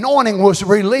and the anointing was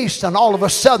released. And all of a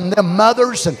sudden, them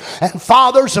mothers and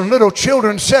fathers and little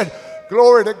children said,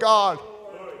 glory to God.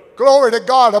 Glory to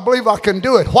God, I believe I can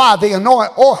do it. Why? The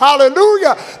anointing. Oh,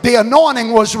 hallelujah. The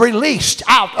anointing was released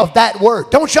out of that word.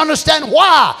 Don't you understand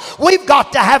why? We've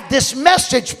got to have this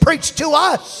message preached to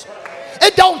us.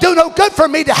 It don't do no good for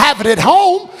me to have it at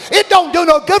home. It don't do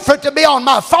no good for it to be on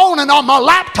my phone and on my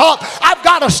laptop. I've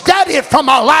got to study it from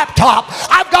my laptop.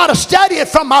 I've got to study it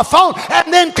from my phone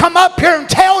and then come up here and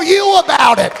tell you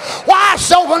about it. Why?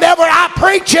 So whenever I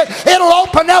preach it, it'll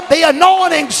open up the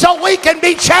anointing so we can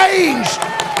be changed.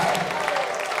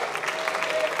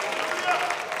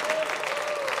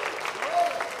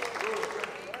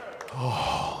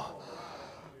 Oh,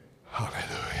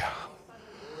 hallelujah.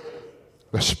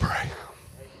 Let's pray.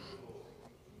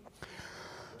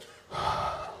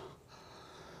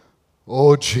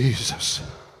 Oh, Jesus.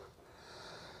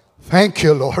 Thank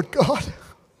you, Lord God.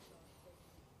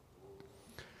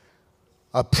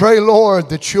 I pray, Lord,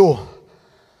 that you'll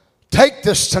take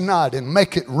this tonight and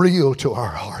make it real to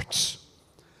our hearts.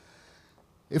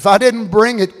 If I didn't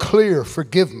bring it clear,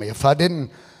 forgive me. If I didn't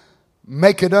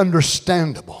make it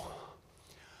understandable,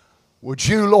 would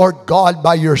you, Lord God,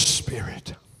 by your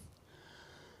Spirit,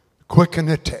 quicken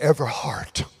it to every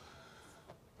heart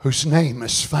whose name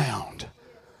is found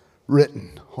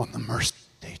written on the mercy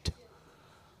seat.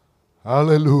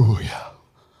 Hallelujah.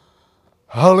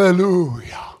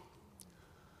 Hallelujah.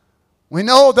 We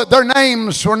know that their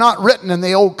names were not written in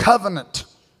the old covenant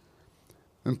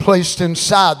and placed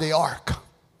inside the ark,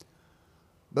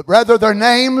 but rather their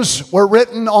names were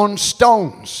written on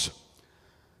stones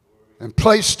and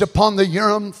placed upon the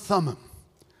Urim Thummim,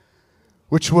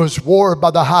 which was worn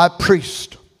by the high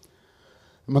priest.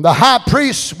 And when the high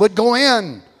priest would go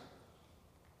in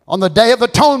on the Day of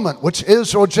Atonement, which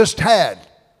Israel just had,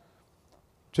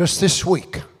 just this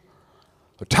week,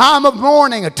 a time of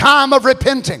mourning, a time of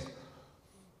repenting,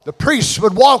 the priests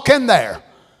would walk in there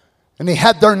And he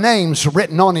had their names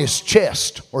written on his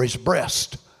chest or his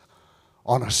breast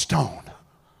on a stone.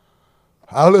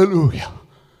 Hallelujah.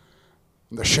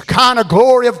 The Shekinah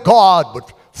glory of God would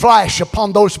flash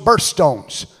upon those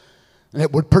birthstones, and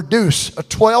it would produce a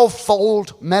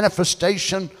 12-fold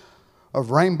manifestation of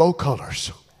rainbow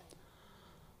colors.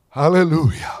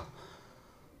 Hallelujah.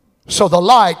 So the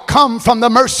light come from the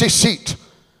mercy seat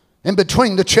in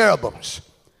between the cherubims,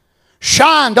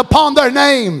 shined upon their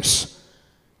names,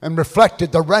 and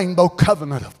reflected the rainbow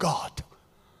covenant of God.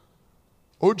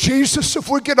 Oh, Jesus, if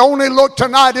we could only look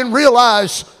tonight and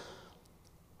realize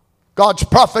God's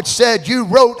prophet said, you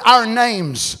wrote our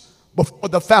names before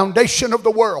the foundation of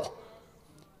the world.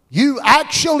 You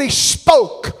actually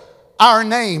spoke our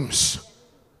names.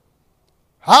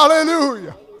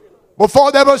 Hallelujah.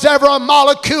 Before there was ever a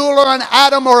molecule or an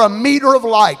atom or a meter of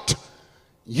light,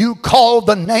 you called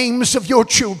the names of your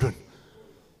children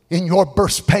in your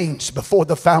birth pains before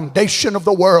the foundation of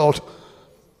the world,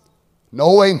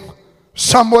 knowing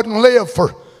some wouldn't live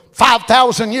for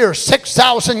 5,000 years,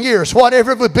 6,000 years,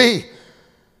 whatever it would be.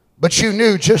 But you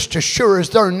knew just as sure as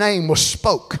their name was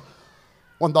spoke,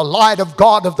 when the light of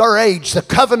God of their age, the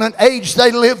covenant age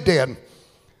they lived in,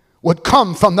 would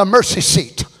come from the mercy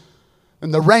seat,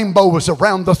 and the rainbow was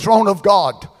around the throne of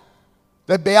God.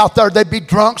 They'd be out there, they'd be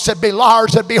drunks, they'd be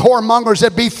liars, they'd be whoremongers,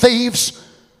 they'd be thieves.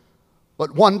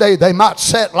 But one day they might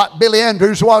sit like Billy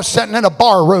Andrews was sitting in a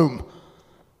bar room,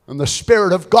 and the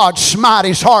Spirit of God smite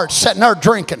his heart sitting there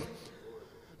drinking,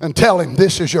 and tell him,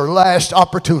 this is your last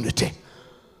opportunity.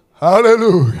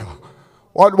 Hallelujah.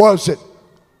 What was it?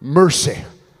 Mercy.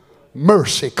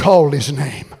 Mercy called his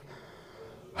name.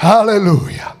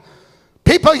 Hallelujah.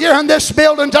 People here in this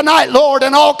building tonight, Lord,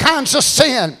 in all kinds of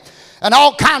sin and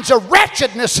all kinds of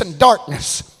wretchedness and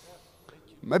darkness.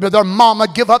 Maybe their mama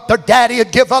give up, their daddy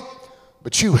had give up,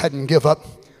 but you hadn't give up.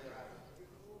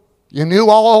 You knew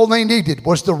all they needed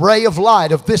was the ray of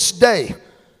light of this day.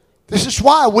 This is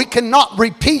why we cannot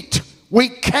repeat. We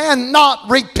cannot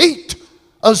repeat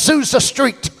Azusa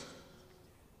Street.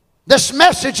 This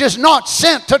message is not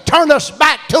sent to turn us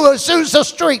back to Azusa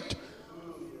Street.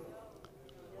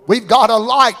 We've got a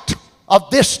light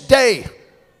of this day.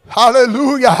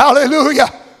 Hallelujah, hallelujah.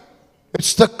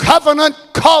 It's the covenant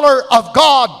color of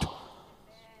God.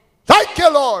 Thank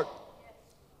you, Lord.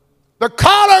 The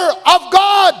color of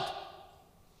God.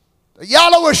 The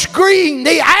yellowish green,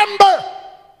 the amber.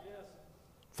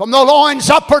 From the loins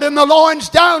upward and the loins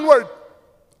downward.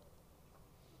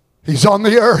 He's on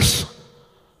the earth,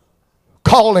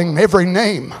 calling every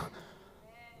name.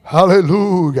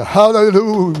 Hallelujah,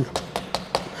 hallelujah.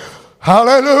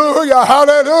 Hallelujah,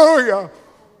 hallelujah.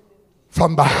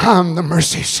 From behind the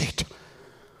mercy seat.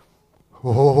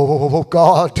 Oh,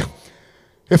 God.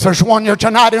 If there's one here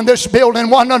tonight in this building,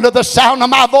 one under the sound of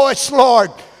my voice,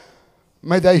 Lord,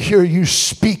 may they hear you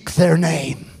speak their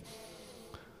name.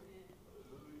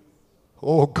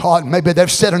 Oh, God, maybe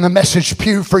they've sat in a message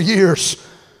pew for years,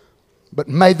 but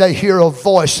may they hear a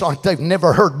voice like they've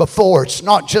never heard before. It's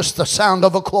not just the sound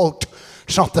of a quote.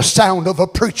 It's not the sound of a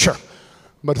preacher,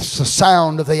 but it's the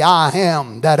sound of the I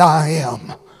am that I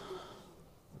am.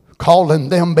 Calling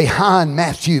them behind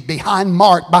Matthew, behind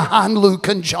Mark, behind Luke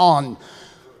and John,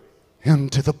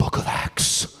 into the book of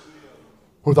Acts,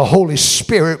 where the Holy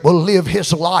Spirit will live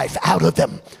his life out of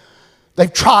them.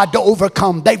 They've tried to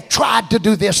overcome. They've tried to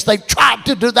do this. They've tried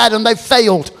to do that, and they've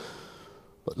failed.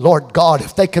 But Lord God,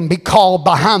 if they can be called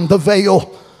behind the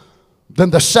veil, then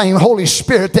the same Holy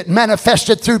Spirit that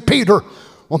manifested through Peter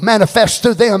will manifest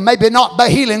through them. Maybe not by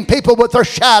healing people with their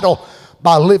shadow,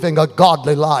 by living a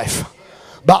godly life,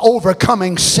 by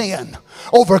overcoming sin,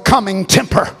 overcoming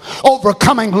temper,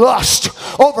 overcoming lust,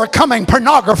 overcoming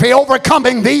pornography,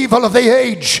 overcoming the evil of the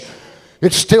age.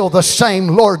 It's still the same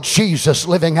Lord Jesus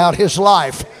living out his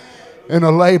life in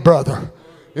a lay brother,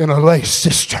 in a lay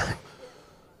sister.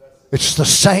 It's the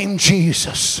same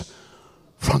Jesus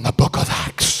from the book of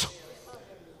Acts.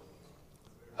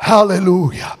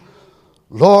 Hallelujah.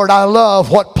 Lord, I love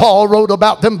what Paul wrote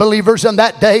about them believers in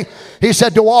that day. He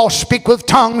said, do all speak with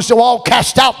tongues? Do all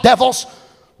cast out devils?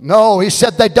 No, he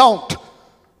said they don't.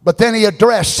 But then he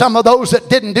addressed some of those that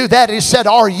didn't do that. He said,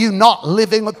 are you not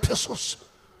living epistles?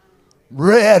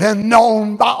 Read and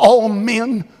known by all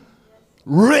men.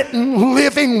 Written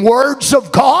living words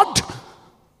of God.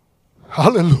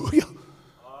 Hallelujah.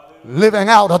 Living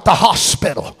out at the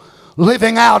hospital.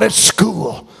 Living out at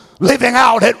school. Living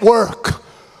out at work.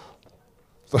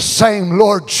 The same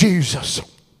Lord Jesus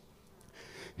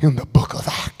in the book of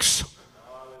Acts.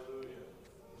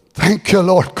 Thank you,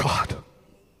 Lord God.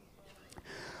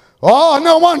 Oh,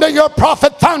 no wonder your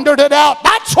prophet thundered it out.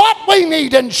 That's what we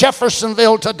need in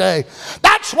Jeffersonville today.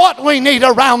 That's what we need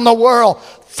around the world.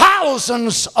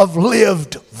 Thousands of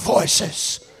lived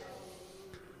voices.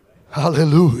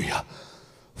 Hallelujah.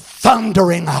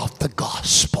 Thundering out the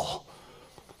gospel.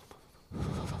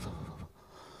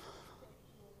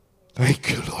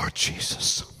 Thank you, Lord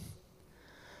Jesus.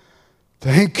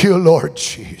 Thank you, Lord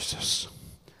Jesus.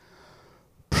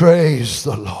 Praise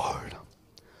the Lord.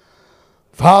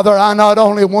 Father, I not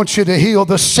only want you to heal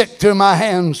the sick through my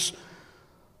hands,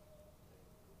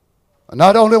 I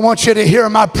not only want you to hear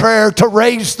my prayer to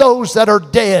raise those that are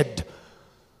dead,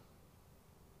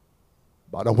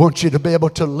 but I want you to be able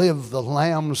to live the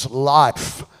Lamb's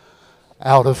life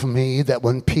out of me, that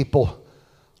when people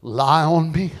lie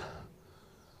on me,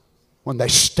 when they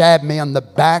stab me in the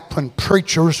back, when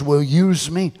preachers will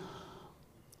use me,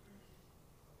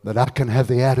 that I can have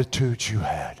the attitude you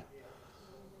had.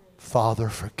 Father,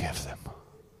 forgive them.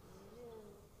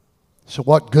 So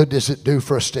what good does it do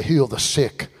for us to heal the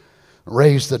sick,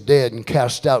 raise the dead, and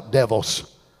cast out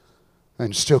devils,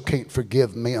 and still can't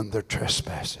forgive men their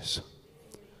trespasses?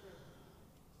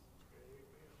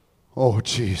 Oh,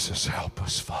 Jesus, help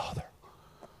us, Father.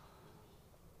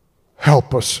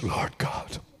 Help us, Lord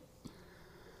God.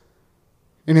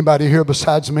 Anybody here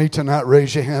besides me tonight,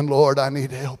 raise your hand. Lord, I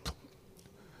need help.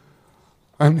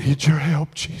 I need your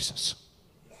help, Jesus.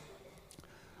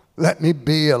 Let me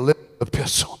be a living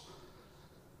epistle,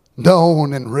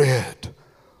 known and read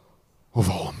of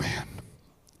all men.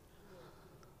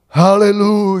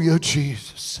 Hallelujah,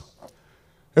 Jesus.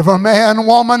 Every man,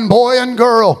 woman, boy, and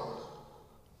girl,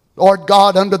 Lord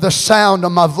God, under the sound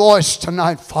of my voice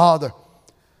tonight, Father,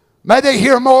 may they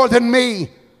hear more than me.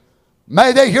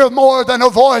 May they hear more than a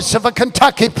voice of a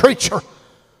Kentucky preacher.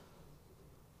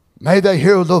 May they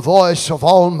hear the voice of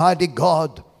Almighty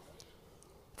God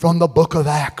from the book of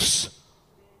Acts,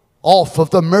 off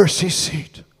of the mercy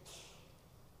seat.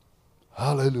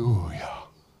 Hallelujah.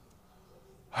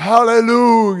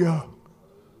 Hallelujah.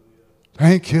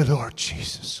 Thank you, Lord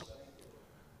Jesus.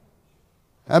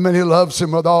 How many loves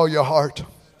him with all your heart?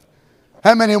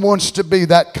 How many wants to be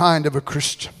that kind of a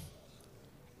Christian?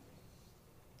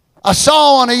 I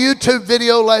saw on a YouTube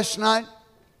video last night,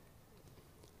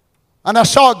 and I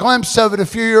saw a glimpse of it a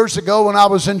few years ago when I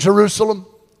was in Jerusalem.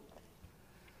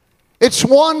 It's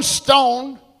one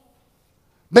stone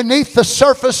beneath the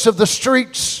surface of the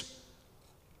streets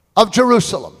of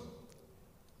Jerusalem.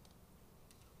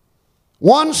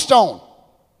 One stone.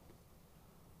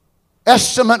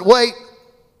 Estimate weight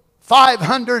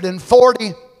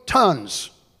 540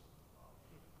 tons.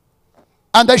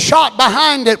 And they shot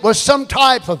behind it with some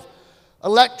type of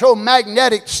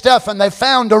electromagnetic stuff, and they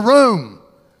found a room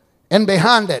in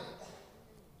behind it.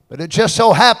 But it just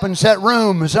so happens that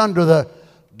room is under the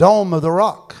dome of the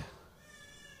rock.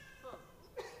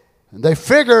 And they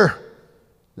figure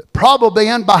that probably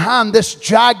in behind this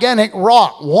gigantic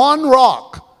rock, one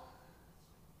rock,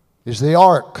 is the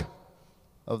Ark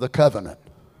of the Covenant.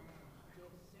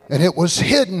 And it was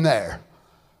hidden there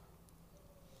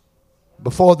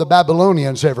before the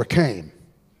Babylonians ever came.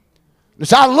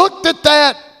 As I looked at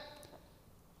that,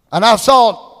 and I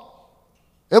thought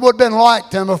it would have been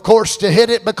like them, of course, to hit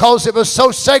it because it was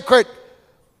so sacred.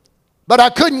 But I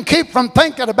couldn't keep from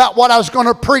thinking about what I was going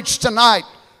to preach tonight.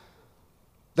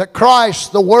 That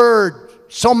Christ, the Word,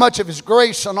 so much of His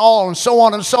grace and all, and so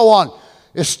on,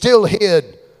 is still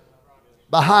hid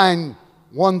behind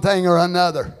one thing or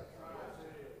another.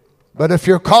 But if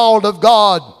you're called of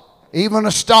God, even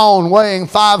a stone weighing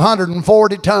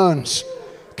 540 tons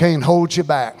can't hold you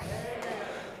back.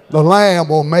 The Lamb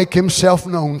will make Himself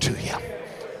known to you.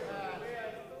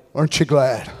 Aren't you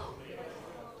glad?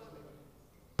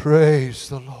 Praise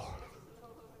the Lord.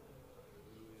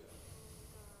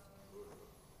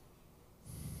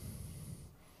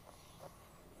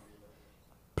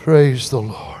 Praise the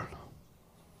Lord.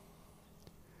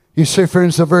 You see,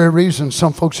 friends, the very reason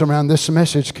some folks around this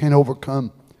message can't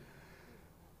overcome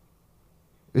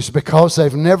is because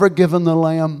they've never given the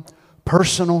Lamb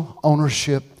personal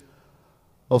ownership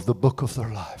of the book of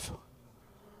their life.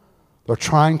 They're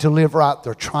trying to live right.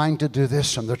 They're trying to do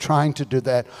this and they're trying to do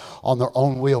that on their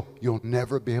own will. You'll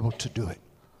never be able to do it.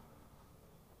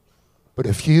 But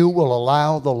if you will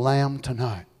allow the Lamb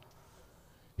tonight,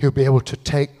 He'll be able to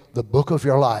take the book of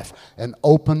your life and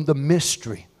open the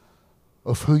mystery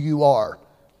of who you are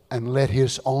and let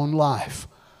His own life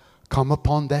come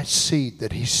upon that seed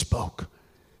that He spoke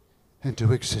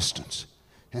into existence.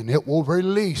 And it will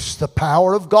release the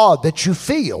power of God that you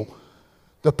feel,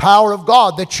 the power of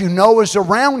God that you know is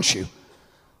around you,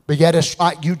 but yet it's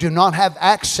like you do not have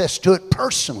access to it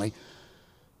personally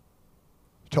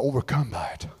to overcome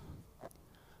that.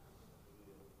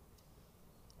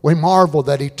 We marvel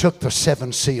that he took the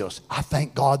 7 seals. I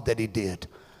thank God that he did.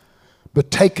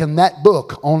 But taking that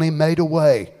book only made a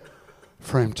way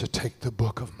for him to take the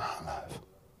book of my life.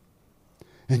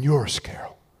 And yours,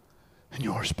 Carol. And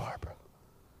yours, Barbara.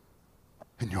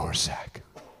 And yours, Zach.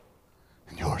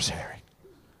 And yours, Harry.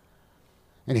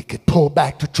 And he could pull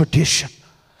back the tradition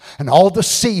and all the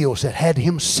seals that had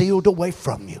him sealed away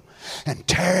from you and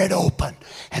tear it open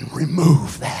and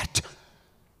remove that.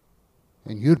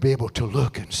 And you'd be able to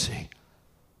look and see,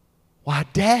 why,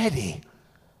 Daddy,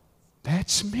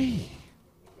 that's me.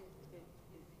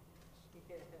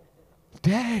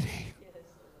 Daddy,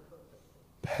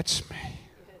 that's me.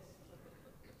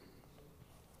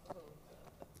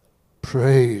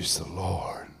 Praise the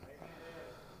Lord.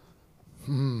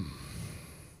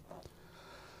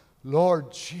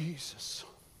 Lord Jesus.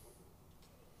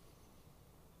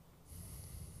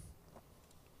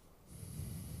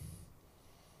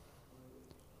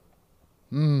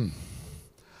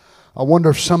 I wonder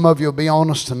if some of you will be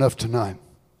honest enough tonight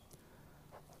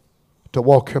to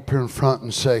walk up here in front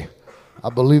and say, I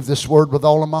believe this word with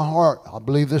all of my heart. I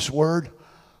believe this word.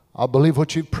 I believe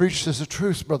what you preached is the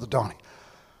truth, Brother Donny.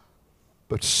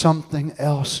 But something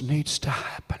else needs to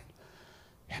happen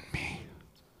in me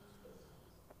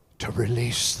to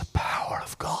release the power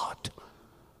of God.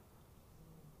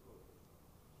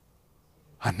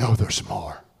 I know there's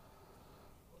more.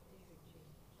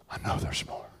 I know there's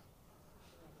more.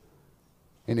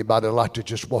 Anybody like to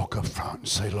just walk up front and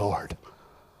say, Lord,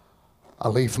 I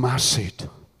leave my seat.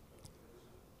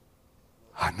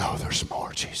 I know there's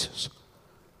more, Jesus.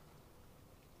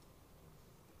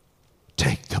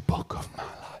 Take the book of my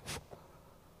life.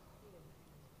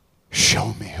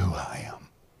 Show me who I am.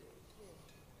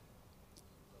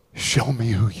 Show me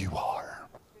who you are.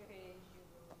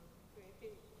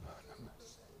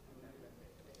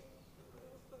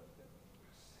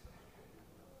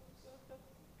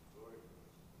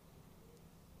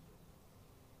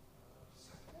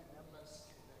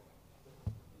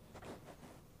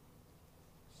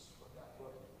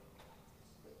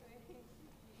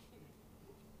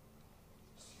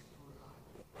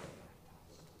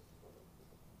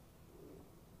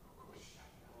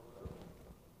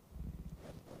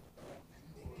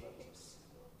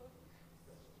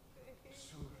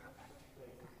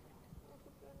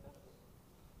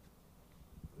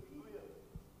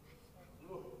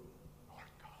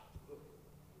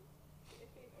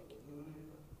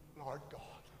 Lord God.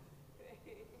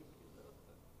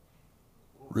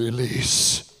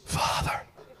 Release, Father.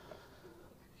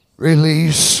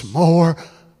 Release more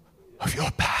of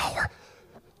your power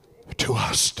to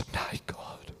us tonight,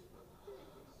 God.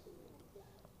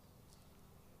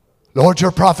 Lord,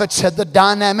 your prophet said the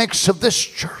dynamics of this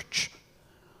church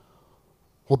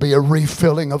will be a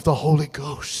refilling of the Holy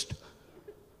Ghost.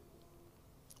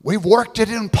 We've worked it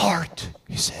in part,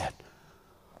 he said,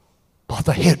 but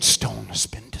the headstone has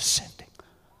been descending.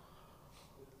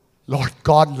 Lord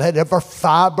God, let every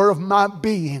fiber of my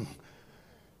being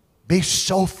be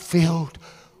so filled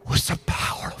with the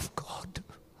power of God.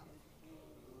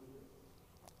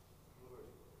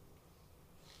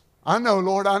 I know,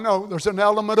 Lord, I know there's an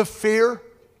element of fear.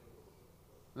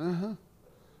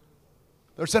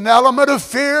 There's an element of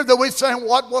fear that we say,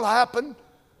 what will happen?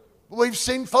 We've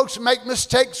seen folks make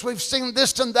mistakes. We've seen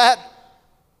this and that.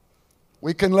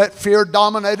 We can let fear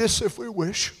dominate us if we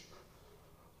wish.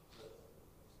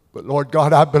 But Lord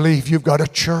God, I believe you've got a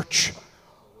church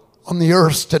on the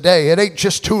earth today. It ain't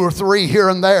just 2 or 3 here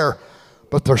and there,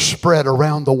 but they're spread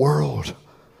around the world.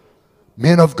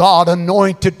 Men of God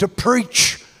anointed to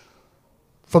preach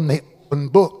from the open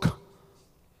book,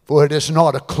 for it is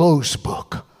not a closed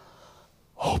book,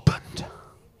 opened.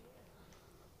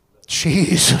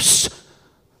 Jesus,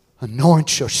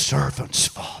 anoint your servants,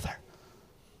 Father,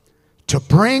 to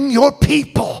bring your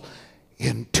people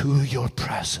into your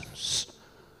presence.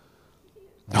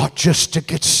 Not just to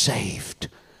get saved,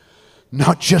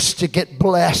 not just to get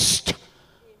blessed.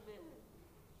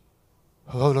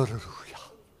 Hallelujah.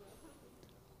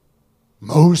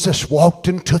 Moses walked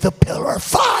into the pillar of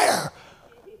fire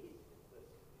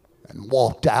and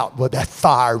walked out with that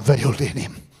fire veiled in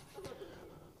him.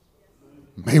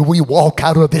 May we walk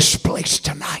out of this place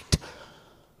tonight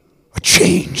a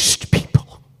changed people.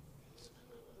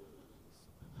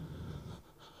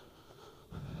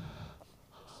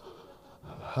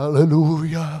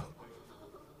 Hallelujah.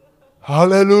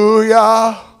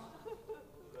 Hallelujah.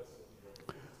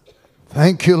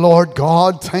 Thank you, Lord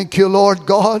God. Thank you, Lord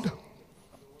God.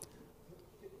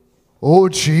 Oh,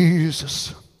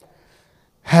 Jesus.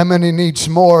 How many needs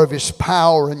more of his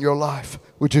power in your life?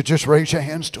 Would you just raise your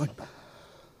hands to Him?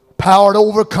 Power to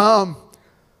overcome.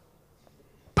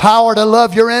 Power to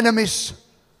love your enemies.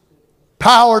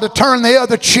 Power to turn the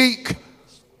other cheek.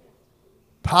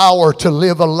 Power to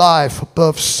live a life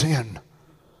above sin.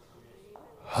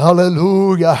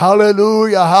 Hallelujah,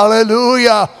 hallelujah,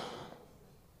 hallelujah.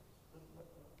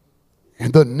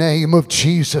 In the name of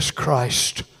Jesus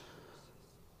Christ,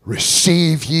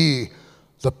 receive ye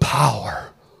the power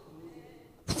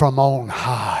from on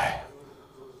high.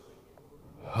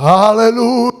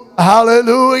 Hallelujah,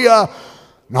 hallelujah.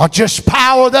 Not just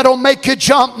power that'll make you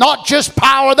jump, not just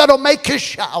power that'll make you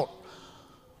shout,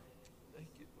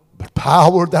 but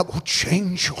power that will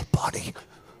change your body.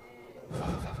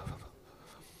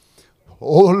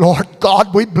 Oh Lord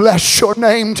God, we bless your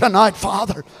name tonight,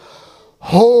 Father.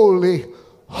 Holy,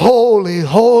 holy,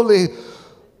 holy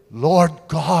Lord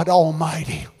God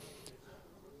Almighty,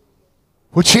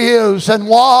 which is and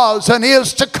was and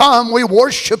is to come. We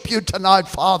worship you tonight,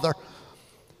 Father.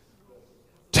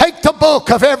 Take the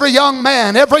book of every young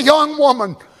man, every young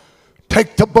woman.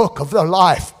 Take the book of their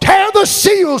life. Tear the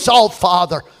seals off,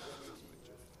 Father.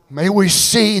 May we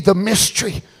see the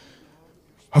mystery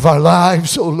of our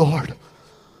lives, O Lord.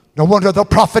 No wonder the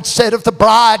prophet said, if the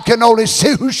bride can only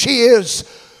see who she is,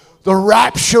 the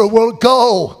rapture will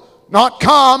go, not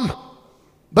come,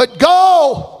 but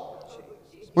go.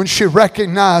 When she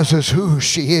recognizes who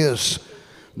she is,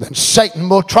 then Satan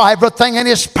will try everything in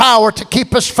his power to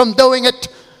keep us from doing it.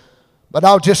 But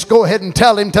I'll just go ahead and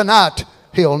tell him tonight,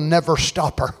 he'll never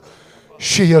stop her.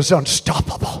 She is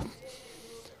unstoppable.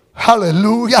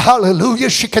 Hallelujah, hallelujah.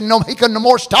 He can no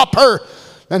more stop her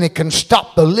than he can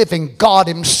stop the living God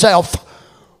himself,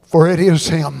 for it is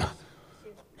him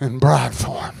in bride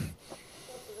form.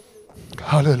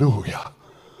 Hallelujah.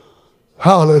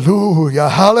 Hallelujah,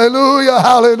 hallelujah,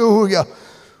 hallelujah.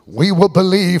 We will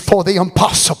believe for the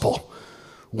impossible.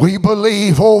 We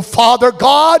believe, oh Father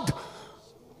God,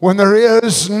 when there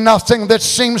is nothing that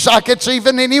seems like it's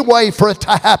even any way for it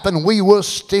to happen, we will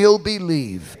still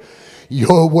believe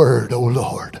your word, oh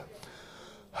Lord.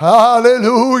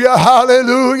 Hallelujah,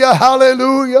 hallelujah,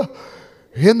 hallelujah.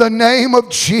 In the name of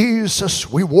Jesus,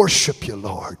 we worship you,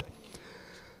 Lord.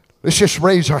 Let's just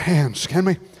raise our hands, can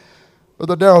we?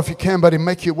 Brother Darrell, if you can, buddy,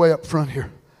 make your way up front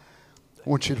here. I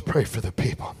want you to pray for the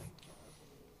people.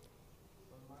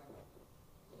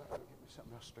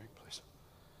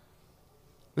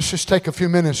 Let's just take a few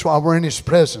minutes while we're in His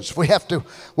presence. If we have to,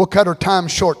 we'll cut our time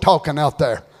short talking out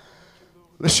there.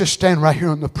 Let's just stand right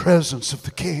here in the presence of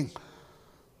the King.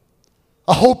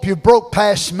 I hope you broke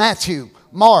past Matthew,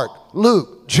 Mark,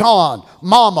 Luke, John,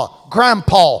 Mama,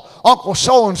 Grandpa, Uncle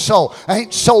so-and-so,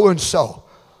 Aunt so-and-so.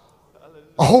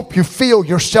 I hope you feel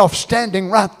yourself standing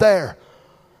right there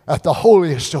at the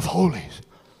holiest of holies.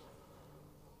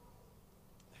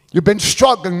 You've been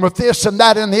struggling with this and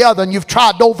that and the other, and you've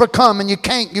tried to overcome and you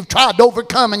can't. You've tried to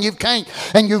overcome and you can't.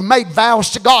 And you've made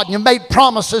vows to God and you've made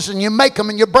promises and you make them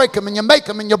and you break them and you make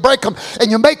them and you break them and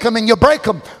you make them and you break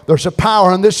them. There's a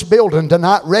power in this building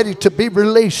tonight ready to be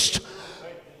released.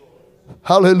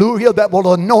 Hallelujah. That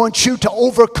will anoint you to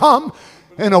overcome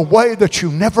in a way that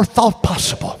you never thought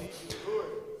possible.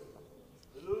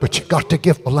 But you got to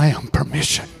give the Lamb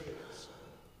permission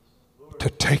to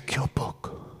take your book.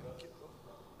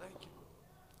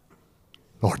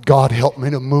 Lord God, help me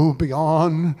to move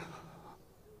beyond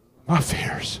my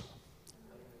fears.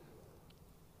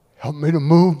 Help me to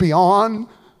move beyond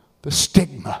the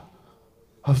stigma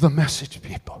of the message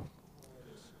people.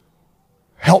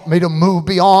 Help me to move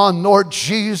beyond, Lord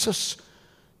Jesus,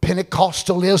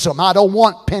 Pentecostalism. I don't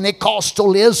want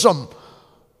Pentecostalism.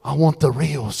 I want the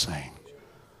real thing.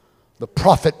 The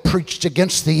prophet preached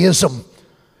against the ism.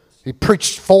 He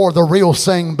preached for the real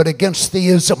thing, but against the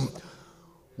ism.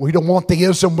 We don't want the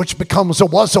ism which becomes a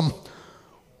wasm.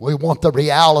 We want the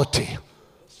reality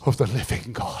of the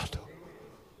living God.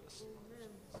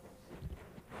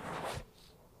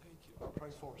 Pray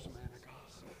for us, man of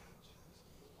God.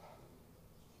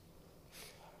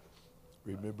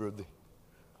 Remember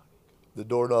the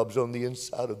doorknob's on the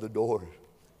inside of the door.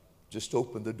 Just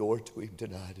open the door to Him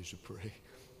tonight as you pray.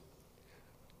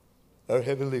 Our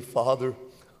Heavenly Father,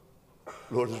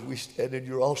 Lord, as we stand in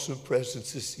your awesome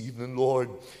presence this evening, Lord,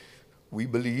 we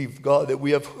believe, God, that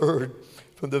we have heard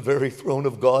from the very throne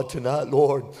of God tonight,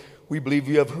 Lord, We believe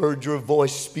you have heard your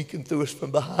voice speaking through us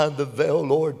from behind the veil,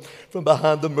 Lord, from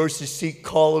behind the mercy seat,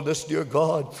 calling us, dear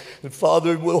God. And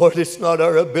Father, Lord, it's not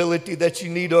our ability that you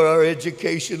need or our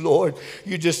education, Lord.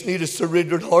 You just need a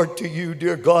surrendered heart to you,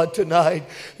 dear God, tonight.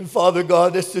 And Father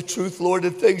God, that's the truth, Lord,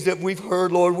 the things that we've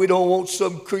heard, Lord. We don't want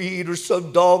some creed or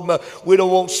some dogma. We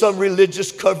don't want some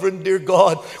religious covering, dear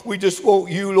God. We just want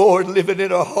you, Lord, living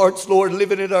in our hearts, Lord,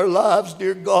 living in our lives,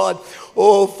 dear God.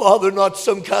 Oh, Father, not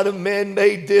some kind of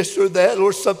man-made this or that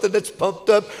or something that's pumped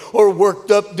up or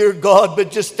worked up, dear God,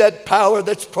 but just that power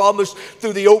that's promised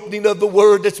through the opening of the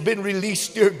word that's been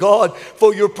released, dear God.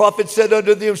 For your prophet said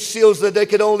unto them seals that they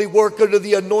could only work under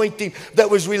the anointing that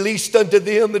was released unto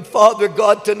them. And Father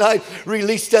God, tonight,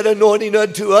 release that anointing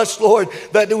unto us, Lord,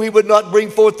 that we would not bring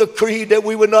forth a creed, that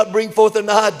we would not bring forth an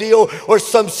ideal or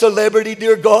some celebrity,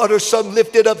 dear God, or some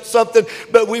lifted up something,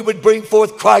 but we would bring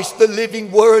forth Christ, the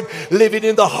living word, living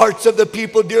in the hearts of the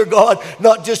people, dear God,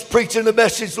 not just preaching a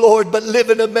message, Lord, but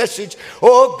living a message.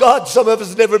 Oh God, some of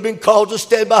us never been called to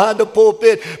stand behind a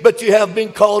pulpit, but you have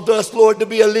been called to us, Lord, to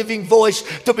be a living voice,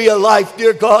 to be a life,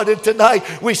 dear God. And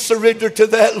tonight we surrender to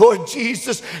that, Lord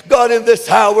Jesus. God, in this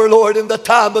hour, Lord, in the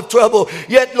time of trouble,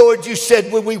 yet, Lord, you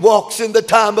said when we walks in the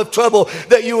time of trouble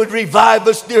that you would revive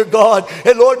us, dear God.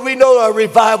 And Lord, we know our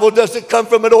revival doesn't come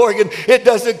from an organ, it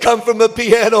doesn't come from a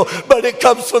piano, but it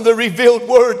comes from the revealed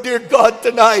word, dear God,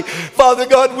 tonight. Father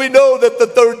God, we know that the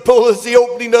third pull is the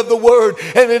opening of the word,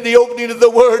 and in the opening of the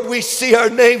word we see our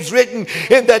names written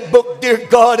in that book, dear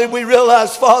God, and we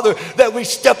realize, Father, that we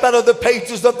step out of the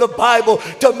pages of the Bible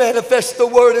to manifest the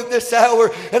word in this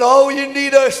hour. And all you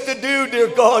need us to do, dear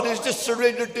God, is just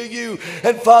surrender to you.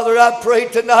 And Father, I pray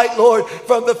tonight, Lord,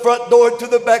 from the front door to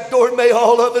the back door, may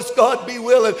all of us, God, be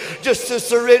willing just to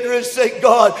surrender and say,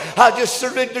 God, I just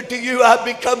surrender to you. I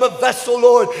become a vessel,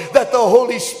 Lord, that the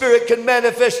Holy Spirit can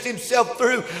manifest himself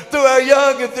through our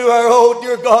young and through our old,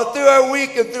 dear God, through our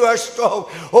weak and through our strong.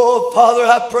 Oh, Father,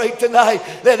 I pray tonight,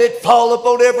 let it fall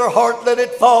upon every heart. Let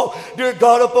it fall, dear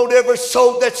God, upon every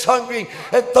soul that's hungry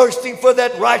and thirsting for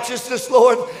that righteousness,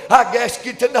 Lord. I ask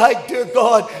you tonight, dear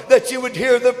God, that you would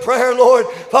hear the prayer, Lord.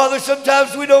 Father,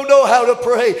 sometimes we don't know how to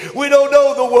pray. We don't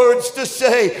know the words to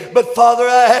say. But Father,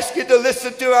 I ask you to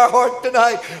listen to our heart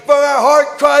tonight. For our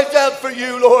heart cries out for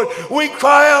you, Lord. We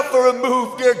cry out for a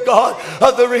move, dear God,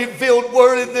 of the revealed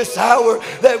word in this hour,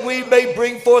 that we may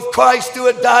bring forth Christ to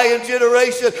a dying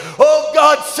generation. Oh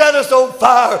God, set us on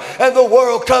fire, and the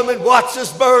world come and watch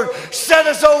us burn. Set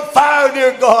us on fire,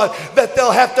 dear God, that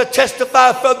they'll have to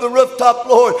testify from the rooftop,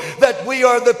 Lord, that we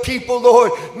are the people,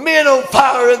 Lord, men on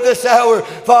fire in this hour.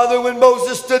 Father, when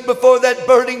Moses stood before that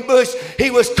burning bush,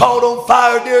 he was caught on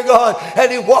fire, dear God,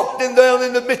 and he walked down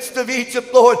in the midst of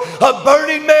Egypt, Lord, a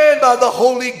burning man by the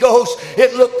Holy Ghost.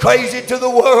 It looked crazy to the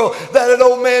world that an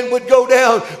old man would go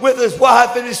down with his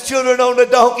wife and his children on a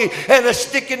donkey and a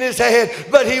stick in his hand,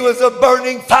 but he was a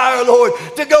burning fire, Lord,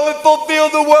 to go and fulfill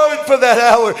the word for that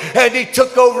hour, and he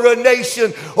took over a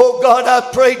nation. Oh God,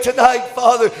 I pray tonight,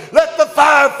 Father, let the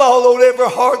fire fall on every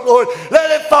heart, Lord.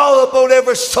 Let it fall upon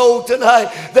every soul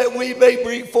tonight, that we may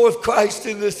bring forth Christ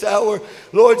in this hour.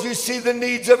 Lord, you see the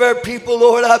needs of our people,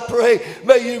 Lord. I pray,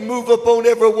 may you move upon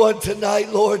everyone tonight,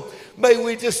 Lord. May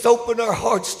we just open our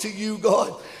hearts to you,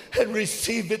 God, and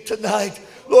receive it tonight.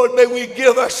 Lord, may we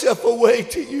give ourselves away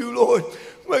to you, Lord.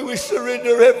 May we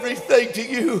surrender everything to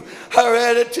you, our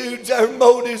attitudes, our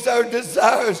motives, our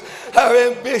desires, our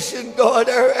ambition, God,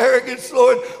 our arrogance,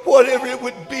 Lord, whatever it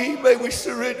would be, may we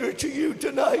surrender to you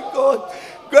tonight, God.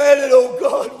 Grant it, oh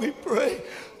God, we pray.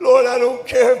 Lord, I don't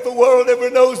care if the world ever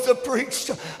knows to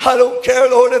preach. I don't care,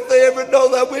 Lord, if they ever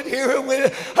know that we'd hear him.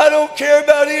 I don't care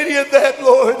about any of that,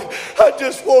 Lord. I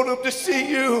just want them to see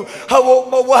you. I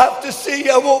want my wife to see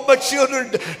you. I want my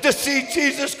children to see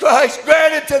Jesus Christ.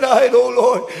 Grant it tonight, oh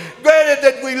Lord. Grant it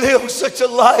that we live such a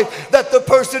life that the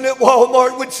person at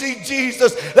Walmart would see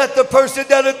Jesus, that the person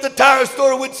down at the tire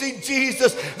store would see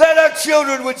Jesus, that our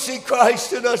children would see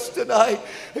Christ in us tonight.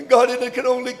 And God, and it can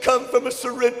only come from a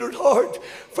surrendered heart,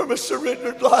 from a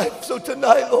surrendered life. So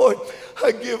tonight, Lord,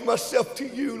 I give myself to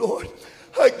you, Lord.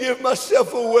 I give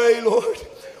myself away, Lord.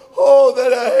 All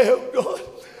that I am, God,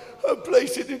 I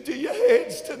place it into your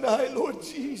hands tonight, Lord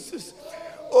Jesus.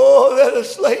 Oh, let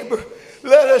us labor.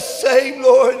 Let us sing,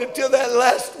 Lord, until that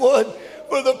last one.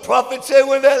 For the prophet said,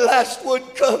 when that last one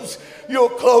comes, you'll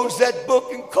close that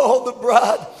book and call the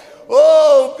bride.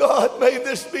 Oh, God, may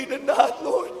this be the night,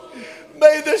 Lord.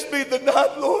 May this be the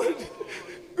night, Lord.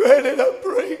 Granted, I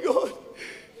pray, God,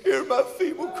 hear my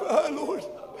feeble cry, Lord.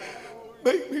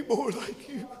 Make me more like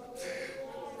you.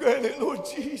 Grant it, Lord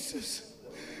Jesus.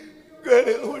 Grant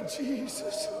it, Lord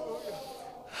Jesus.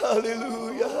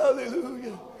 Hallelujah,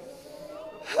 hallelujah.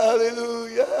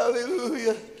 Hallelujah,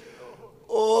 hallelujah.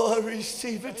 Oh, I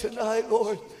receive it tonight,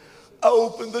 Lord. I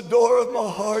open the door of my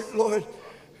heart, Lord.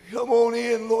 Come on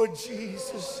in, Lord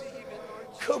Jesus.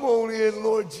 Come on in,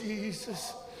 Lord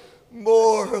Jesus.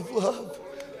 More of love,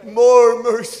 more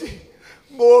mercy,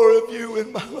 more of you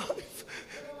in my life.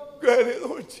 Grant it,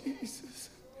 Lord Jesus.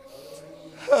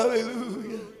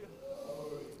 Hallelujah.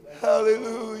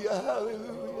 Hallelujah,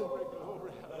 hallelujah.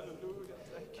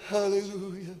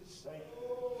 Hallelujah.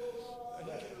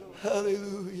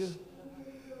 Hallelujah.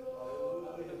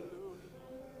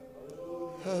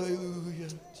 Hallelujah.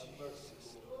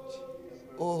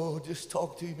 Oh, just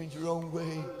talk to him in your own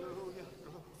way.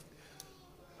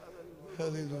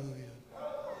 Hallelujah.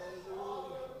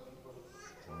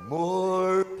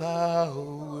 More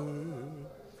power,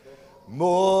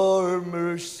 more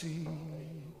mercy,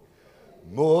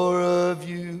 more of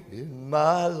you in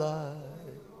my life.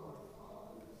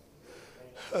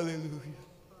 Hallelujah.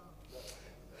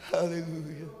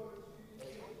 Hallelujah.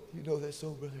 You know that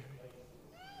song, brother?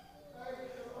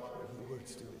 The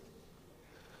words to it.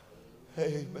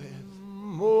 Amen.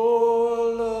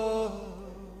 More love,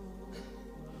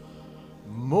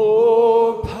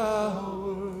 more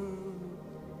power,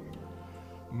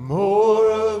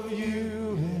 more of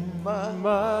you in my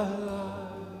life.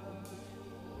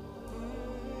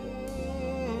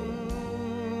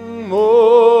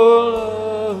 More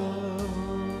love,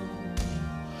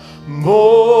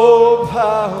 more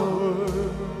power,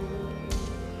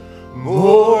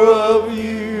 more of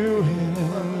you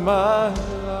in my life.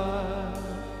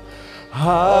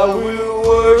 I will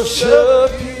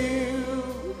worship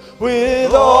you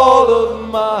with all of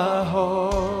my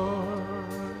heart.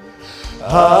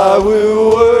 I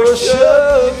will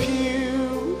worship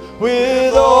you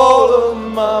with all of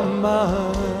my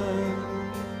mind.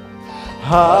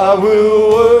 I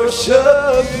will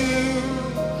worship you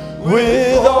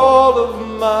with all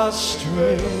of my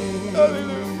strength.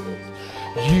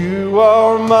 You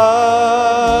are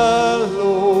my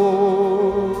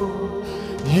Lord.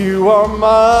 You are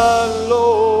my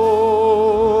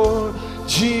Lord.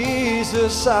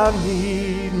 Jesus, I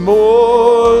need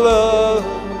more love,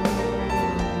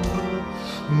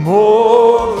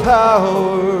 more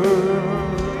power,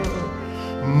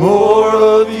 more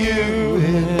of you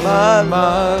in my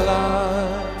life.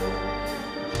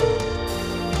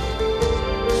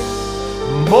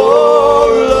 More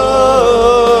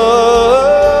love,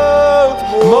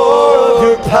 more of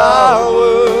your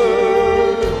power,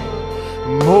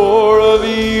 more of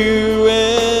you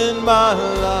in my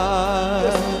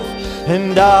life.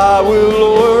 And I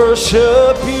will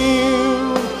worship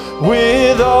you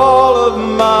with all of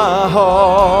my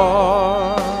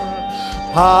heart.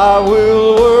 I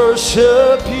will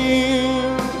worship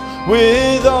you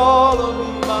with all of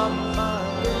my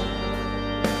mind.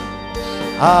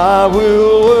 I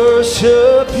will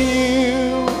worship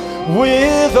you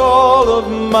with all of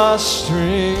my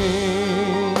strength.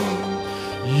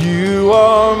 You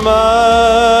are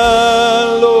my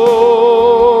Lord.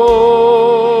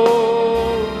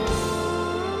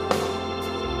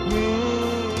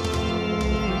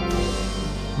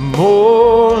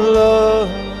 More love,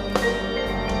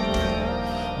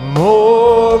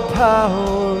 more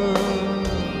power,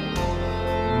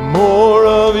 more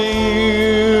of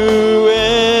you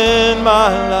in my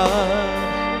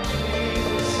life.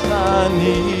 Jesus, I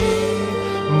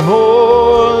need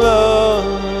more love,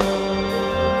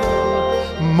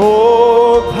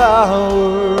 more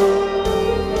power,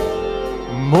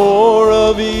 more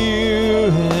of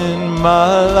you in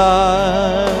my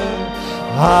life.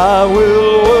 I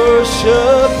will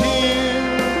worship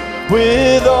you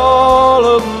with all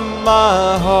of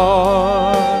my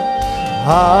heart.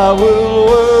 I will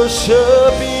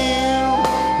worship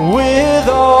you with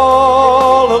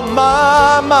all of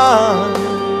my mind.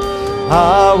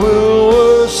 I will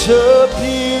worship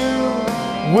you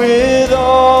with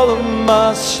all of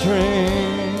my strength.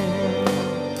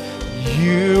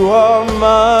 You are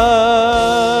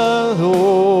my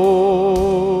Lord.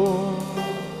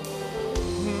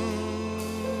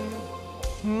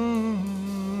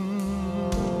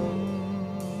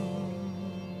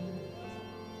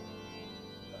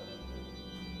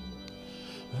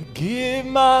 I give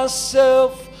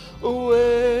myself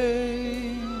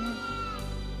away.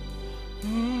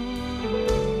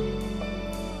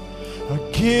 I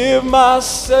give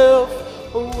myself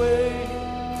away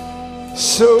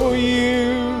so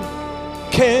you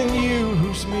can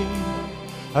use me.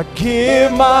 I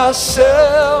give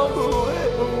myself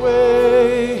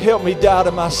away. Help me die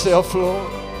to myself,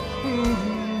 Lord.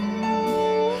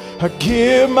 I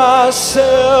give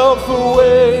myself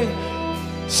away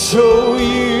so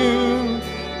you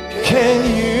can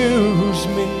use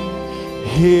me.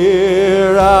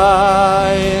 Here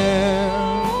I am,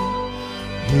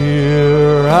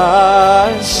 here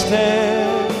I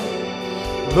stand.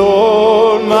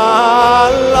 Lord, my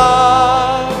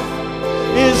life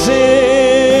is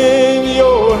in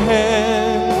your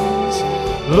hands.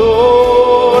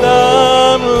 Lord,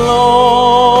 I'm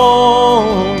longing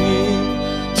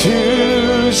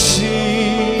to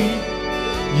see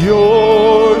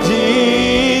your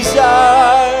desires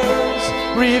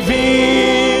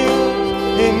revealed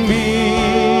in me.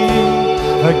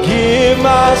 I give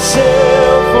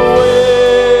myself away.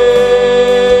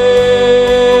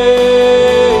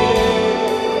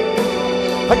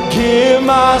 I give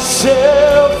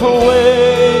myself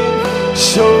away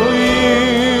so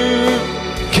you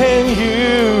can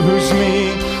use me.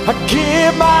 I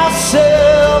give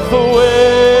myself away.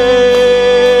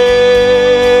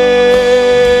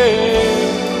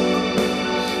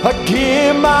 I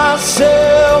give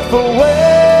myself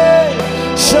away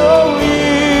so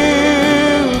you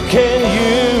can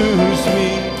use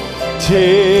me.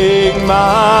 Take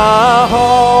my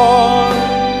heart,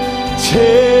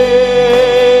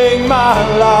 take my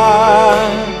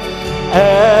life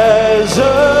as a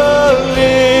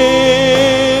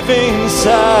living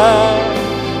sacrifice.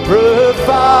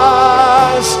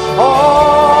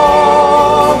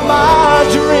 All my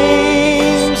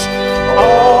dreams,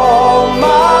 all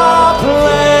my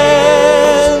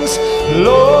plans,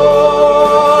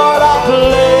 Lord, I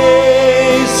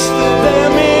place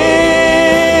them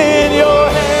in your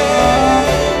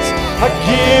hands. I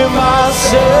give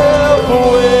myself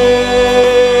away,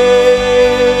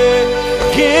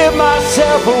 give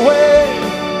myself away.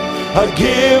 I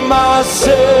give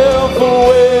myself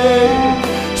away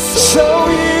so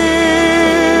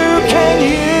you can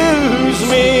use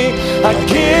me. I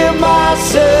give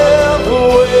myself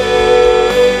away.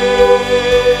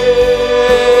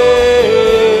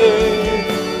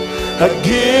 I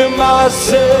give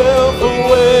myself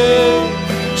away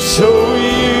so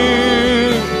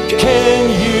you can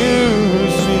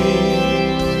use me.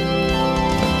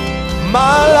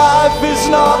 My life is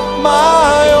not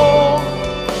my own.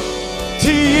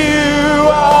 To you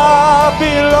I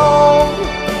belong.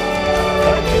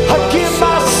 I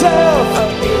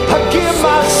give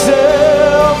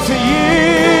myself to you.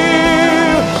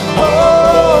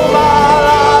 Oh, my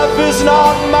life is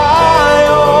not my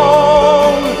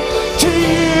own. To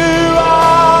you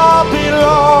I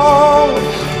belong.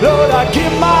 Lord, I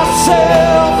give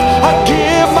myself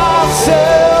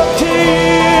to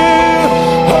you.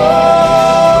 Oh,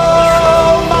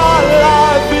 my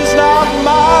life is not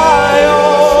my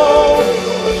own.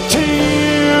 To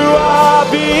you I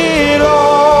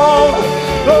belong.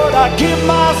 Lord, I give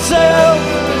myself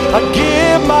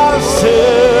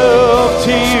to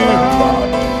you.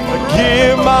 I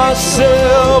give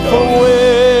myself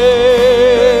away.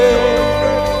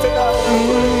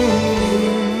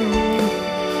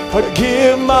 I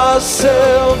give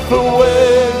myself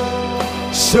away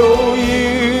so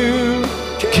you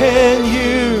can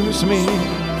use me.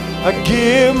 I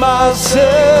give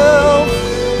myself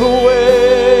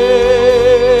away.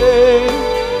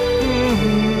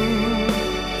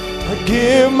 I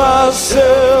give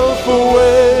myself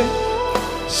away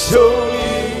so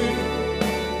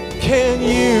you can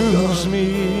use me.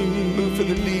 Move for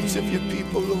the needs of your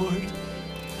people, Lord.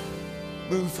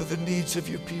 Move for the needs of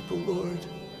your people, Lord.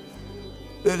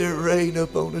 Let it rain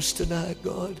upon us tonight,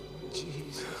 God.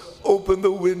 Jesus. Open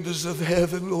the windows of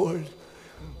heaven, Lord.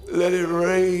 Let it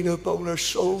rain upon our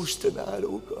souls tonight,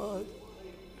 oh God.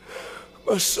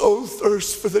 My soul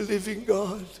thirsts for the living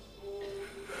God.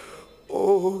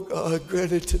 Oh God,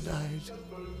 grant it tonight.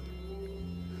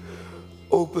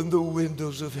 Open the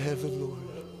windows of heaven, Lord.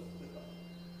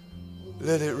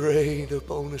 Let it rain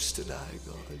upon us tonight,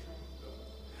 God.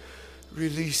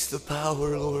 Release the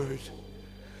power, Lord.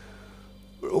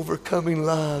 We're overcoming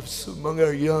lives among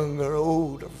our young, our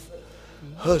old, our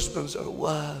husbands, our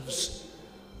wives.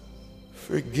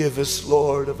 Forgive us,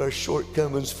 Lord, of our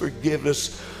shortcomings. Forgive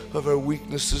us of our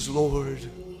weaknesses, Lord.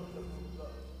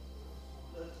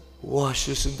 Wash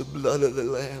us in the blood of the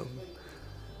Lamb.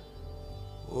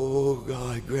 Oh,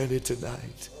 God, grant it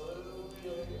tonight.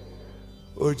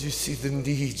 Lord, you see the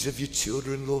needs of your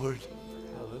children, Lord.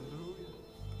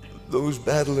 Those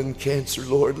battling cancer,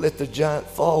 Lord, let the giant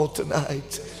fall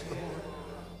tonight.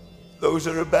 Those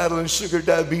that are battling sugar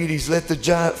diabetes, let the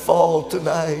giant fall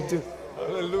tonight.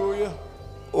 Hallelujah.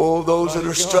 Oh, those that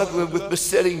are struggling with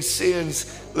besetting sins,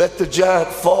 let the giant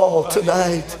fall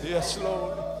tonight. Yes,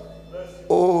 Lord.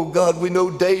 Oh, God, we know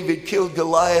David killed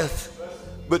Goliath,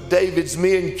 but David's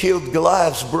men killed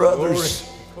Goliath's brothers.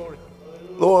 Glory.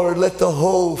 Lord, let the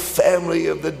whole family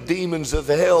of the demons of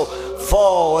hell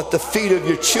fall at the feet of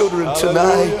your children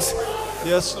tonight.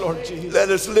 Yes, Lord Jesus.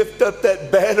 Let us lift up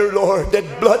that banner, Lord,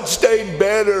 that bloodstained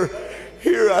banner.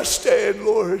 Here I stand,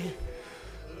 Lord.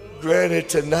 Grant it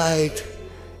tonight.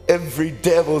 Every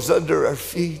devil's under our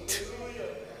feet.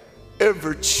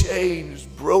 Every chain is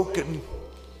broken.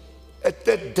 At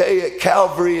that day at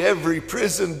Calvary, every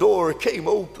prison door came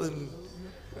open.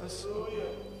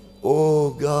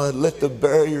 Oh God, let the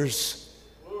barriers,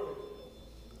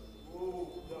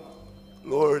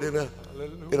 Lord, in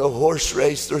a horse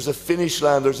race, there's a finish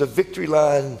line, there's a victory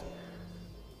line,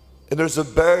 and there's a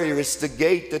barrier. It's the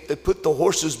gate that they put the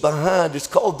horses behind. It's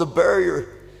called the barrier.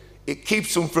 It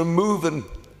keeps them from moving.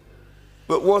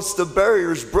 But once the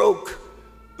barrier's broke,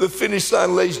 the finish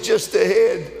line lays just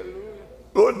ahead.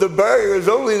 Lord, the barrier is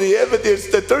only the evidence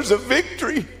that there's a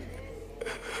victory.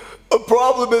 A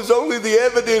problem is only the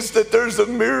evidence that there's a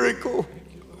miracle.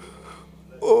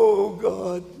 Oh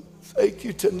God, thank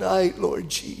you tonight, Lord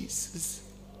Jesus.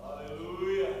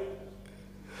 Hallelujah.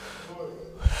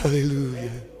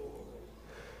 Hallelujah.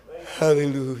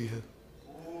 Hallelujah.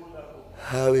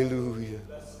 Hallelujah.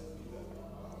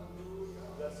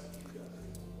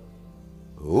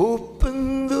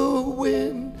 Open the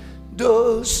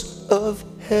windows of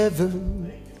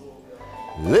heaven.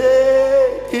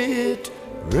 Let it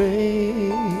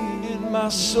rain In my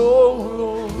soul,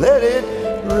 Lord. Let it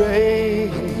rain.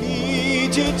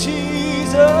 Need you,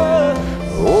 Jesus.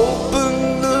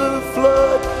 Open the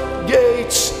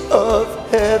floodgates of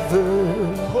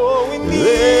heaven. Oh, we need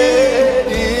Let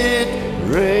it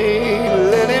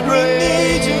rain. Let it We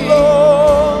need you, rain.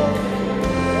 Lord.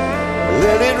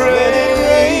 Let it Let it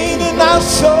rain. rain in our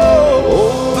soul.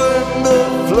 Open the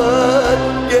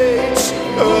floodgates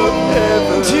of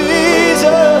heaven. Jesus.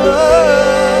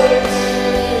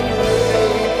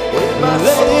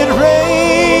 Let it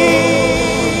rain.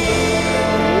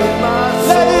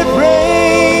 Let it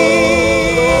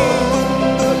rain.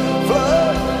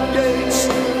 Floodgates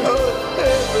of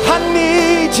heaven. I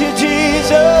need you,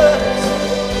 Jesus.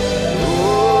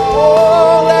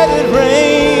 Oh, let it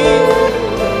rain.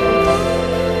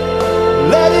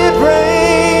 Let it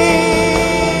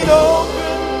rain.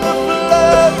 Open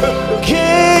the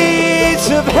floodgates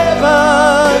of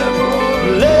heaven.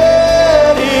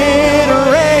 Let it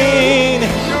rain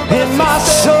in my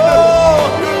soul.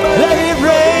 Let it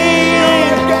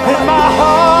rain in my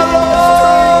heart,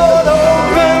 Lord.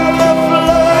 Open the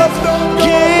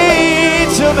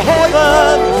floodgates of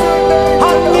heaven.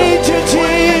 I need you,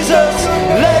 Jesus.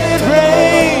 Let it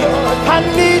rain. I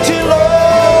need you,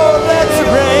 Lord. Let it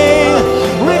rain.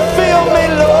 Refill me,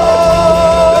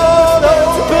 Lord.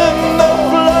 Open the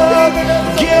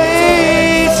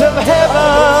floodgates of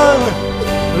heaven.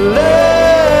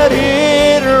 Let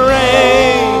it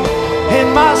rain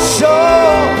in my soul.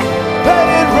 Let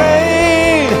it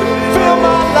rain. Fill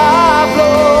my life,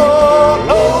 Lord.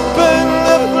 Open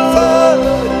the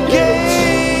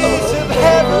floodgates of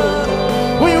heaven.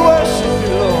 We worship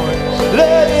you, Lord.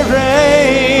 Let it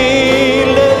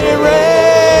rain. Let it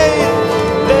rain.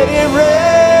 Let it rain.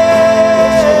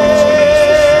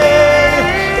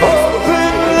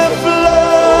 Open the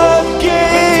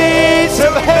floodgates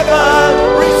of heaven.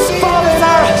 Fall in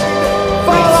our,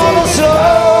 fall on us,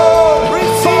 Lord.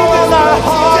 Fall in our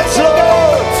hearts,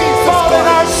 Lord. Fall in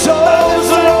our souls,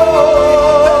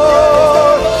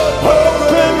 Lord.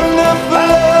 Open the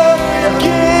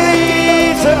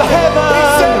floodgates of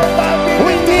heaven.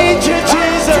 We need you,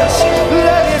 Jesus.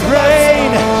 Let it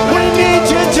rain. We need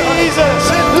you, Jesus.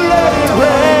 Let it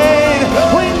rain.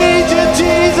 We need you,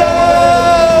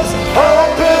 Jesus.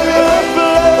 Open the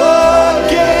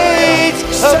floodgates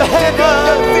of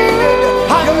heaven.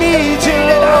 I need you,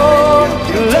 Lord.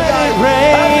 Let it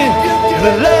rain.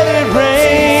 Let it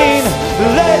rain.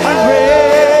 Let it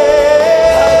rain.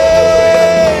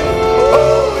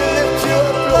 Oh, we lift your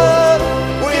blood.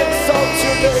 We exalt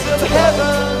your name of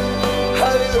heaven.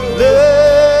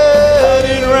 Let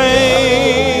it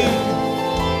rain.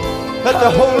 Let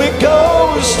the Holy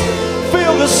Ghost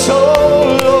fill the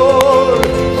soul, Lord.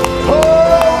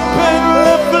 Open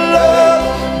the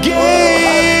floodgates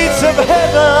of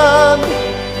heaven.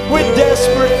 We're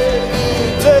desperate.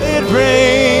 Let it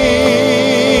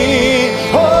rain.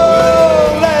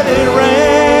 Oh, let it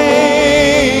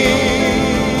rain.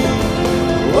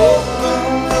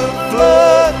 Open the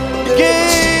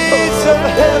floodgates of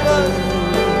heaven.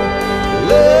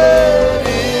 Let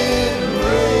it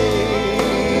rain.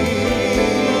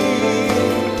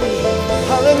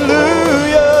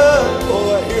 Hallelujah.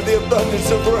 Oh, I hear the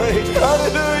abundance of rain.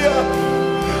 Hallelujah.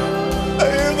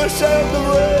 I hear the sound of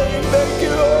rain. Thank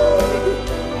you, Lord.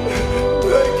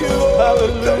 Thank you, Lord.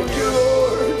 Thank you,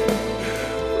 Lord.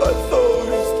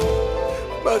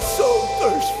 My soul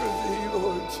thirsts for thee,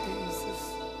 Lord Jesus.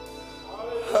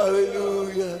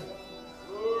 Hallelujah.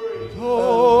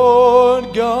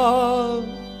 Lord God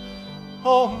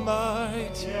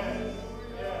Almighty,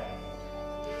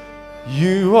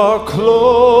 you are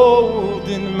clothed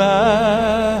in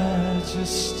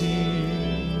majesty.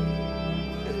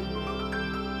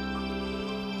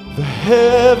 The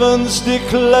heavens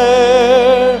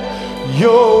declare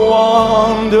your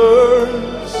wonders.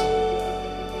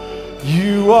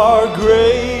 You are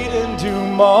great and do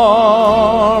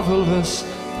marvelous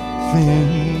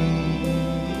things.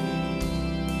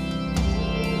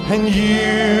 And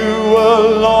you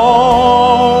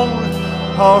alone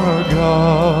are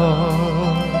God.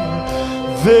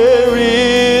 There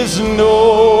is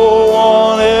no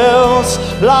one else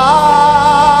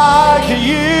like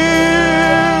you.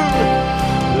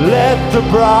 Let the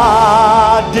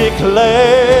bride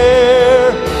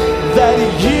declare that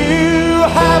you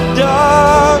have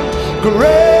done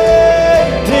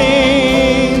great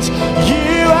things.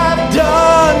 You have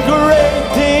done great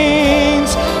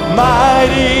things.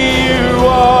 Mighty you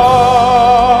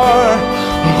are,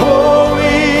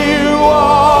 holy you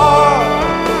are.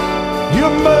 Your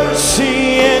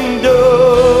mercy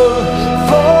endures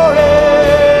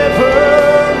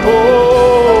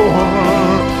forevermore.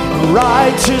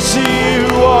 Righteous you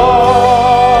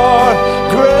are,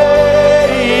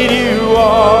 great you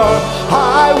are.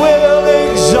 I will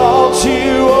exalt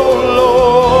you, O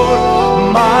Lord,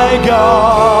 my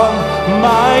God,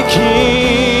 my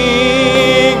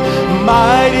King.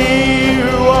 Mighty you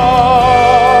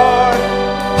are,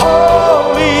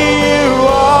 holy you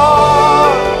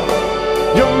are.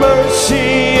 Your mercy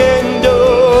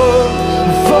endures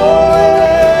forevermore.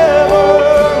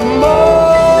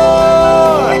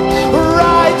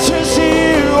 Righteous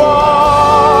you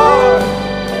are,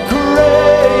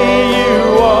 great you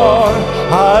are.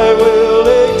 I will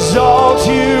exalt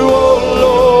you, O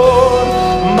Lord,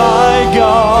 my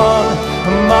God,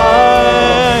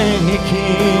 my King.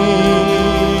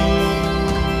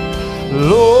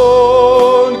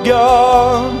 Lord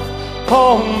God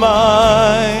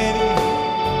Almighty,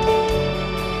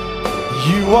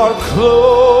 you are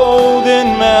clothed in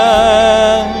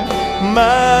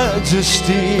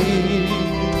majesty.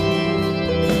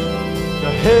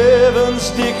 The heavens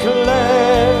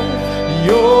declare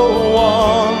your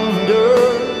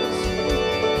wonders.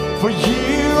 For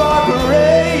you are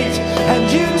great and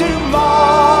you do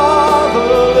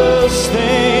marvelous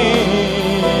things.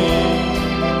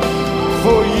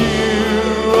 For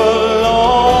you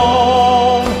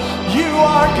alone, you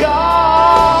are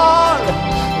God.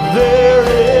 There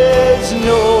is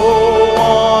no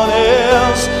one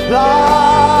else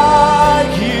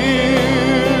like you.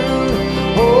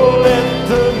 Oh, let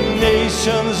the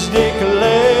nations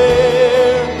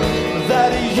declare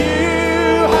that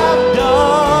you have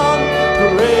done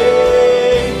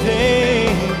great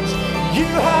things. You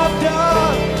have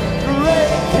done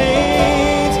great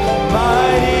things.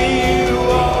 Mighty you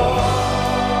are,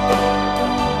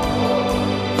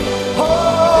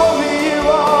 holy you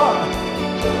are.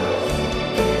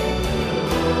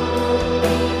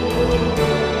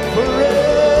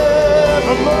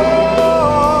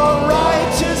 Forevermore,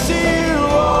 righteous you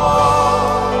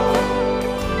are.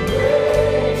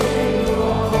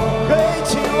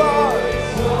 Great you are.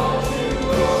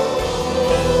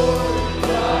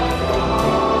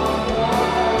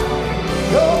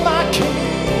 You're my King.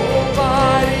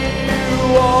 Mighty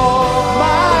you are.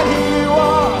 Mighty you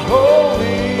are.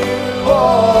 Holy you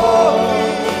are.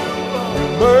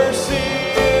 Your mercy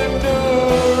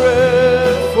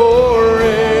endureth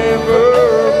forevermore.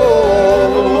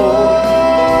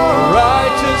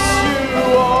 Righteous you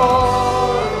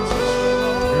are.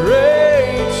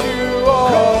 Great you are.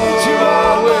 Great you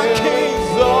are, my King.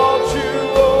 Exalt you,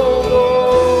 O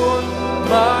Lord,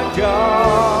 my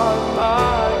God,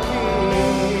 my King.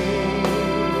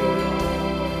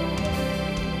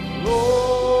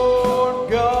 Lord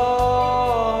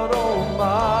God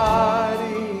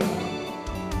Almighty,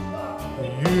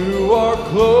 you are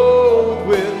clothed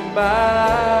with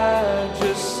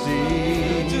majesty.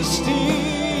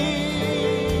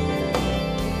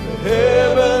 The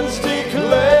heavens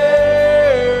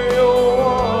declare your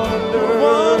wonders.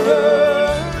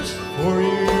 For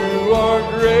you are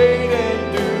great and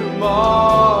do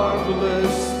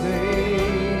marvelous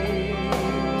things.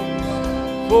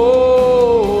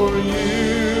 For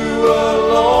you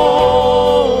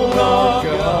alone are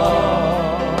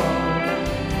God.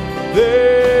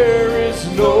 There is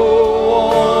no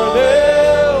one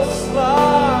else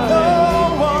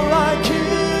like you.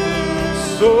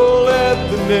 So let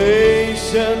the name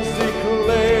nations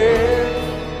declare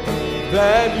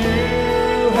that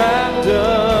you have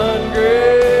done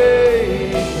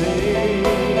great things.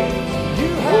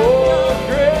 You have done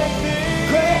great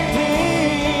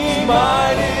things.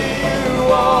 Mighty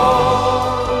you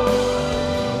are.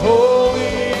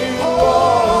 Holy you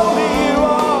are.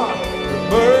 Your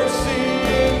mercy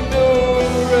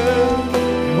endureth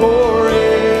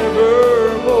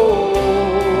forevermore.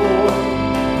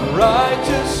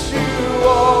 Righteous you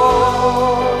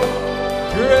are.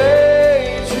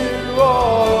 Great you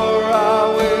are. I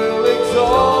will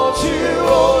exalt you, O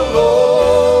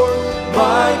Lord,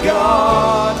 my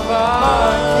God,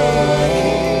 my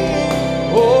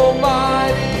King.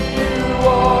 Almighty you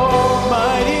are.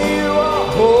 Mighty you are.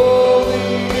 Holy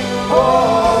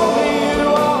you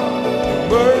are.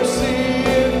 Mercy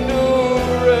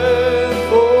endureth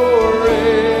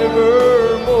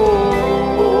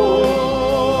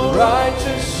forevermore.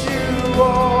 Righteous you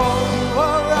are.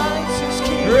 Righteous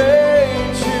King.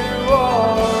 Great you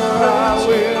are. I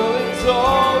will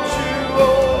exalt you, O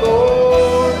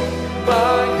Lord,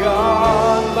 my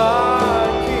God, my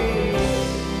King.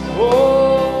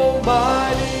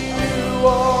 Almighty you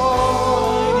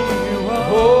are.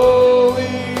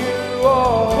 Holy you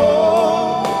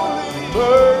are.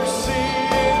 Mercy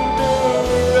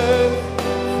endureth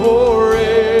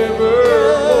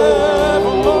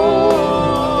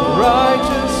forevermore.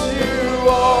 Righteous you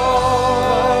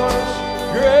are.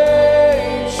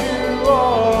 Great you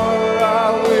are. I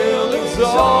will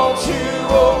exalt you,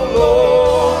 O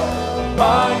Lord,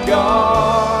 my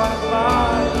God,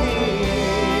 my King.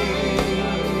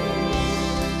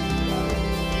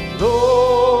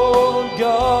 Lord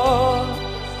God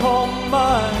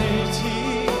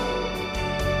Almighty,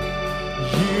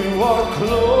 you are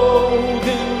clothed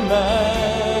in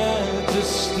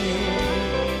majesty.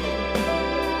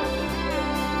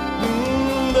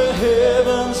 The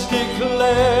heavens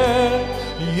declare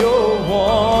your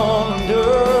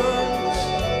wonders.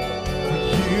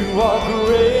 You are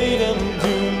great and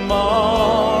do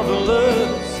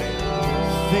marvelous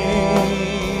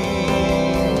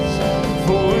things.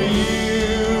 For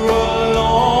you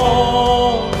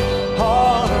alone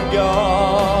are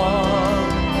God.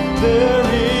 There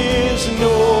is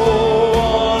no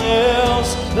one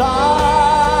else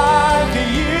like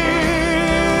you.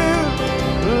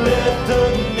 Let the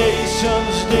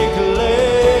nations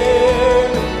declare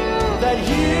that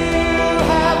you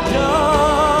have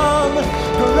done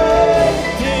great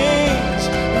things.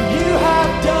 You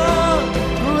have done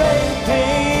great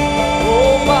things.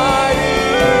 Almighty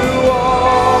you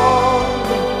are.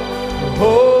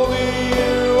 Holy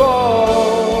you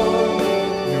are.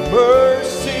 Your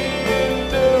mercy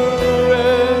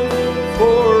endureth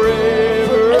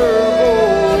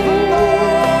forevermore.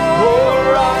 Oh,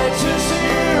 righteous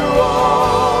you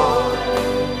are.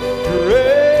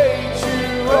 Great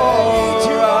you are.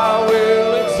 I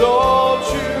will exalt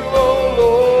you, O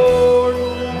Lord,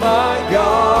 my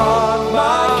God,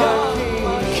 my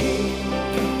King.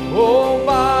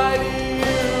 Almighty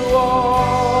you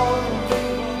are.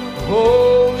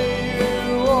 Holy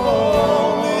you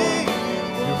are.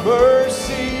 Your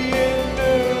mercy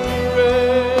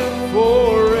endureth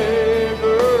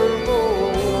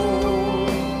forevermore.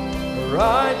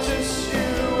 Righteous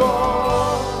you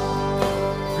are.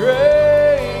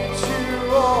 Great you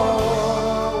are.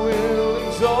 I will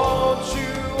exalt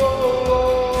you, O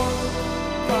Lord,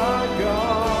 my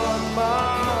God,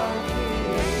 my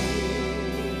King.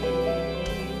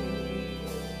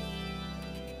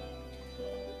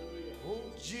 Oh,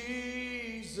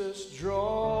 Jesus,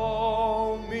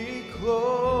 draw me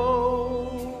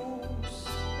close,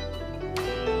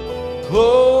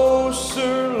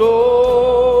 closer,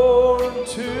 Lord,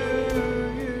 to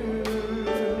you.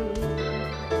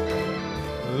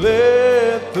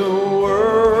 Let the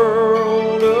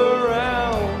world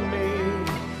around me,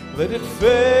 let it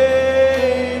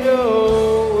fade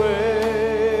away.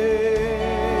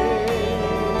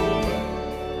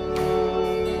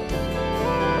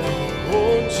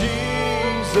 Oh,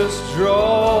 Jesus,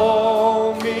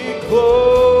 draw me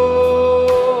close,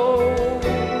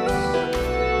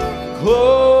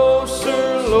 closer,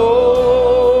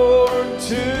 Lord,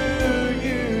 to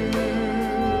you.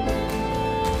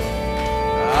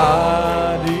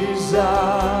 I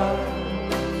desire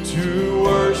to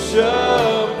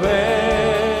worship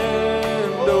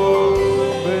and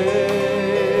obey.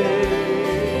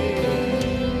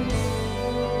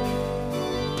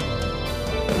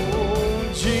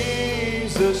 Oh,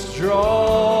 Jesus,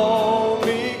 draw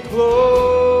me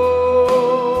close,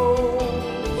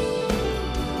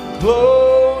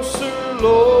 closer,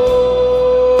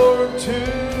 Lord, to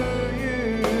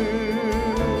you.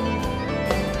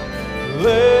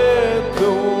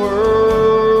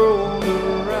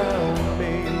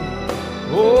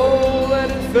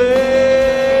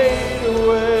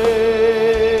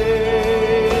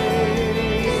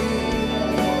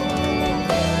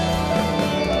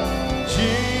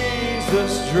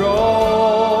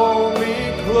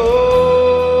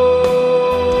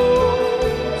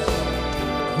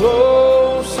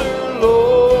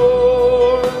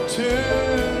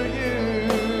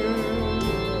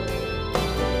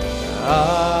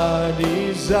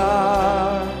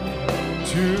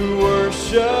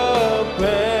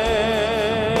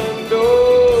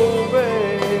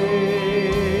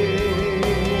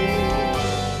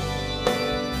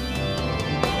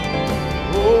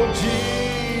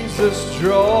 Jesus,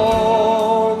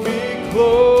 draw me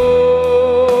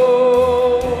close,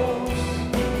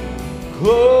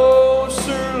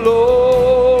 closer,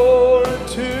 Lord,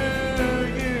 to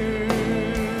you.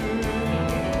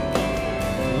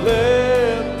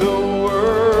 Let the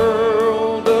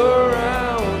world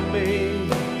around me,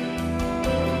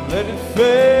 let it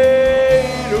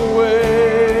fade away.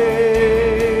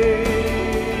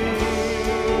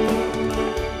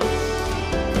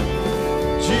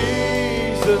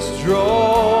 Jesus,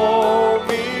 draw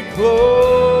me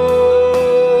close,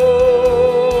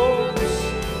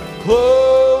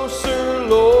 closer,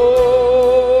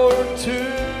 Lord, to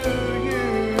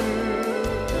you.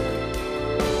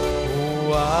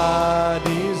 Oh, I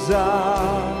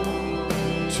desire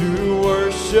to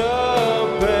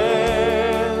worship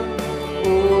and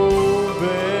obey.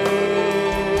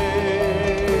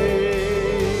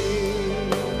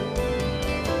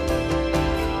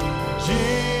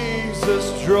 Jesus,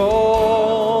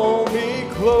 draw me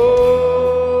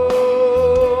close,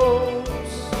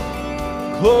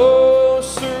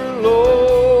 closer,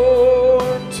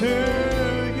 Lord, to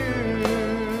you.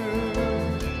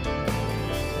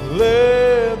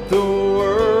 Let the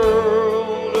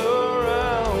world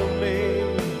around me,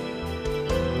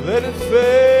 let it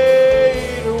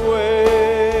fade away.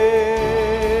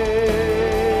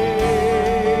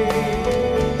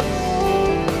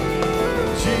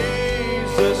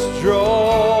 Jesus,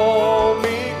 draw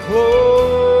me close,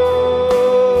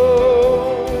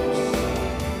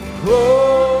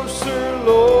 closer,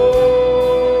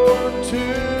 Lord, to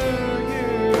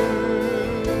you.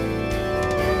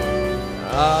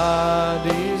 I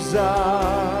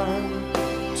desire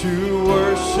to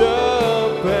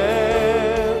worship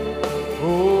and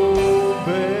obey.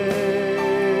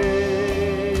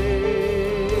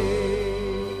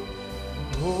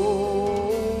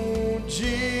 Oh,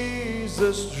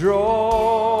 Jesus,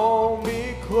 draw me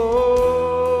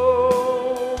close,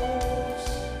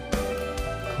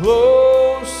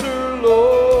 closer,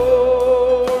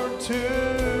 Lord, to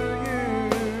you.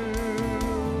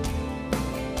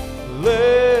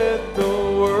 Let the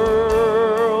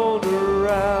world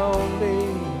around me,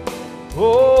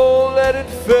 oh, let it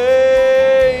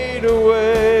fade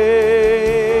away.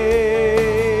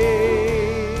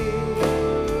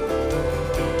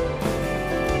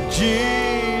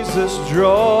 Jesus,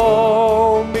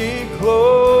 draw me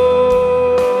close,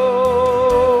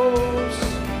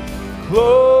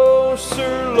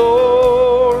 closer,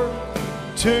 Lord,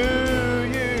 to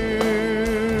you.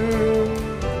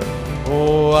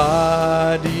 Oh,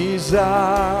 I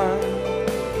desire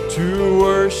to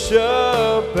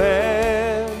worship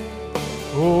and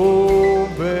obey.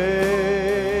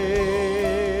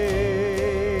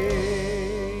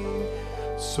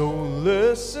 So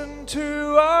listen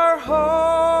to our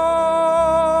hearts,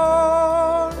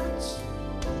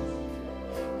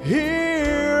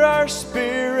 hear our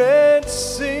spirits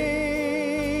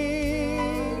sing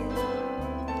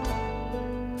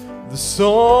the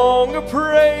song of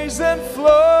praise that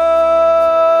flows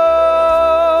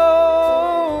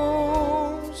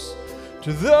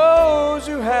to those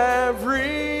who have redeemed.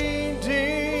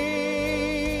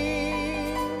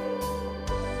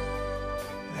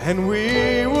 And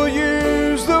we will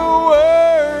use the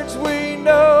words we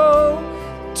know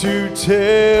to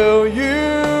tell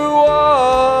you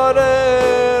what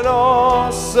an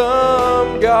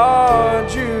awesome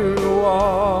God you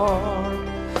are.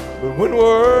 But when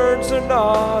words are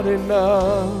not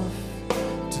enough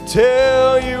to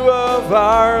tell you of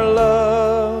our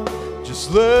love,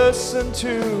 just listen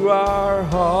to our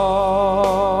hearts.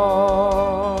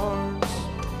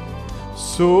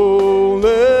 So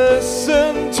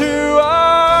listen to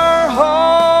our hearts,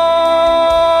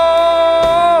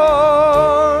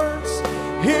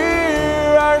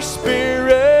 hear our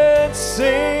spirits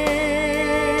sing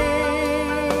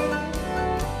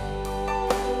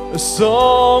a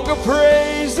song of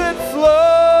praise that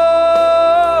flows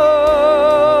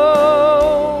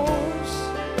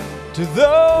to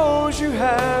those you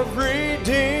have redeemed.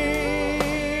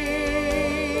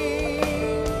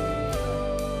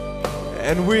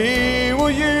 And we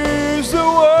will use the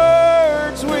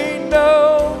words we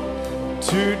know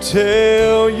to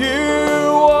tell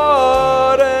you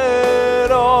what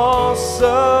an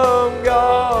awesome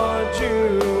God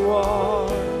you are.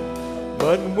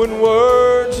 But when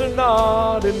words are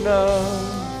not enough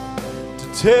to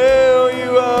tell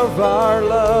you of our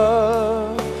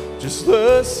love, just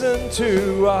listen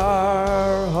to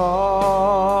our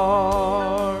hearts.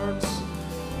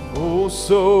 Oh,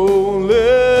 so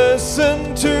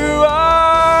listen to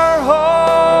our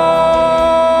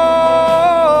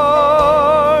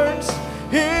hearts,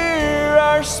 hear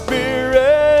our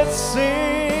spirits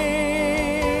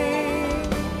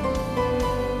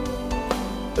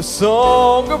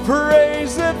song of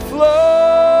praise that flows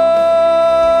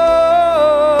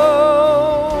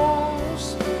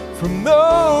from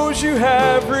those you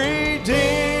have redeemed.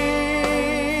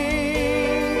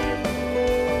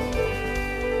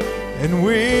 And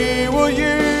we will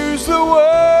use the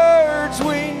words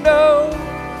we know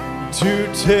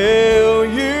to tell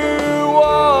you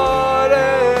what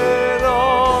an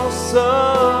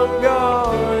awesome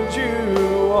God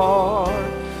you are.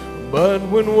 But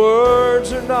when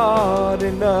words are not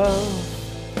enough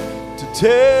to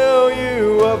tell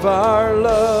you of our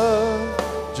love,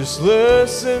 just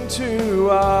listen to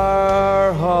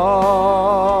our hearts.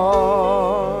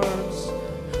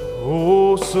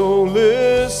 Oh, so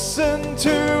listen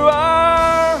to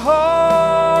our hearts.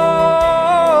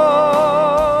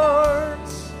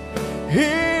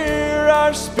 Hear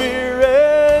our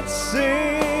spirits sing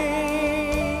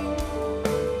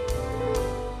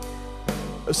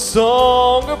a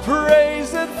song of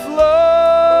praise that flows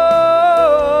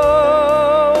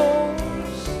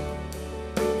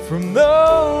from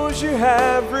those you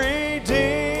have redeemed.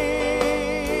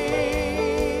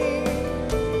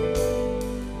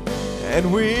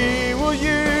 And we will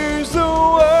use the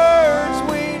words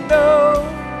we know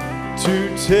to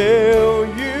tell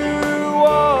you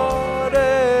what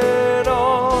an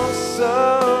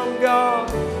awesome God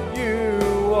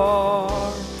you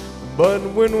are. But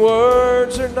when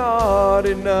words are not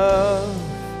enough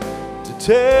to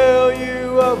tell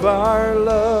you of our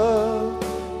love,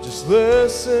 just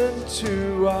listen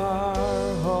to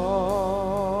our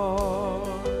hearts.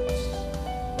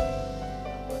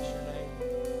 Bless your name.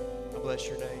 I bless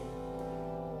your name.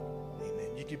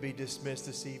 Amen. You could be dismissed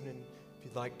this evening if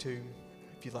you'd like to.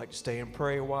 If you'd like to stay and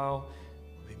pray a while,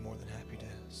 we'll be more than happy to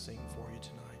sing for you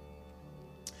tonight.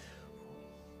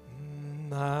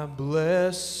 I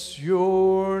bless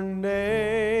your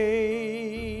name.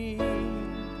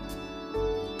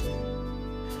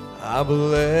 I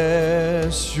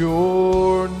bless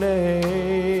your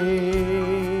name.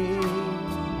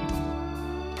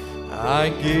 I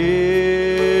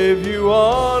give you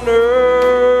honor.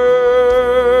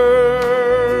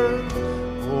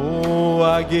 Oh,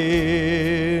 I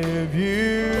give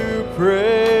you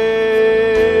praise.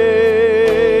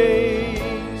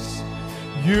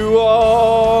 You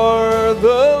are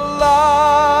the life,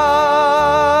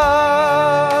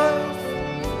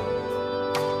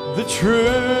 the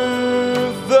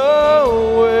truth, the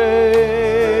way.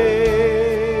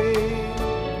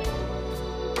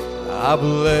 I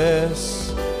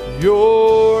bless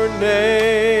your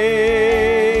name.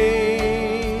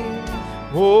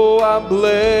 Oh, I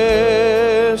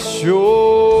bless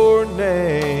your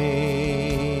name.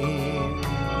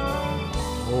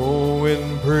 Oh,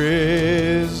 when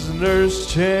prisoners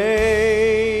chains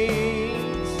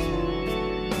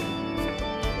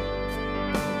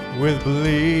with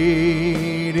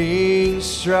bleeding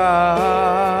stripes,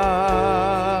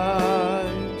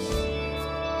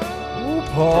 oh,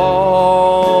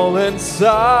 Paul and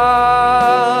Silas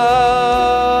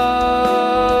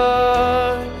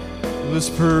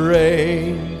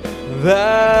prayed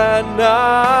that night,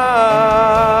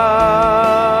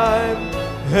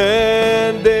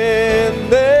 and in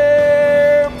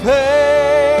their pain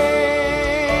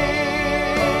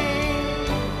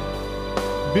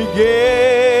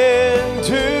began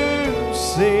to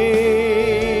sing.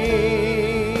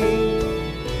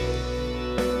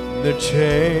 Their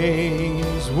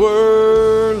chains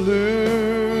were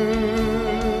loosed,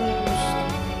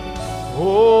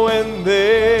 oh, and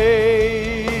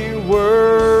they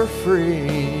were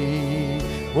free.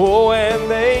 Oh, and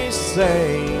they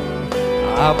sang,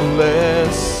 I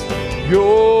bless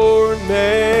your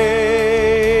name.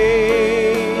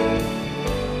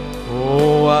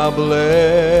 Oh, I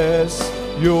bless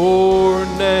your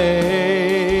name.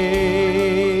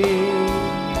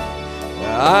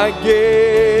 I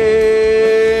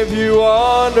give you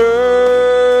honor.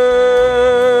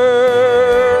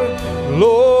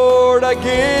 Lord, I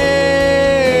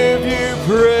give you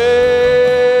praise.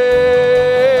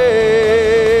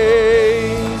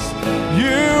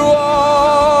 You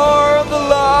are the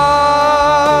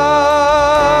life,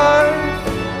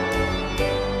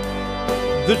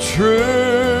 the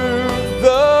truth,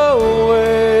 the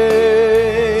way.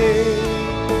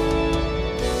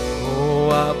 Oh,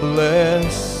 I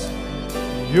bless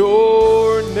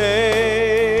your name.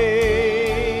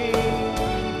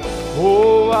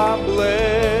 Oh, I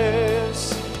bless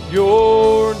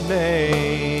your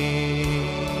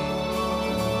name.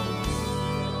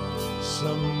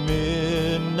 Some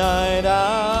midnight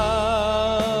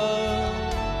hour,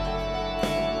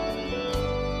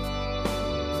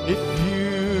 if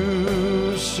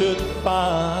you should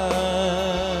find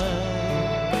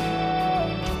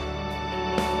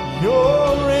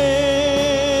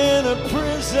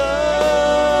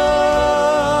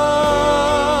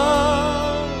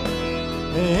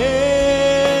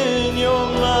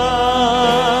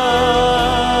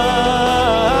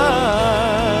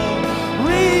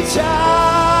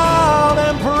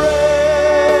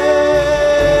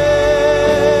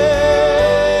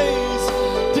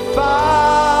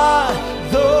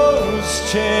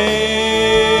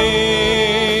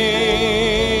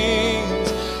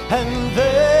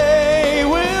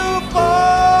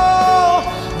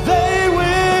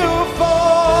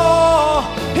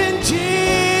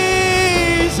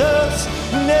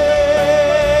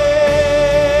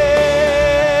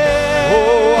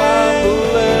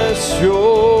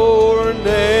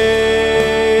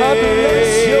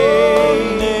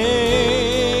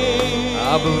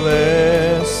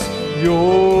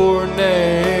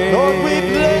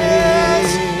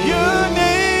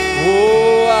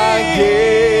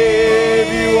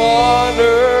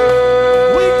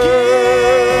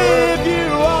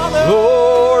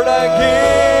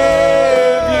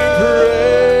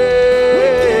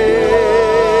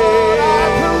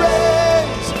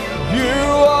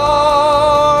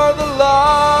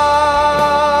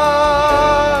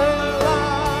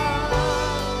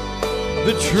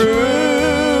the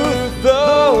truth,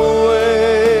 the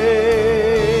way.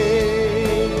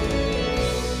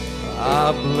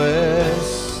 I bless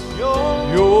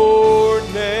your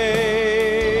name.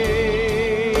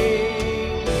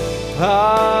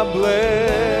 I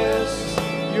bless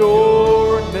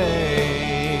your name.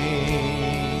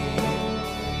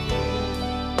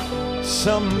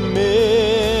 Some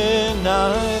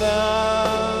midnight hour,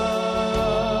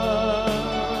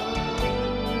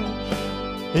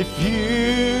 if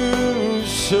you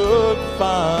should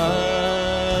find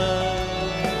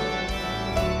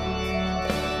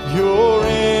you're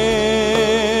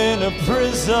in a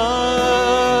prison,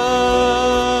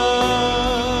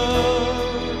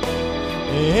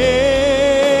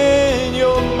 in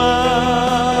your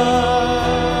mind,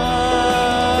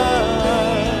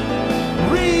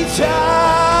 reach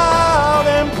out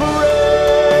and praise,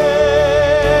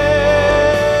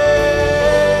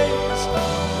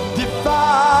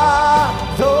 defy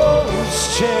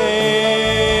those chains,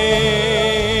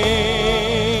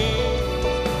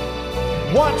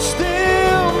 watch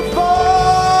them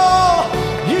fall.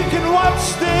 You can watch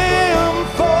them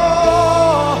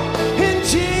fall in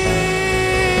Jesus'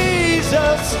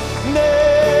 name.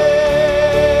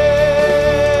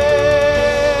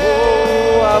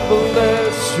 Oh, I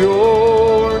bless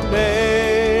your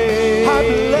name. I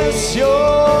bless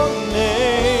your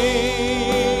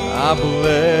name. I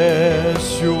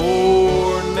bless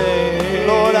your name.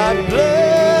 Lord, I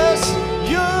bless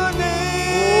your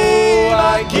name. Oh,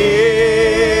 I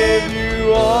give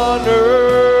you honor.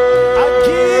 I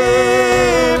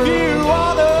give you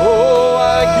honor. Oh,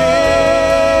 I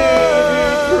give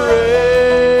you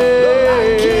praise. Lord, I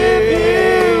give you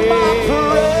my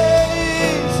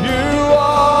praise. You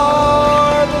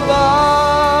are the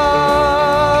light.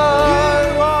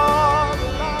 You are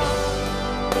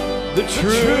the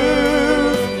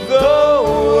truth, the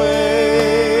way.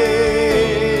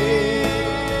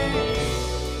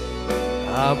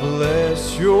 I bless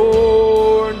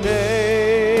your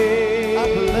name. I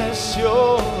bless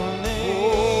your name.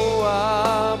 Oh,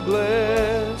 I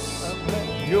bless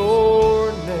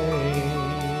your name.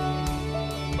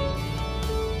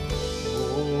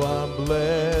 Oh, I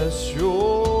bless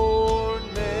your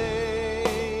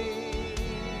name.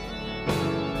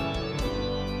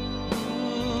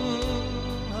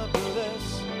 I bless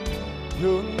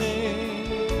your name.